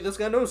 maybe this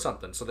guy knows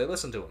something. So they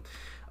listened to him.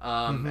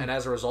 And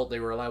as a result, they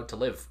were allowed to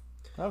live.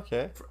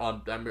 Okay.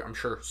 I'm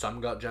sure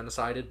some got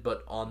genocided,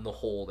 but on the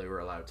whole, they were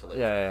allowed to live.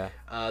 Yeah.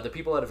 The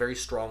people had a very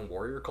strong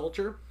warrior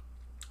culture,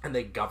 and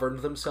they governed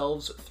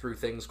themselves through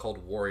things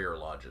called warrior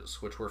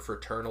lodges, which were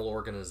fraternal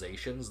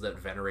organizations that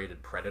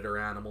venerated predator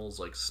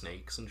animals like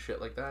snakes and shit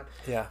like that.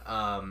 Yeah.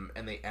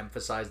 And they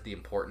emphasized the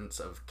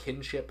importance of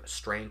kinship,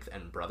 strength,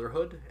 and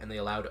brotherhood, and they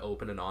allowed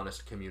open and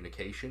honest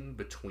communication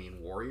between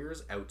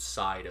warriors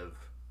outside of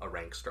a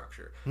rank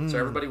structure. So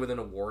everybody within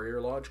a warrior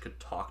lodge could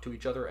talk to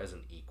each other as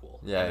an equal.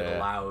 Yeah, and it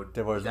allowed...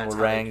 There was no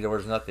rank, there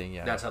was nothing,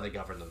 yeah. That's how they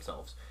governed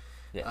themselves.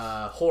 Yes.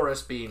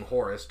 Horus, being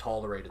Horus,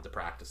 tolerated the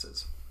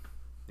practices.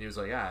 He was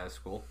like, that's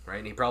cool, right?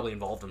 And he probably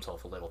involved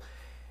himself a little.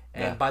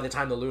 And by the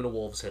time the Luna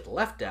Wolves had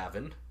left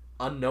Davin,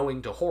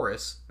 unknowing to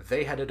Horus,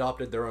 they had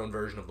adopted their own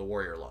version of the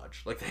warrior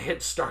lodge. Like, they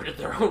had started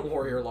their own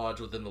warrior lodge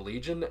within the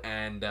Legion,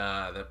 and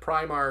the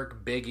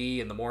Primarch, Big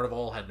E, and the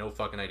Mournival had no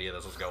fucking idea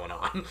this was going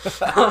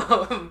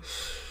on.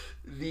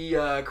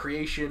 The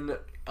creation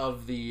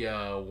of the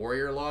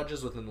warrior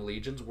lodges within the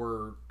legions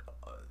were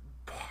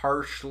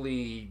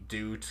partially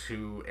due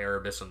to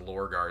Erebus and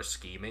Lorgar's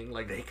scheming.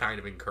 Like, they kind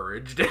of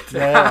encouraged it to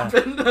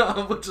happen,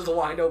 which is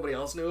why nobody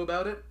else knew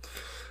about it.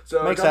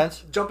 So makes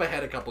sense. Jump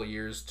ahead a couple of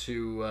years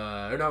to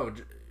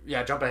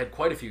jump ahead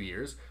quite a few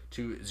years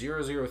to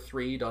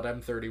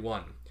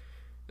 003.M31.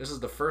 This is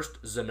the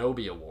first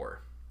Zenobia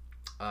War.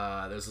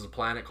 This is a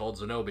planet called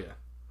Zenobia.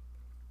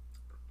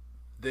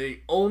 The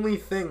only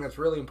thing that's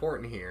really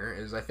important here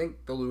is I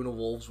think the Luna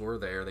Wolves were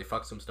there. They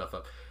fucked some stuff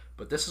up.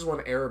 But this is when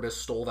Erebus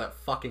stole that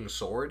fucking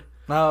sword.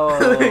 Oh,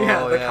 the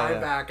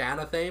Kaibak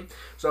Anathame.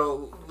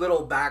 So,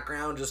 little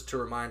background just to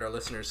remind our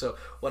listeners. So,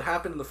 what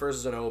happened in the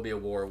first Zenobia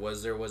War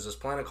was there was this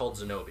planet called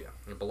Zenobia.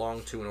 It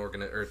belonged to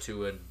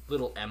to a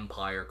little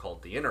empire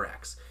called the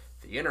Interrex.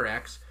 The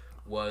Interrex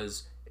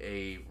was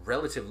a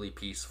relatively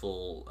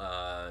peaceful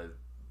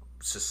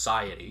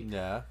society.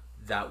 Yeah.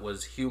 That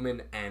was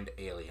human and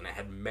alien. It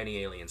had many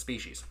alien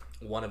species.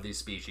 One of these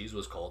species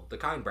was called the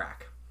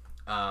Kaibak.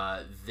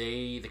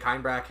 The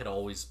Kaibak had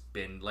always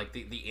been, like,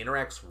 the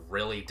Interrex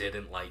really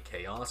didn't like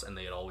chaos, and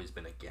they had always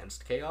been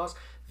against chaos.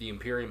 The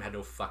Imperium had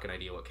no fucking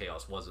idea what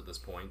chaos was at this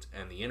point,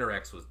 and the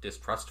Interrex was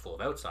distrustful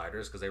of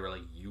outsiders, because they were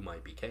like, you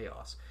might be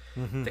chaos.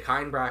 Mm-hmm. The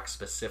Kaibak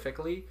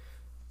specifically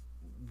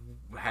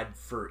had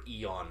for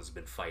eons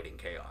been fighting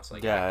chaos.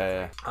 Like,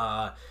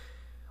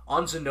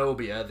 on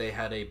Zenobia, they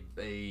had a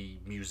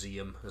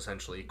museum,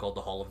 essentially, called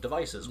the Hall of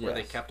Devices, where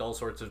they kept all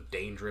sorts of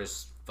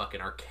dangerous,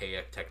 fucking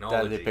archaic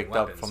technology that they picked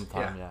weapons. Up from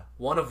time,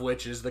 One of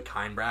which is the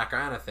Kaibak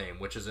Anathame,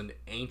 which is an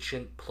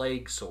ancient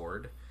plague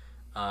sword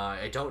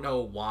I don't know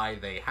why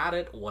they had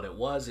it, what it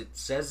was. It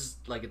says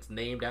like it's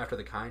named after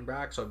the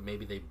Kindbrack, so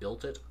maybe they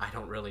built it. I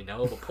don't really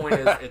know. The point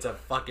is, it's a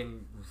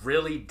fucking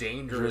really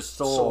dangerous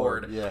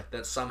sword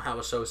that's somehow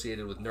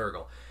associated with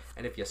Nurgle.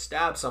 And if you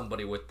stab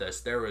somebody with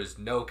this, there is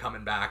no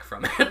coming back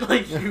from it.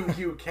 Like,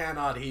 you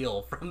cannot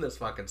heal from this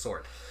fucking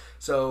sword.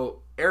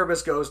 So,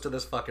 Erebus goes to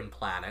this fucking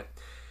planet,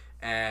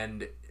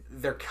 and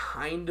they're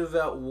kind of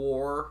at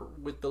war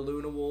with the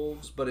Luna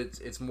Wolves, but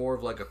it's more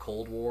of like a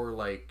Cold War.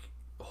 Like,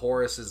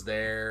 Horus is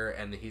there,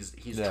 and he's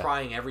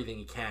trying everything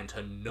he can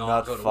to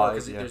not go to war,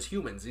 because there's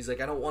humans. He's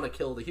like, I don't want to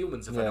kill the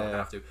humans if I don't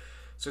have to.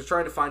 So he's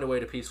trying to find a way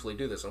to peacefully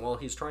do this. And while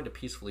he's trying to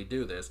peacefully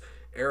do this,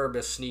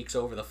 Erebus sneaks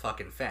over the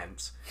fucking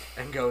fence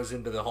and goes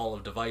into the Hall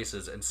of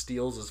Devices and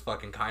steals his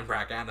fucking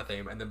Kindbrack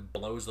Anathame and then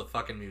blows the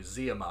fucking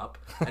museum up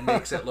and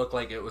makes it look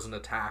like it was an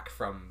attack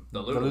from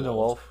the Luna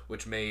Wolf,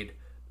 which made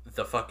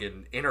the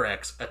fucking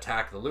Interrex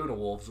attack the Luna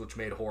Wolves, which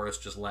made Horus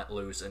just let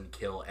loose and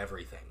kill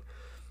everything.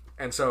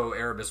 And so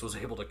Erebus was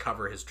able to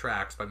cover his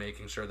tracks by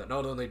making sure that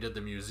not only did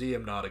the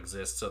museum not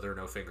exist, so there are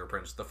no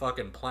fingerprints, the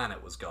fucking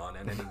planet was gone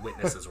and any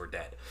witnesses were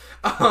dead.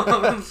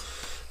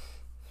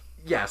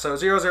 Yeah, so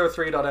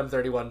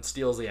 003.M31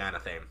 steals the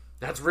Anathame.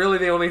 That's really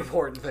the only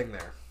important thing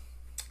there.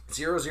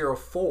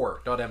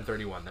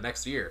 004.M31, the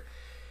next year,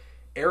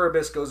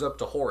 Erebus goes up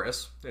to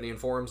Horus and he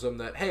informs him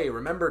that, hey,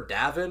 remember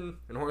Davin?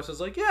 And Horus is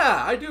like,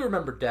 yeah, I do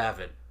remember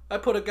Davin. I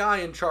put a guy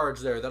in charge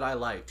there that I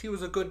liked. He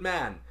was a good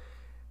man.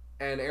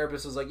 And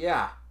Erebus is like,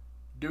 yeah,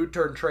 dude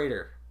turned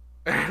traitor.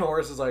 And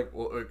Horus is like,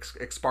 well,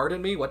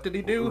 pardon me? What did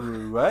he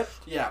do? What?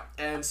 Yeah,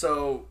 and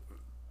so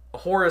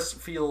Horus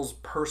feels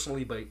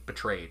personally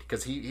betrayed,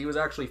 because he was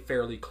actually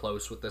fairly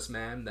close with this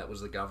man that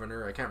was the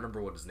governor. I can't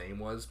remember what his name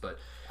was, but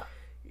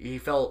he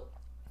felt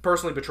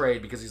personally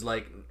betrayed because he's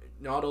like,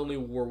 not only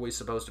were we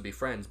supposed to be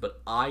friends, but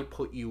I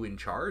put you in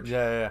charge.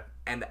 Yeah.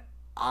 And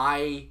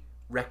I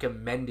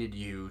recommended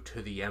you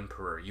to the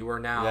Emperor. You are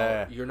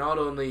now, you're not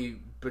only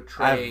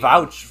betraying I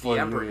vouch for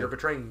the Emperor, you. You're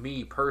betraying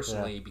me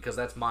personally, because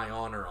that's my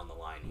honor on the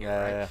line here,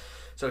 right? Yeah.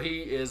 So he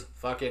is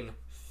fucking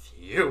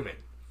fuming.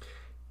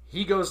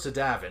 He goes to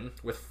Davin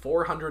with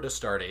 400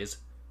 Astartes,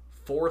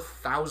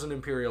 4,000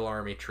 Imperial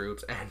Army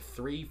troops, and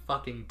 3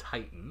 fucking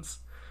Titans,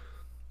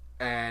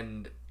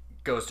 and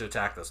goes to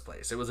attack this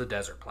place. It was a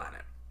desert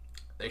planet.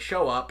 They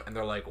show up, and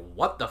they're like,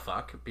 what the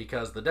fuck?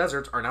 Because the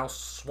deserts are now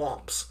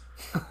swamps.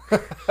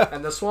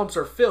 And the swamps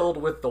are filled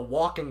with the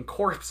walking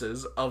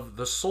corpses of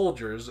the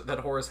soldiers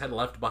that Horus had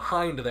left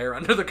behind there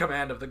under the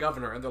command of the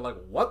governor. And they're like,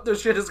 what the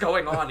shit is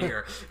going on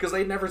here? Because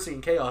they'd never seen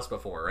chaos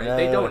before, right?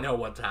 They don't know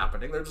what's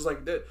happening. They're just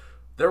like,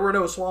 there were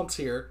no swamps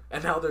here,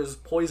 and now there's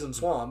poison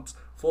swamps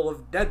full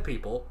of dead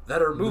people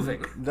that are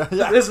moving.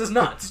 This is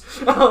nuts.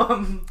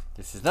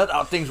 This is not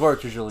how things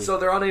work usually. So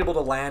they're unable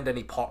to land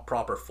any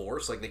proper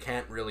force. Like, they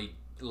can't really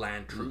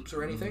land troops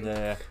or anything.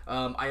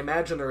 I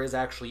imagine there is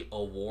actually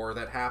a war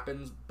that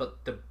happens,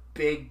 but the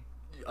big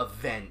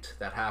event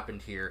that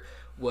happened here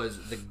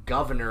was the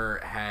governor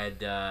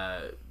had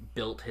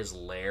built his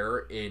lair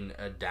in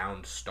a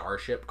downed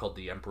starship called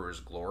the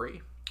Emperor's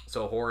Glory.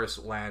 So Horus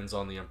lands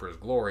on the Emperor's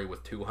Glory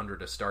with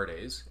 200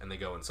 Astartes, and they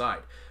go inside.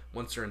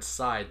 Once they're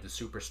inside, the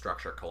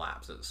superstructure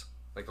collapses.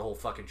 Like, the whole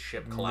fucking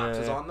ship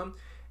collapses on them,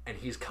 and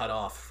he's cut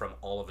off from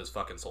all of his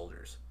fucking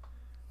soldiers.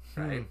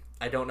 Right?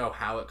 I don't know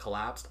how it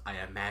collapsed. I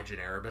imagine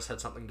Erebus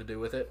had something to do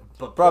with it.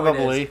 But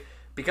probably.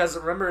 Because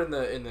remember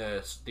in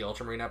the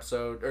Ultramarine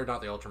episode, or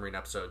not the Ultramarine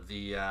episode,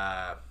 the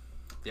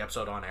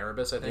episode on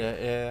Erebus, I think?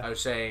 Yeah. I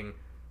was saying,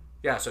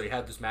 so he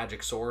had this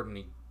magic sword, and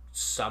he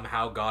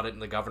somehow got it in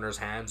the governor's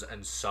hands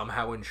and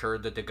somehow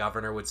ensured that the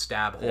governor would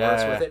stab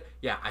Horus with it.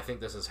 Yeah, I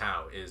think this is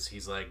how.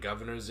 He's like,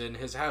 governor's in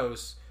his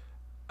house.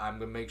 I'm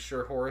going to make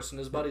sure Horus and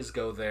his buddies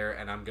go there,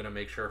 and I'm going to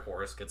make sure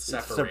Horus gets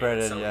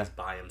separated so he's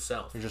by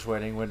himself. You're just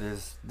waiting with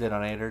his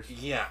detonators.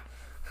 Yeah.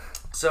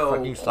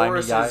 So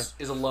Horus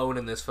is alone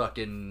in this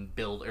fucking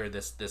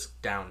this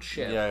down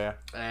ship. Yeah.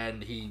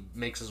 And he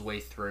makes his way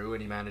through,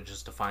 and he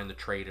manages to find the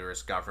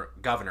traitorous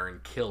governor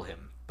and kill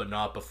him, but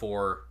not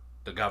before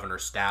the governor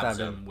stabs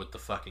him with the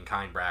fucking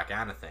Kindbrack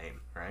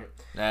Anathame, right?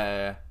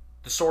 Yeah.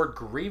 The sword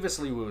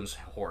grievously wounds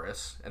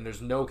Horus, and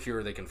there's no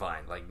cure they can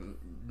find. Like,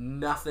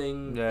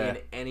 nothing in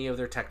any of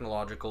their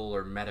technological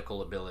or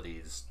medical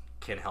abilities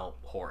can help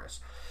Horus.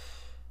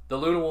 The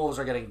Luna Wolves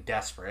are getting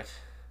desperate,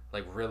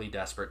 like really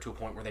desperate, to a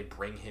point where they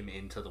bring him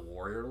into the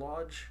Warrior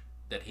Lodge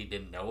that he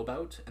didn't know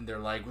about, and they're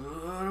like,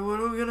 what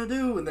are we gonna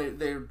do? And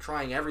they're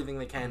trying everything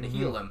they can to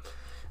heal him.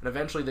 And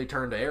eventually they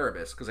turn to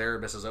Erebus, because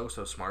Erebus is oh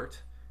so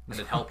smart. And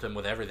it helped him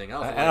with everything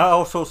else. And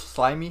also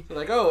slimy. They're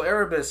like, oh,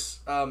 Erebus,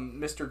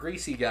 Mr.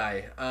 Greasy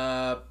guy,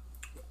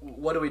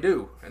 what do we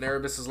do? And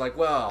Erebus is like,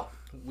 well,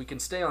 we can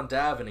stay on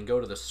Davin and go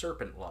to the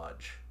Serpent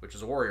Lodge, which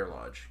is a warrior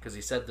lodge, because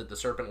he said that the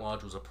Serpent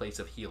Lodge was a place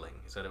of healing.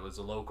 He said it was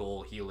a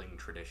local healing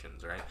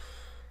traditions, right?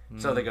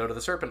 So they go to the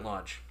Serpent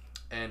Lodge.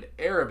 And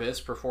Erebus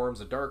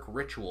performs a dark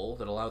ritual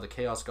that allows the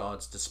Chaos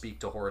Gods to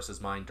speak to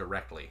Horus's mind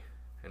directly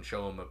and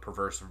show him a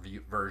perverse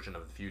version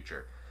of the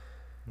future.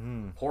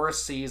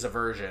 Horus sees a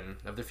version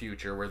of the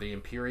future where the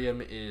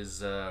Imperium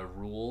is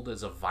ruled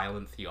as a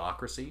violent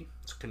theocracy.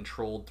 It's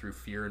controlled through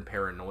fear and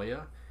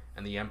paranoia,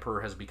 and the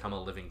Emperor has become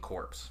a living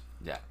corpse.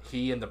 Yeah.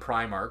 He and the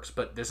Primarchs,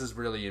 but this is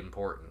really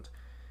important.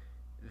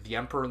 The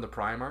Emperor and the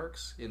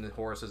Primarchs in the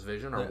Horus's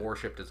vision are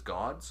worshipped as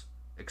gods,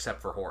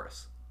 except for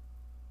Horus.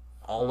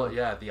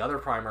 The other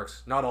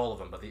Primarchs, not all of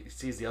them, but he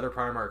sees the other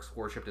Primarchs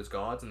worshipped as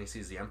gods, and he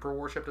sees the Emperor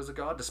worshipped as a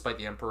god, despite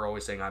the Emperor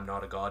always saying, I'm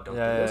not a god, don't do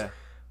this.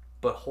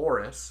 But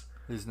Horus,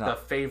 the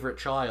favorite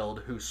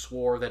child who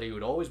swore that he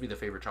would always be the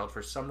favorite child,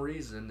 for some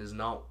reason is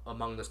not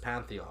among this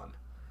pantheon.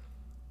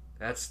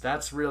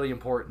 That's really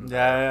important.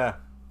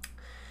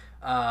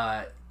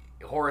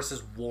 Horus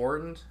is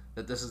warned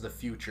that this is the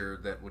future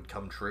that would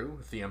come true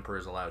if the Emperor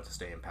is allowed to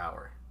stay in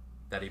power.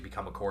 That he'd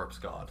become a corpse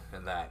god,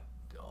 and that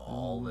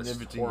all this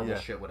horrible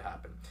shit would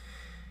happen.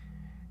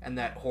 And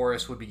that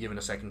Horus would be given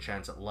a second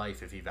chance at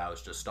life if he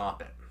vows to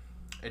stop it.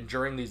 And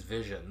during these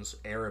visions,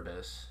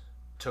 Erebus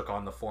took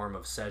on the form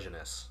of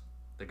Sejanus,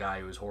 the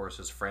guy who was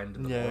Horus's friend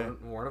in the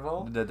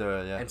Mournival,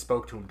 and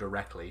spoke to him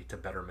directly to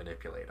better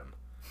manipulate him.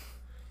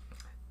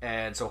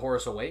 And so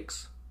Horus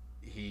awakes,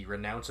 he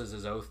renounces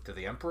his oath to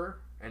the Emperor,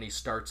 and he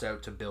starts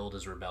out to build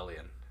his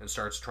rebellion and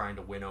starts trying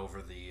to win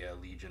over the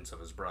allegiance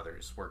of his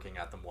brothers, working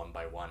at them one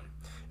by one.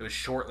 It was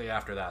shortly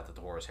after that the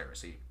Horus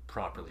Heresy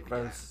properly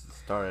began.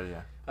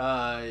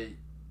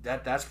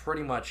 That's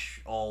pretty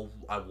much all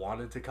I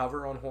wanted to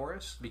cover on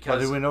Horus. Because,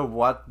 but do we know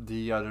what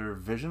the other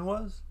vision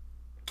was?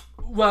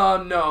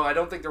 Well, no, I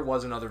don't think there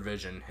was another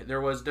vision.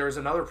 There was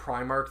another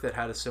Primarch that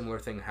had a similar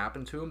thing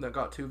happen to him that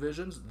got two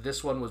visions.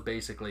 This one was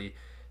basically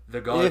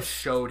the gods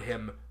showed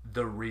him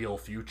the real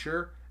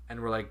future, and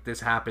were like,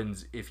 this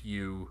happens if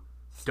you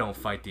don't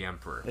fight the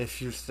Emperor.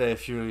 If you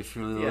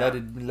let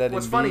it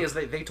What's funny is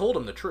they told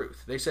him the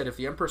truth. They said if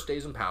the Emperor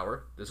stays in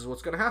power, this is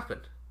what's going to happen.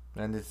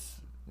 And the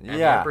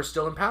Emperor's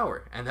still in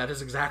power, and that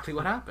is exactly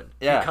what happened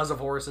because of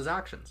Horus's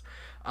actions.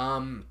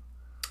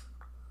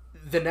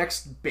 The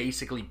next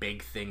basically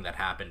big thing that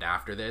happened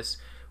after this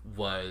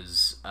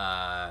was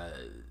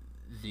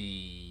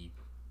the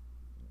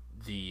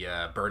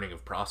burning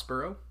of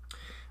Prospero.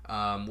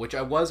 Which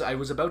I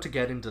was about to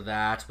get into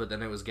that, but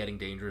then it was getting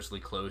dangerously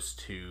close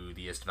to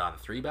the Istvan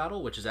III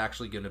battle, which is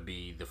actually going to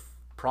be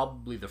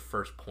probably the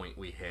first point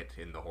we hit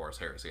in the Horus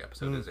Heresy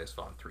episode is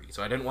Istvan III.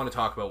 So I didn't want to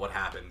talk about what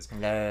happens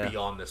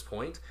beyond this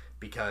point,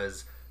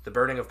 because the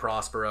burning of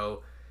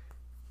Prospero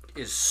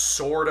is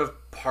sort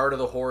of part of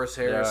the Horus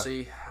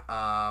Heresy.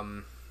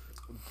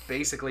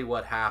 Basically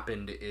what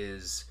happened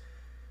is,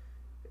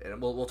 and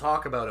we'll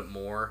talk about it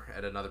more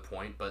at another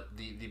point, but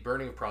the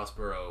burning of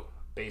Prospero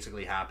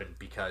basically happened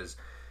because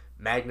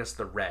Magnus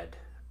the Red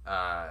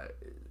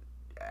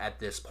at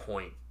this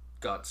point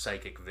got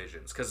psychic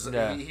visions, because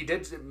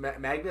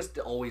Magnus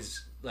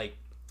always, like,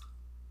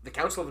 the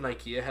Council of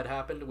Nicaea had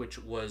happened, which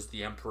was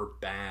the Emperor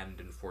banned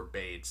and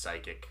forbade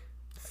psychic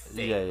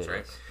things,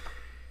 right?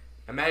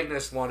 And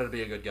Magnus wanted to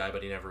be a good guy,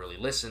 but he never really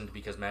listened,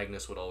 because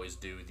Magnus would always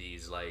do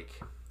these,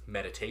 like,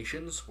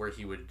 meditations where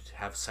he would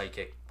have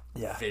psychic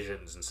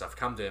visions and stuff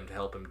come to him to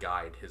help him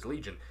guide his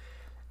legion.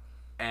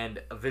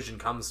 And a vision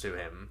comes to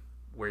him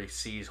where he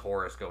sees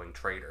Horus going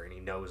traitor, and he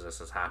knows this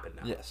has happened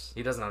now. Yes.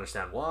 He doesn't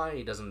understand why.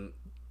 He doesn't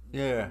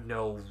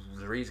know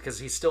the reason, because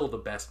he's still the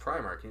best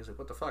Primarch. He's like,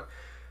 what the fuck?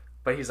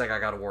 But he's like, I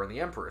gotta warn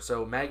the Emperor.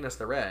 So Magnus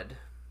the Red,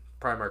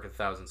 Primarch of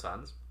 1,000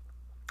 Suns,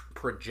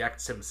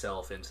 projects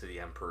himself into the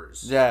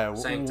Emperor's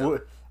sanctum.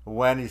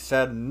 When he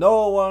said,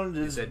 no one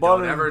is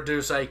don't ever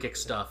do psychic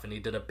stuff, and he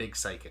did a big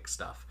psychic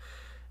stuff.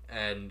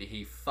 And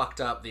he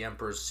fucked up the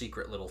Emperor's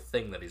secret little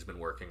thing that he's been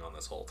working on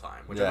this whole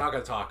time, which I'm not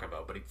going to talk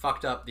about, but he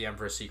fucked up the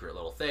Emperor's secret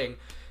little thing.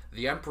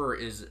 The Emperor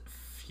is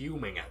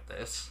fuming at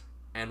this,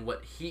 and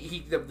what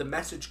the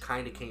message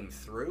kind of came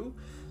through,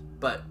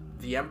 but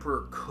the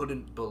Emperor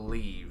couldn't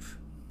believe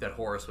that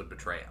Horus would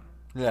betray him.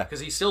 Yeah. Because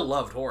he still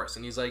loved Horus,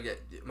 and he's like,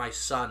 my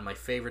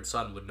favorite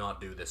son would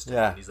not do this to me.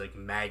 And he's like,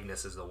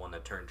 Magnus is the one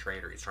that turned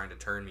traitor. He's trying to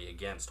turn me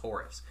against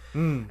Horus.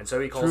 And so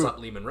he calls up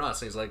Leman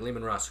Russ, and he's like,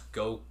 Leman Russ,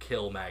 go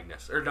kill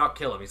Magnus. Or not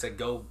kill him. He said,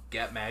 go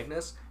get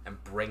Magnus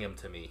and bring him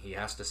to me. He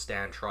has to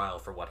stand trial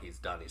for what he's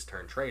done. He's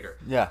turned traitor.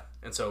 Yeah.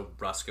 And so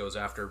Russ goes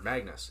after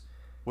Magnus.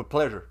 With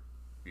pleasure.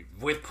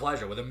 With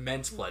pleasure. With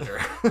immense pleasure.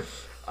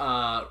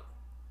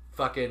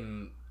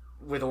 Fucking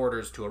with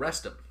orders to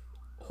arrest him.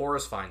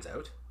 Horus finds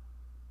out.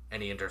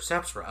 And he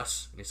intercepts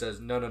Russ, and he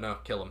says, no,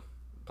 kill him.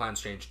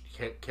 Plans changed.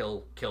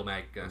 Kill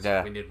Magnus.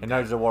 Yeah, we need him. And now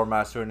he's a war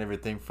master and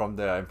everything from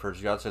the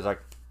Emperor's God, so he's like,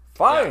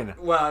 fine,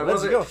 well,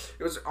 it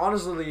was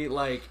honestly,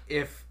 like,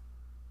 if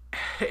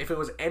it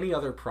was any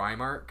other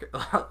Primarch,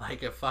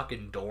 like a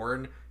fucking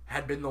Dorn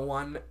had been the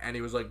one, and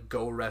he was like,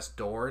 go arrest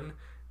Dorn,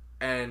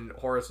 and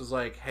Horus was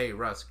like, hey,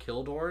 Russ,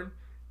 kill Dorn,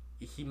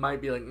 he might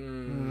be like,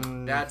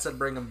 Dad said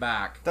bring him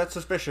back. That's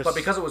suspicious. But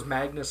because it was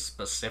Magnus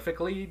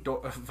specifically,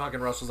 fucking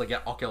Russ was like, yeah,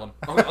 I'll kill him.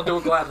 I'll do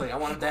it gladly. I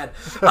want him dead.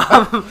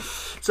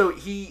 So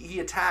he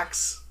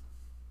attacks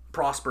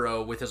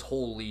Prospero with his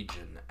whole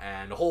legion,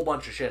 and a whole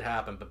bunch of shit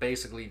happened, but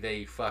basically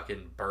they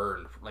fucking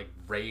burned, like,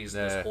 razed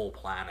this whole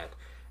planet.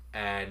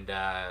 and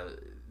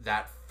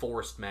that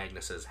forced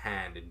Magnus's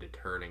hand into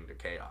turning to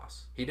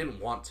chaos. He didn't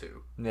want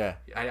to. Yeah.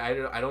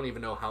 I don't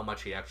even know how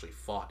much he actually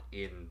fought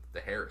in the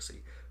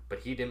heresy, but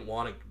he didn't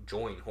want to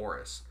join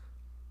Horus,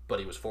 but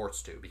he was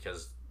forced to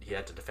because he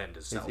had to defend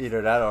himself. It's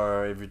either that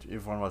or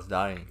everyone was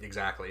dying.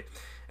 Exactly.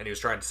 And he was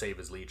trying to save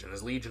his legion.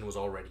 His legion was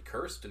already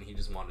cursed, and he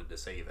just wanted to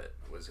save it,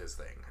 was his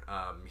thing.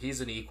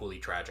 He's an equally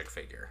tragic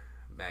figure,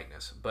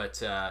 Magnus. But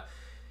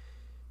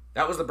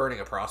that was the burning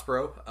of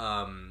Prospero.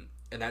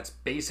 And that's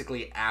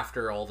basically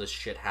after all this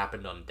shit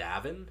happened on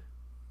Davin.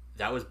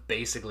 That was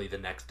basically the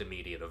next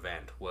immediate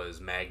event,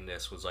 was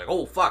Magnus was like,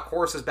 oh, fuck,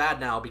 Horus is bad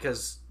now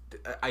because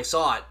I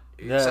saw it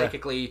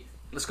psychically.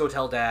 Let's go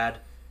tell Dad.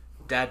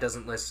 Dad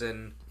doesn't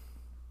listen.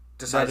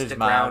 Decides to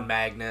ground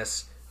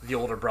Magnus. The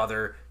older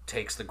brother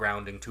takes the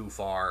grounding too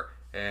far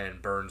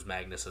and burns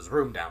Magnus's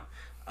room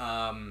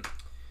down.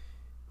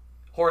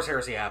 Horus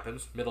Heresy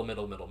happens.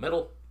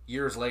 Middle.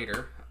 Years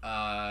later,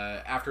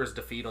 after his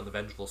defeat on the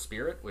Vengeful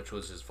Spirit, which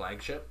was his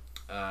flagship,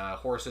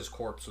 Horus's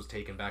corpse was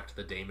taken back to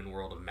the daemon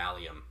world of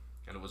Malium,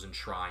 and it was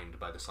enshrined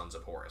by the Sons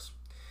of Horus.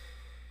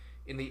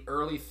 In the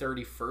early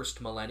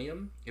 31st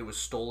millennium, it was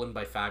stolen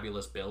by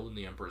Fabulous Bill and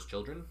the Emperor's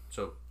Children,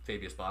 so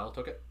Fabius Bile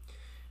took it.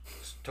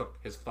 Took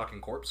his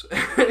fucking corpse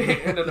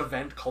in an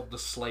event called the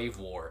Slave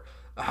War,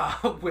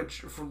 which,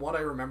 from what I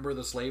remember,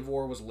 the Slave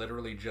War was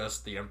literally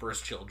just the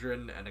Emperor's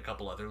Children and a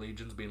couple other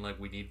legions being like,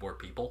 we need more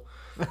people.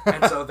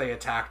 And so they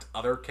attacked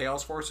other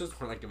Chaos forces.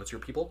 We're like, what's your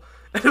people?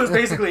 And it was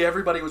basically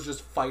everybody was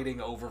just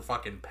fighting over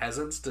fucking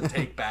peasants to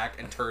take back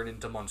and turn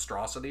into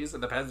monstrosities.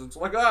 And the peasants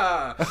were like,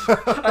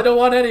 I don't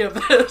want any of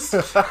this.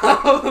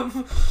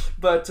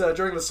 But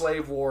during the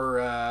Slave War,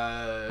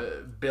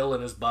 Bill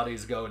and his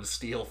buddies go and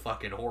steal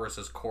fucking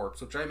Horus's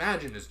corpse, which I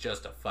imagine is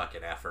just a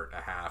fucking effort and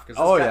a half.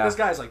 Because this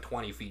guy's like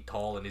 20 feet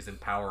tall and he's in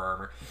power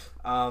armor.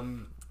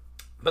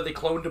 But they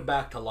cloned him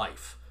back to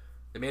life.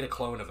 They made a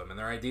clone of him, and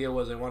their idea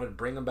was they wanted to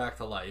bring him back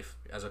to life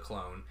as a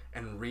clone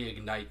and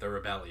reignite the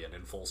rebellion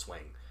in full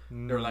swing.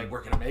 They were like,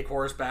 we're gonna make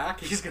Horus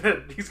back. He's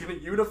gonna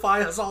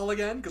unify us all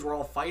again because we're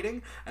all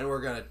fighting, and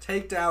we're gonna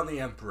take down the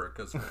Emperor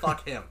because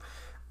fuck him.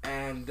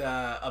 And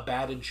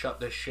Abaddon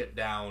shut this shit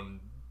down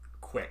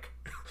quick.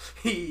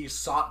 He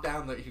found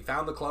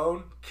the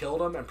clone,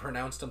 killed him, and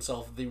pronounced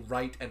himself the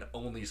right and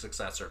only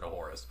successor to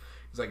Horus.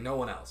 He's like, no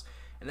one else.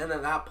 And then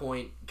at that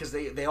point, because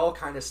they all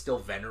kind of still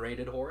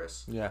venerated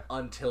Horus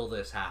until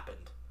this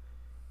happened.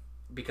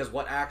 Because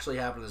what actually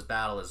happened in this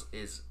battle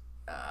is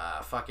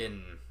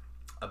fucking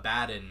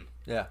Abaddon,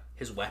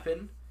 his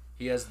weapon,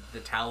 he has the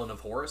Talon of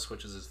Horus,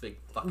 which is his big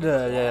fucking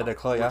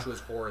claw, which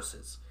was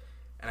Horus's.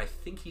 And I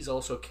think he's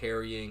also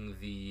carrying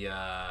the,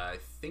 I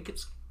think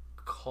it's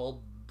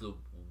called the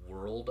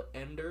World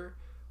Ender,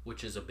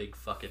 which is a big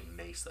fucking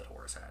mace that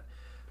Horus had.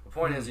 The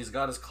point is, he's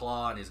got his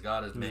claw and he's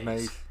got his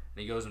mace.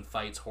 And he goes and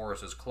fights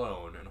Horus's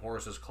clone, and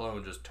Horus's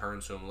clone just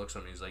turns to him and looks at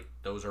him, and he's like,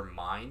 those are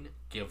mine,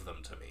 give them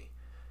to me.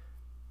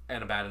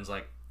 And Abaddon's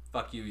like,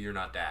 fuck you, you're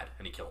not Dad.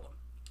 And he killed him.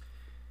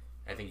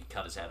 I think he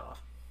cut his head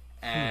off.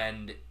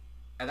 And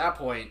at that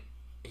point,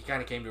 he kind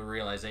of came to a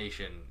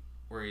realization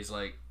where he's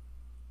like,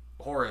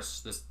 Horus,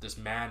 this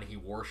man he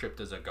worshipped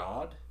as a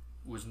god,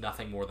 was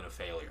nothing more than a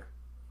failure.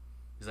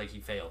 He's like,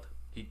 he failed.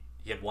 He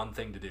had one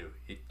thing to do.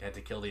 He had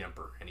to kill the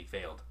Emperor, and he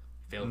failed.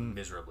 Failed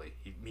miserably.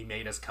 He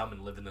made us come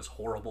and live in this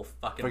horrible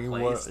fucking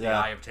place, the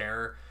Eye of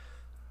Terror.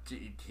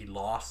 He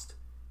lost.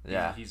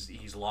 Yeah.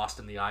 He's lost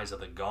in the eyes of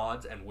the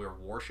gods, and we're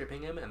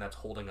worshipping him, and that's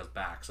holding us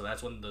back. So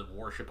that's when the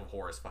worship of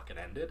Horus fucking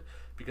ended,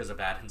 because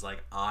Abaddon's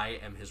like, I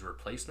am his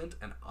replacement,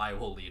 and I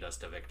will lead us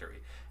to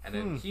victory. And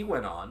then he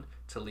went on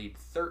to lead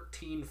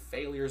 13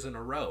 failures in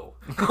a row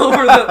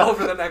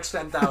over the next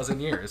 10,000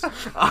 years.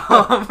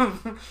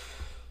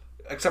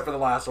 Except for the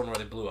last one where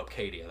they blew up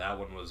Cadia. That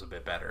one was a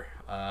bit better.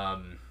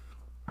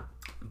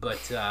 But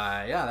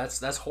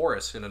that's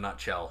Horus in a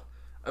nutshell.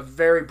 A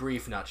very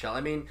brief nutshell.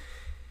 I mean,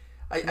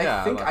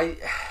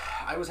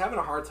 I was having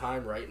a hard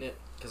time writing it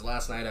because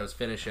last night I was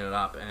finishing it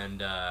up,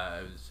 and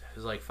it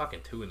was like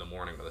fucking 2 a.m.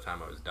 by the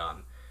time I was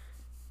done.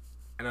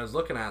 And I was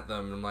looking at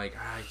them and I'm like,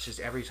 it's just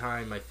every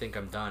time I think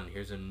I'm done,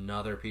 here's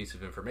another piece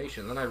of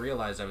information. And then I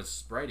realized I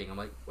was writing. I'm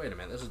like, wait a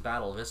minute, this is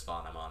Battle of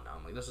Isfahan I'm on now.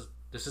 I'm like, this is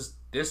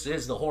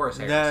the Horus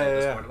Heresy at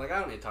this point. I'm like, I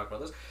don't need to talk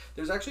about this.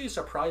 There's actually a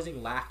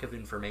surprising lack of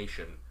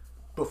information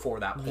before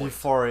that point.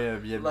 Before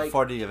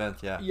the event,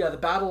 Yeah, the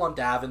battle on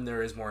Davin,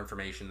 there is more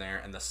information there,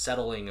 and the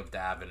settling of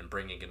Davin and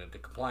bringing it into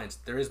compliance,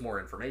 there is more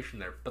information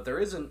there. But there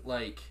isn't,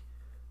 like,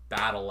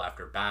 battle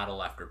after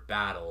battle after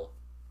battle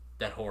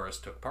that Horus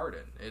took part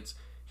in.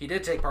 He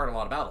did take part in a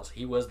lot of battles.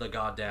 He was the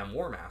goddamn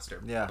War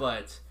Master. Yeah.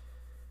 But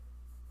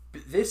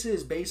this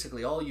is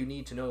basically all you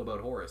need to know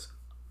about Horus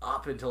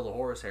up until the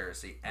Horus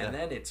Heresy. And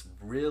then it's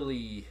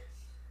really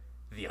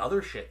the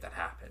other shit that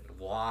happened.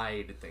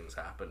 Why did things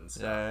happen?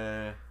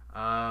 So,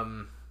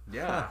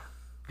 Did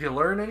you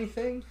learn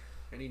anything?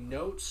 Any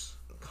notes,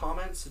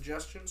 comments,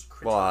 suggestions,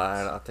 critiques? Well,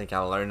 I think I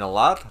learned a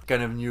lot. I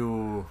kind of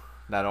knew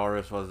that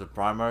Horus was the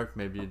Primarch,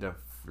 maybe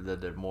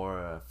the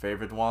more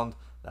favorite one.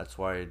 That's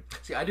why...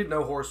 See, I didn't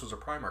know Horus was a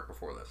Primarch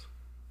before this.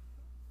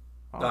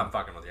 No, I'm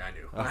fucking with you. I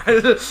knew.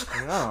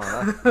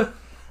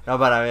 No,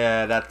 but I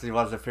mean, that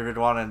was the favorite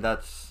one, and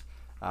that's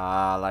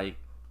like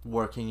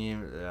working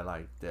in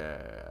like the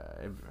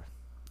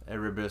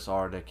Erebus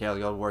or the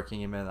Kaliel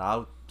working him in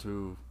out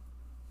to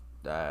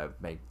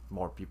make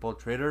more people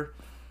trader.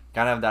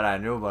 Kind of that I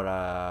knew,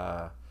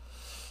 but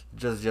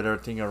just the other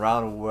thing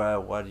around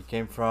what he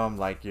came from,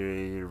 like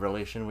your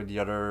relation with the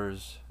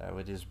others,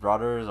 with his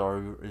brothers,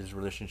 or his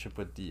relationship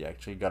with the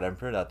actually God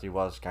Emperor that he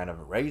was kind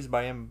of raised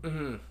by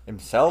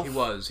himself.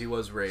 He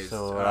was raised.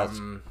 So that's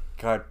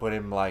kind of put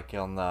him like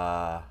on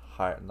the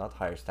not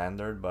higher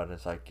standard, but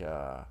it's like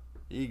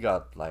he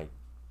got like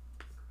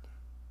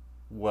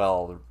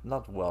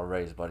not well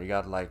raised, but he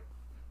got like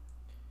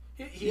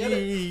he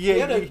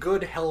had a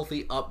good,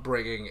 healthy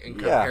upbringing in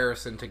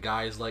comparison to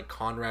guys like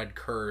Conrad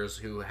Kurz,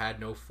 who had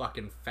no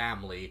fucking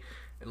family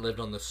and lived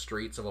on the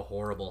streets of a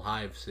horrible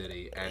hive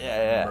city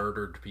and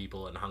murdered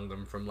people and hung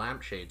them from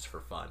lampshades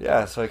for fun.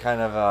 Yeah, so he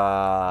kind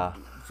of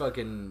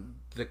fucking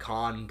the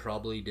Khan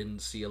probably didn't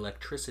see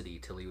electricity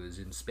till he was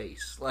in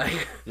space.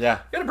 Like, he had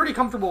a pretty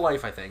comfortable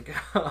life, I think.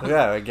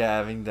 Like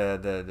having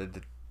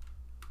the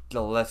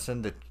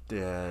lesson,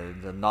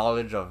 the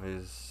knowledge of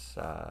his.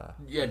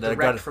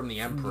 Direct from the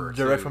Emperor.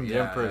 Direct from the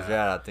Emperors,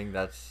 I think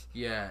that's...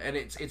 Yeah, and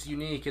it's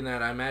unique in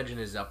that I imagine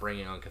his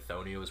upbringing on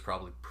Chthoniya was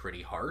probably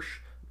pretty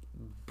harsh,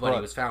 but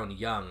he was found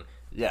young.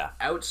 Yeah.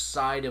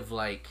 Outside of,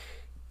 like,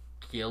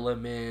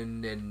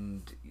 Gilliman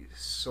and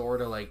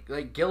sort of, like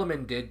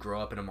Gilliman did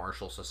grow up in a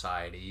martial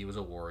society. He was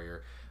a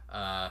warrior.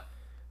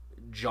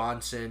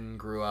 Johnson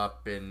grew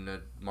up in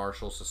a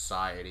martial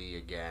society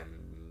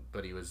again,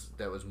 but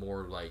that was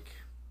more, like...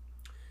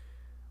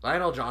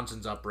 Lionel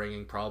Johnson's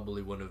upbringing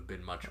probably wouldn't have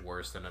been much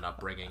worse than an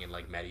upbringing in,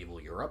 like, medieval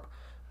Europe.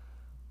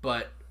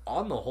 But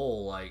on the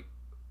whole, like,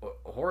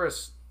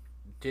 Horus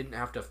didn't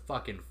have to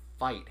fucking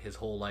fight his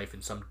whole life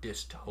in some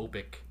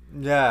dystopic,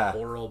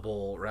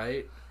 horrible,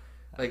 right?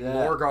 Like,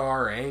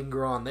 Lorgar,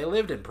 Angron, they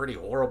lived in pretty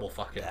horrible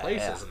fucking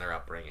places in their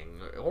upbringing.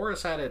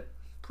 Horus had it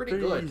pretty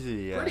good.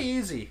 Pretty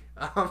easy.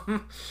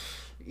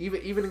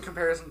 Even in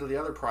comparison to the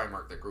other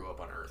Primarch that grew up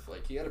on Earth.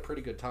 Like, he had a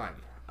pretty good time.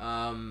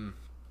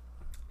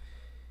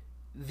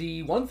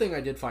 The one thing I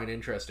did find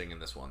interesting in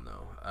this one,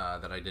 though,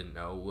 that I didn't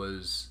know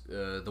was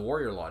the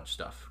Warrior Lodge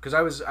stuff.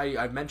 Because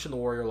I mentioned the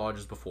Warrior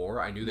Lodges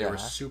before. I knew they were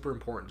super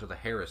important to the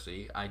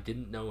heresy. I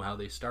didn't know how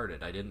they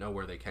started. I didn't know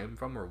where they came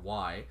from or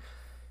why.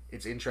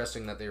 It's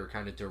interesting that they were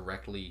kind of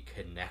directly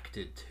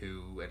connected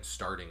to and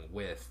starting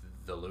with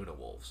the Luna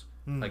Wolves.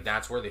 Like,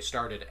 that's where they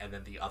started, and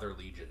then the other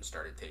legions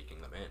started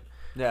taking them in.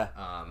 Yeah.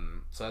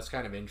 So that's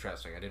kind of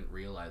interesting. I didn't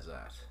realize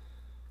that.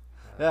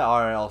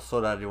 Or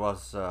also that he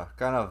was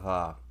kind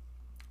of...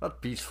 not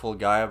peaceful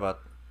guy,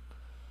 but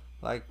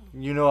like,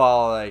 you know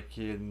how like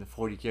in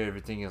 40k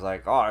everything is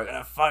like, oh, we're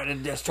gonna fight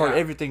and destroy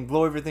everything,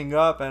 blow everything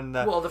up, and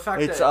well, the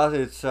fact it's that us,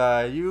 it's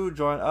you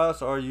join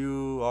us or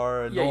you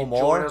are no you more.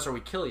 Join us or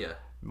we kill you.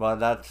 But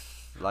that's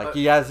like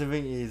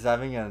he's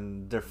having a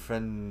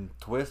different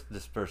twist,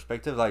 this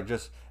perspective, like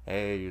just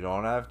hey, you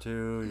don't have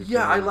to.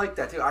 I like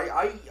that too.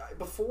 I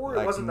before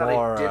like it wasn't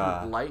more, that I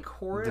didn't like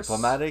Horus.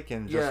 Diplomatic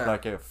and just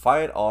like a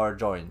fight or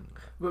join.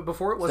 But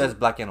before it wasn't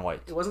black and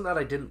white. It wasn't that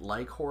I didn't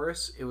like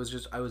Horus. It was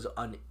just I was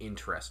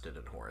uninterested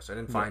in Horus. I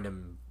didn't find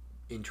him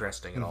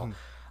interesting at all.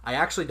 I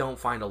actually don't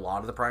find a lot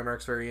of the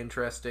Primarchs very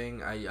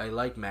interesting. I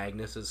like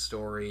Magnus's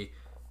story.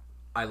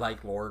 I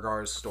like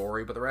Lorgar's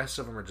story, but the rest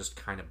of them are just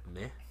kind of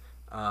meh.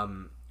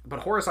 But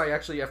Horus, I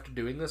actually, after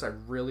doing this, I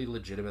really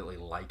legitimately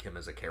like him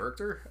as a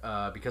character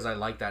because I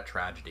like that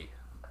tragedy.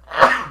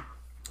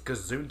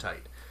 Because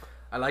Zuntite,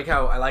 I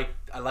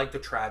like the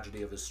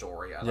tragedy of his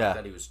story. I like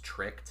that he was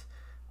tricked.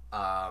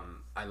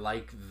 I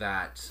like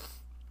that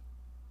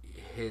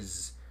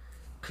his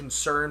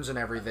concerns and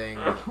everything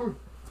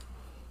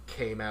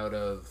came out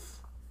of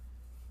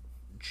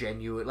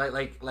genuine,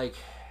 like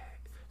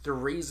the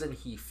reason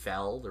he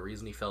fell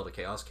to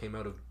chaos came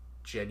out of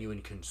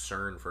genuine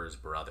concern for his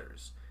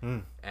brothers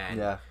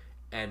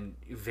and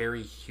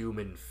very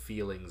human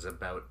feelings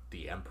about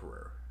the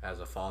Emperor as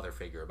a father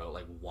figure, about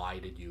like, why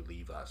did you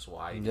leave us?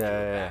 Why did you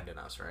abandon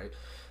us? Right.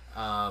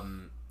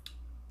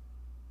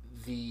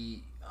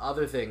 The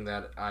other thing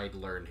that I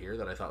learned here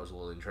that I thought was a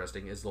little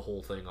interesting is the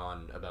whole thing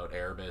about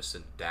Erebus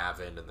and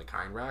Davin and the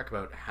Kainrak,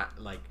 about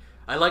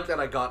I like that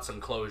I got some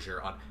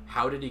closure on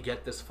how did he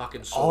get this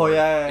fucking sword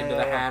into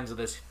the hands of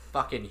this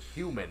fucking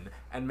human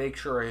and make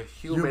sure a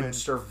human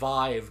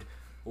survived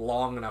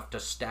long enough to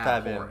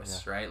stab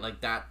Horus, right? Like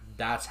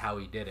that's how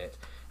he did it.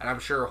 And I'm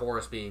sure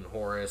Horus being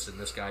Horus and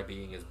this guy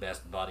being his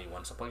best buddy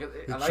once upon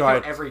I like how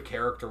every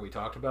character we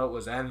talked about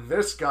was, and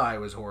this guy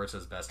was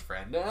Horus's best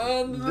friend,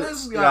 and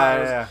this guy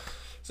was...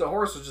 So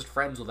Horus was just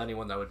friends with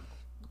anyone that would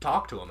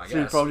talk to him, I guess.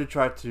 So he probably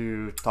tried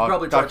to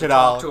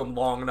talk to him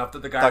long enough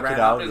that the guy ran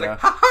up and he's like,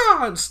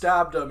 ha-ha, and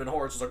stabbed him, and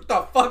Horus was like,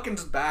 the fuck, and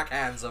just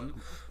backhands him.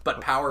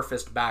 But Power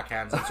Fist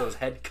backhands him so his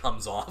head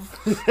comes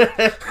off.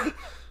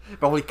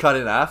 Probably cut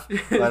in half.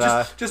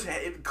 But, just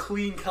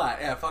clean cut.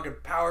 Yeah, fucking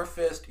power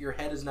fist. Your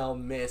head is now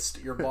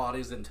missed. Your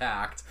body's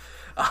intact.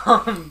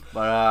 But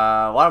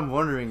what I'm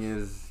wondering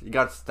is, he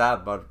got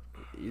stabbed, but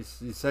he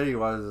said he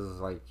was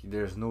like,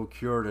 there's no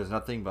cure, there's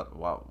nothing. But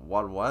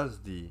what was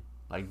the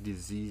like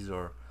disease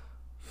or?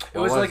 It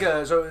was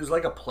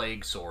like a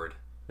plague sword.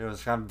 It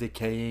was kind of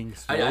decaying.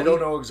 I don't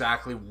know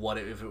exactly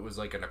if it was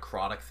like a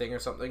necrotic thing or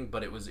something,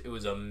 but it was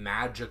a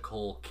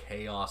magical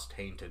chaos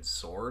tainted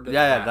sword.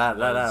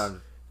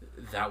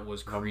 That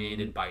was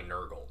created by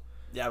Nurgle.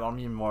 Yeah, but I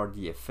mean more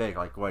the effect,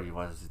 like what he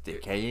was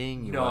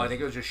decaying. I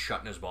think it was just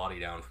shutting his body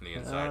down from the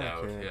inside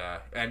out. Yeah,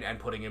 and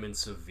putting him in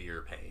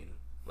severe pain.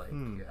 Like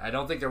I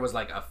don't think there was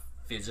like a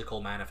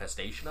physical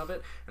manifestation of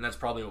it, and that's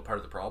probably what part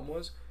of the problem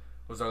was.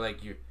 Was they're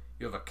like you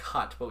have a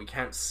cut, but we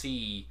can't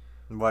see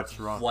what's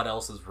wrong. What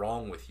else is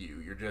wrong with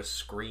you? You're just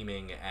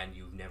screaming, and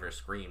you've never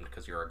screamed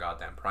because you're a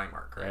goddamn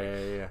Primarch,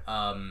 right?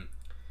 Yeah.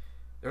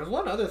 There was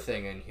one other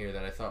thing in here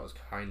that I thought was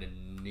kind of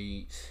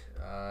neat.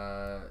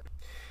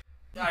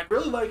 I'd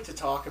really like to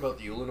talk about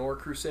the Ulanor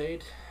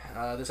Crusade.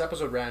 This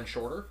episode ran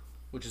shorter,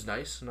 which is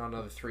nice. Not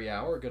another 3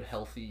 hour, a good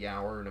healthy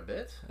hour and a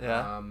bit.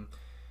 Yeah.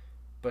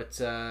 But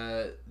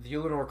the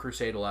Ulanor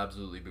Crusade will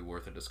absolutely be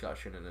worth a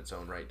discussion in its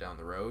own right down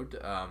the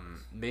road.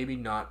 Maybe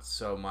not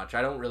so much.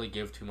 I don't really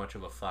give too much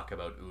of a fuck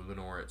about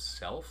Ulanor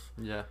itself.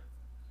 Yeah.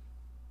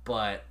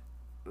 But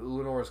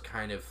Ulanor is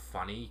kind of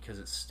funny because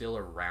it's still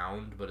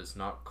around, but it's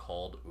not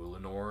called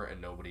Ulanor,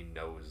 and nobody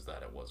knows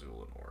that it was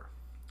Ulanor.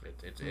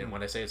 And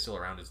when I say it's still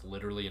around, it's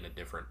literally in a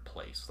different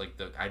place. Like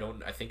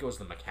I think it was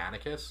the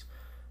Mechanicus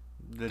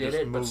did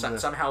it, but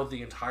somehow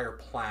the entire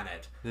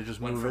planet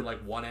went from like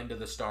one end of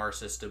the star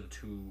system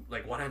to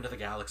like one end of the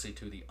galaxy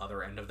to the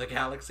other end of the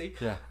galaxy.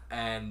 Yeah,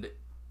 and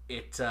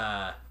it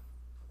how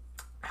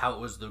it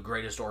was the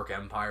greatest orc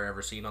empire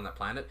ever seen on that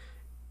planet.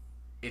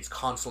 It's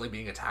constantly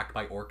being attacked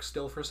by orcs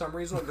still for some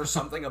reason. Like there's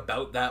something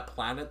about that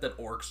planet that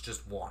orcs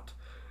just want.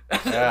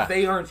 Yeah.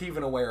 They aren't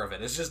even aware of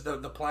it. It's just the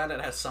planet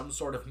has some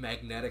sort of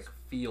magnetic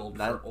field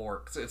for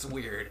orcs. It's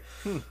weird.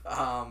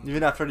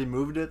 Even after they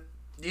moved it?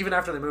 Even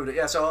after they moved it,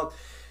 yeah. So,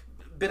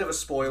 bit of a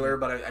spoiler,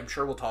 but I'm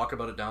sure we'll talk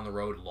about it down the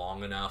road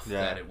long enough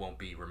that it won't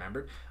be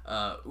remembered.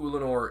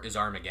 Ulanor is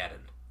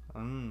Armageddon.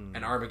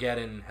 And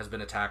Armageddon has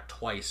been attacked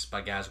twice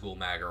by Gazgul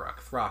Magor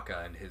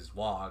Thraka and his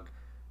Wog.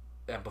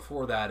 And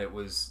before that, it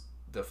was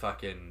the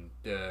fucking...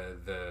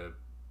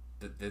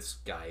 this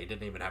guy, he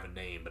didn't even have a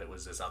name, but it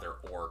was this other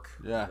orc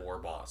war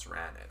boss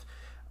ran it.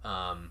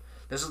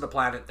 This is the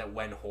planet that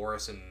when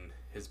Horus and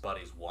his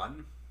buddies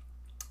won,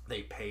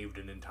 they paved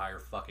an entire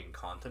fucking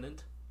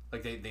continent.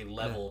 Like they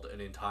leveled an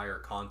entire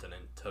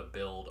continent to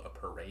build a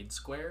parade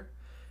square,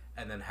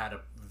 and then had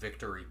a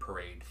victory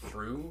parade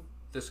through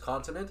this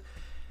continent.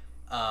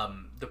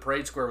 The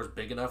parade square was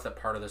big enough that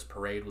part of this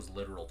parade was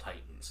literal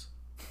titans,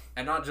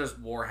 and not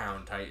just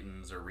Warhound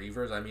titans or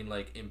Reavers. I mean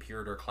like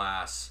Imperator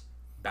class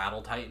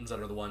battle titans that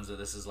are the ones that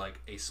this is like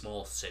a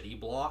small city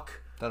block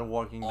that are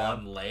walking on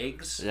down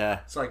legs.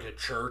 Yeah, it's like a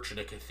church and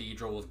a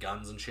cathedral with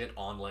guns and shit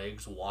on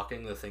legs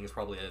walking. The thing is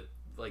probably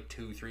like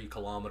 2-3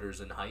 kilometers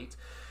in height.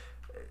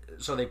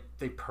 So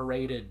they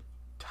paraded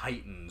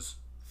titans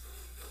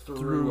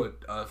through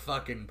a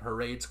fucking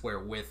parade square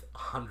with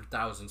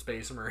 100,000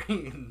 Space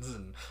Marines,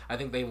 and I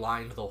think they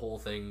lined the whole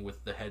thing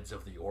with the heads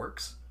of the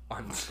orcs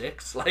on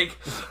sticks. Like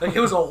it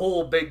was a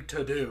whole big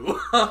to-do.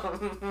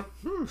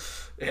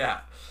 Yeah.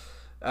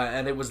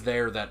 And it was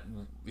there that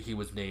he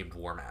was named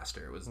War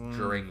Master. It was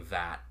during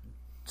that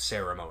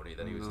ceremony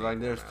that he was named like,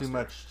 War there's Master. too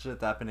much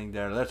shit happening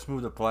there. Let's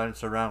move the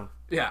planets around.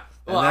 Yeah.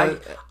 Well,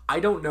 I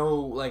don't know.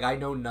 Like, I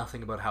know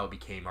nothing about how it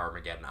became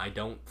Armageddon. I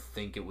don't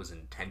think it was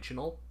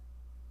intentional.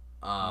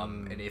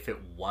 And if it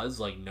was,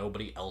 like,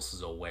 nobody else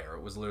is aware.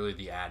 It was literally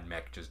the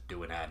AdMech just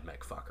doing AdMech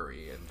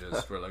fuckery. And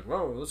just, we're like,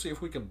 whoa, let's see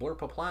if we can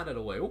blurp a planet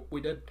away. Oh,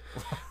 we did.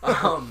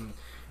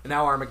 And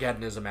now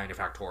Armageddon is a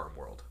Manufactorum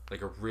world.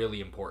 Like, a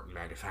really important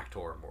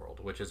Manufactorum world.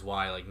 Which is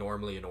why, like,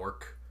 normally an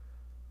orc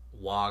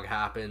Wog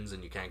happens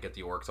and you can't get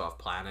the orcs off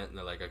planet. And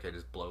they're like, okay,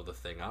 just blow the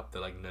thing up.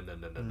 They're like,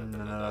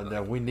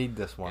 no. We need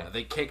this one. Yeah,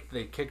 they kicked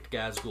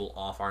Gazgul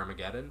off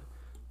Armageddon.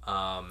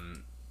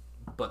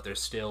 But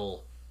there's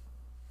still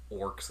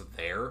orcs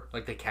there.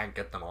 Like, they can't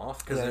get them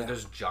off. Because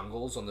there's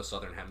jungles on the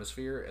southern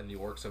hemisphere. And the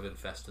orcs have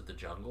infested the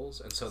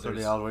jungles. And so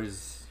they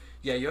always...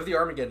 Yeah, you have the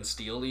Armageddon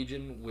Steel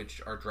Legion,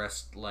 which are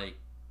dressed like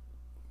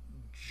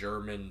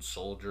German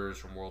soldiers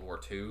from World War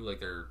II, like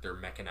they're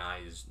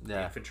mechanized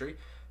infantry.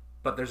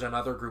 But there's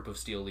another group of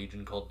Steel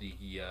Legion called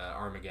the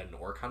Armageddon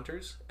Orc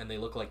Hunters, and they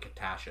look like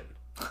Katashin,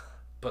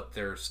 but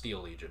they're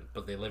Steel Legion.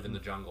 But they live in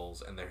the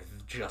jungles, and they're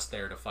just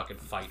there to fucking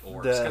fight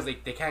orcs because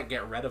they can't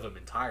get rid of them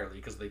entirely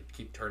because they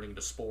keep turning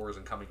to spores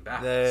and coming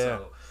back.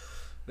 So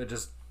they're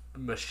just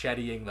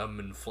macheteing them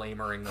and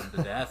flamering them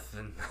to death,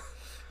 and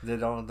they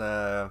don't.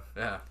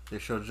 They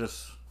should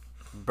just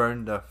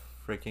burn the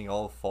freaking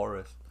old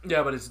forest.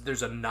 Yeah, but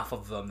there's enough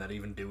of them that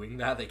even doing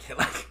that, they can't,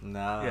 like...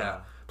 No. Yeah.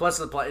 Plus,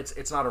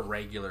 it's not a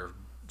regular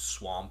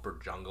swamp or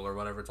jungle or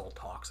whatever. It's all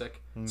toxic.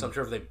 So I'm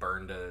sure if they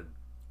burned a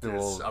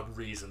there's a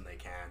reason they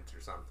can't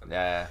or something.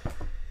 Yeah,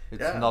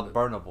 it's not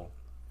burnable.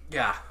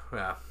 Yeah.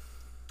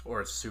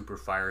 Or it's super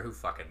fire. Who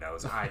fucking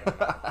knows? I don't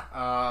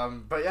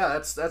know. But yeah,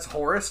 that's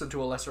Horus, and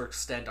to a lesser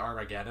extent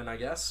Armageddon, I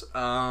guess.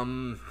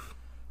 And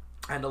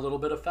a little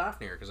bit of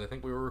Fafnir, because I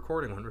think we were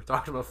recording when we were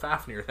talking about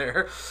Fafnir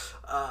there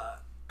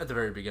at the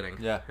very beginning.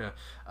 Yeah.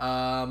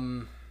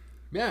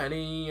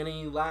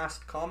 Any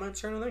last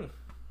comments or anything?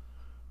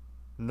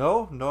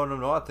 No.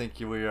 I think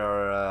we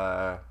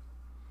are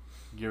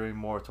gearing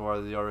more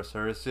toward the Horus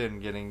Heresy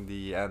and getting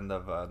the end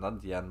of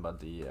not the end,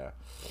 but the I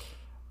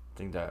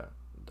think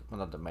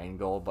not the main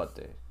goal, but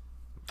the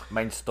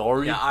main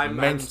story. Yeah,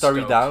 I'm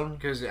story down.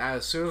 Because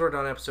as soon as we're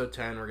done episode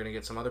 10, we're gonna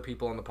get some other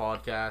people on the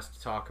podcast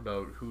to talk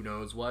about who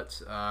knows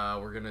what.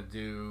 We're gonna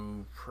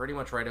do pretty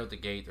much right out the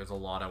gate. There's a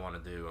lot I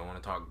want to do. I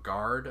want to talk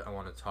Guard. I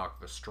want to talk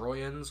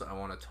Vestroyans. I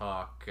want to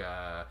talk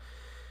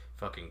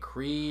fucking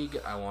Krieg.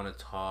 I want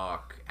to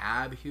talk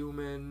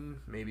Abhuman.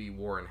 Maybe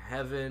War in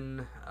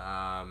Heaven.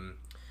 I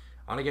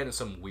want to get into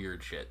some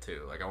weird shit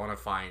too. Like I want to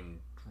find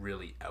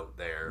really out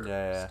there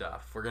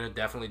stuff. We're gonna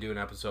definitely do an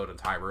episode on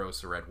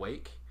Tyros the Red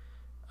Wake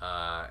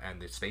and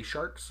the space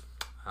sharks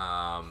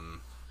or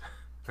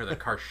the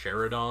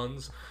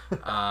Carcharodons.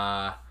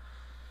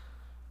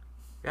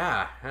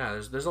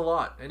 There's a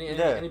lot.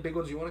 Any big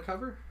ones you want to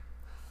cover?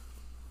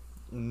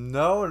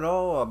 No,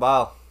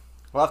 well,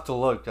 we'll have to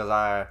look,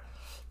 because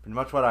pretty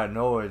much what I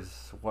know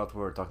is what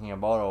we're talking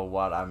about or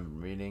what I'm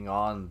reading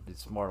on.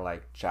 It's more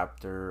like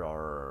chapter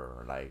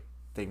or like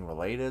thing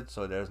related,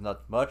 so there's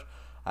not much.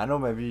 I know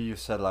maybe you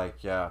said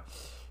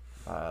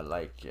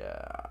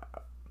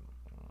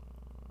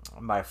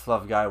my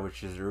fluff guy,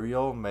 which is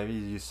Uriel. Maybe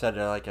you said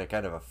like a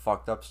kind of a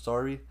fucked up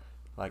story,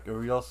 like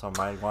Uriel. So I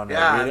might want to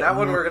read that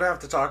one we're gonna have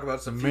to talk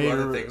about some few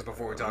other things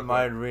before we talk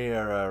about it.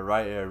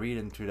 Read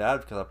into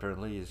that, because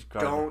apparently he's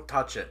don't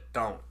touch it.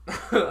 Don't.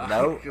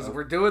 No, because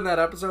we're doing that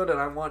episode, and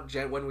I want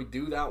when we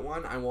do that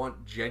one, I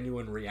want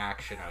genuine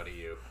reaction out of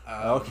you.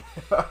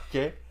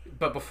 Okay.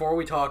 But before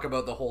we talk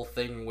about the whole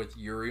thing with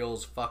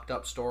Uriel's fucked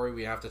up story,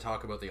 we have to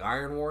talk about the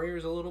Iron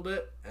Warriors a little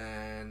bit,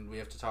 and we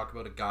have to talk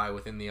about a guy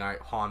within the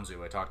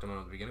Hanzu. I talked about him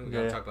at the beginning. We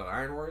got to talk about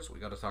Iron Warriors. We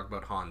got to talk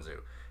about Hanzu,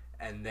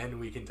 and then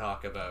we can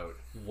talk about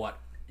what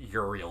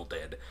Uriel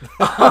did,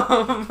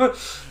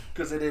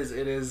 because it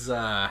is.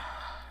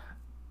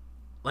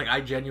 Like,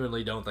 I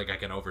genuinely don't think I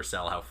can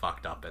oversell how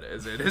fucked up it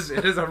is. It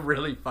is a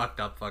really fucked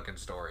up fucking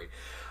story.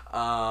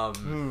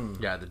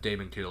 Yeah, the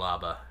Damon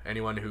Kulaba.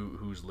 Anyone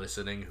who's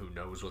listening who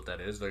knows what that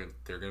is, they're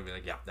gonna be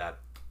like, yeah,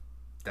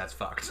 that's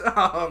fucked.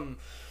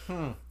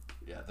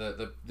 Yeah,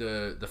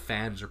 the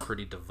fans are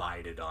pretty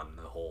divided on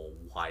the whole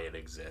why it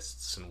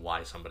exists and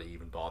why somebody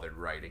even bothered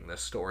writing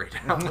this story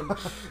down.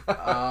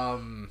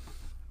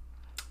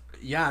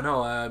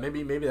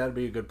 Maybe that'd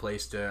be a good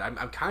place to.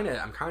 I'm kind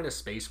of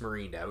Space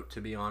Marined out,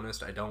 to be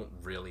honest. I don't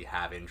really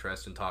have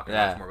interest in talking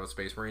much more about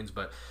Space Marines,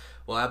 but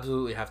we'll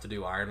absolutely have to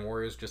do Iron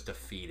Warriors just to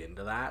feed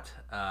into that.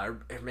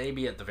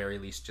 Maybe at the very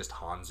least just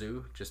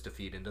Hanzu, just to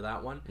feed into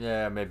that one.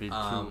 Yeah, maybe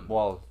two.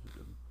 Well,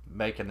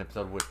 make an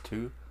episode with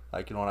two.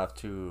 Like, you don't have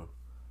to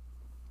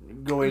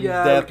go in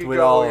depth with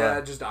all.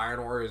 Yeah, just Iron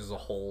Warriors as a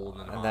whole,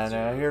 and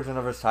then here's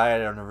another side,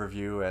 another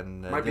review,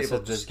 and might be able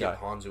to just skip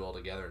Hanzu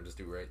altogether and just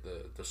do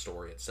the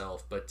story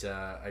itself. But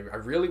I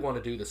really want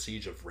to do the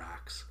Siege of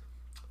Rax.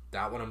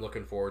 That one I'm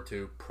looking forward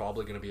to.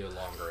 Probably going to be a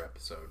longer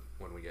episode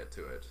when we get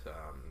to it,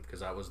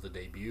 because that was the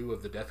debut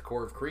of the Death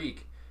Corps of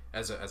Krieg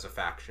as a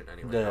faction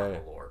anyway, not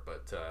the lore.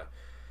 But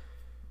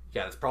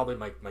yeah, it's probably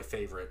my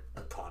favorite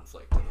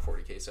conflict in the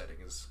 40k setting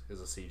is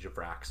a Siege of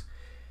Rax.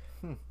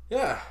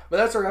 Yeah, but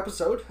that's our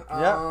episode.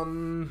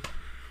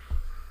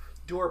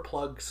 Do our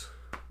plugs.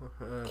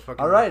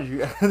 All right.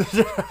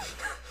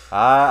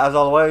 As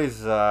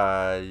always,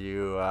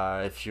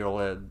 if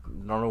you're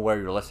don't know where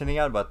you're listening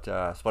at, but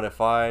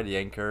Spotify, the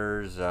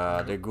Anchors,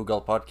 the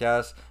Google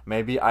Podcast,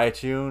 maybe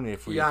iTunes.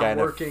 If we kind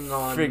of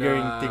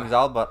figuring things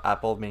out, but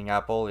Apple being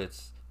Apple,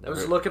 it's. I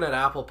was looking at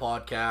Apple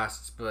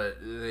Podcasts, but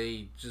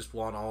they just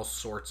want all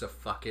sorts of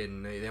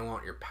fucking. They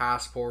want your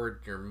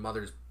passport, your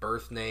mother's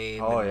birth name,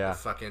 the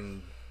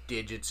fucking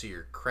digits of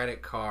your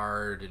credit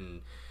card,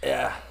 and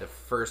the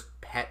first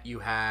pet you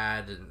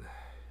had, and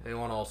they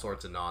want all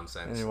sorts of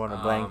nonsense. And you want a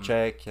blank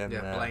check, and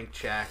blank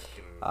check.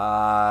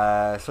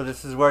 So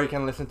this is where you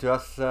can listen to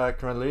us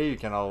currently. You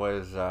can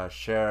always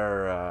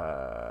share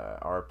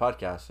our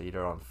podcast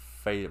either on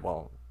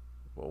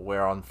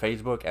we're on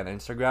Facebook and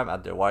Instagram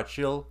at the White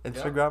Shield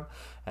Instagram,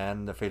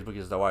 and the Facebook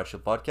is the White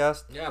Shield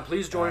Podcast. Yeah,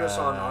 please join us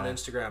on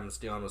Instagram, as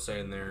Dionne was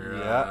saying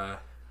there.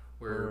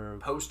 We're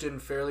posting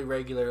fairly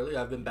regularly.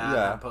 I've been bad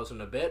at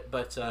posting a bit,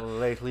 but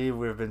lately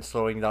we've been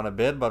slowing down a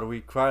bit, but we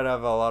quite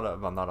have a lot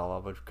of, well, not a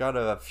lot, but we've got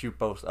a few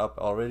posts up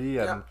already,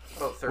 and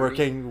about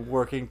 30.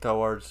 working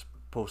towards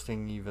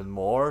posting even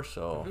more.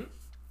 So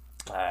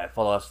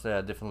follow us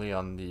definitely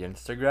on the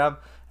Instagram,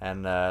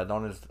 and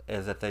don't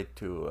hesitate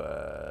to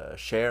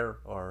share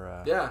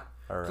or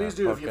please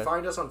do. Podcast. If you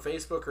find us on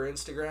Facebook or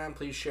Instagram,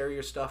 please share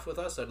your stuff with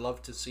us. I'd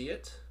love to see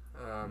it.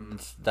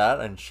 It's that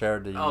and share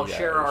the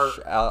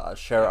share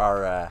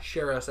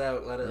share us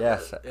out. Let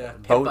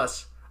it pimp both,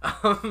 us.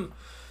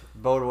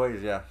 Both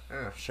ways, yeah.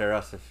 Share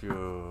us if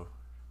you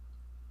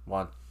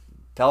want.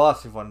 Tell us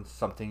if you want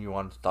something you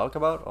want to talk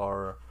about,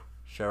 or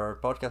share our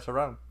podcast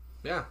around.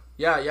 Yeah.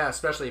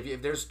 Especially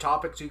if there's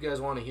topics you guys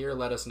want to hear,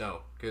 let us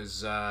know.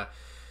 Because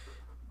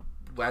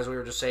as we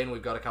were just saying,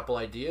 we've got a couple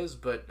ideas,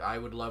 but I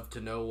would love to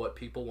know what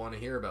people want to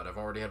hear about. I've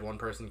already had one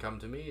person come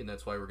to me, and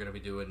that's why we're going to be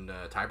doing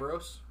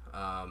Tyberos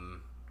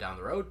down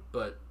the road.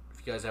 But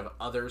if you guys have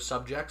other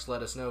subjects,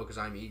 let us know, because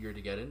I'm eager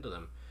to get into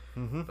them.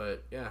 Mm-hmm.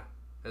 But yeah,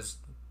 as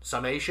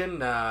summation,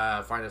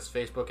 find us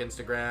Facebook,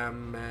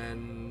 Instagram,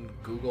 and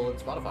Google, and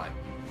Spotify.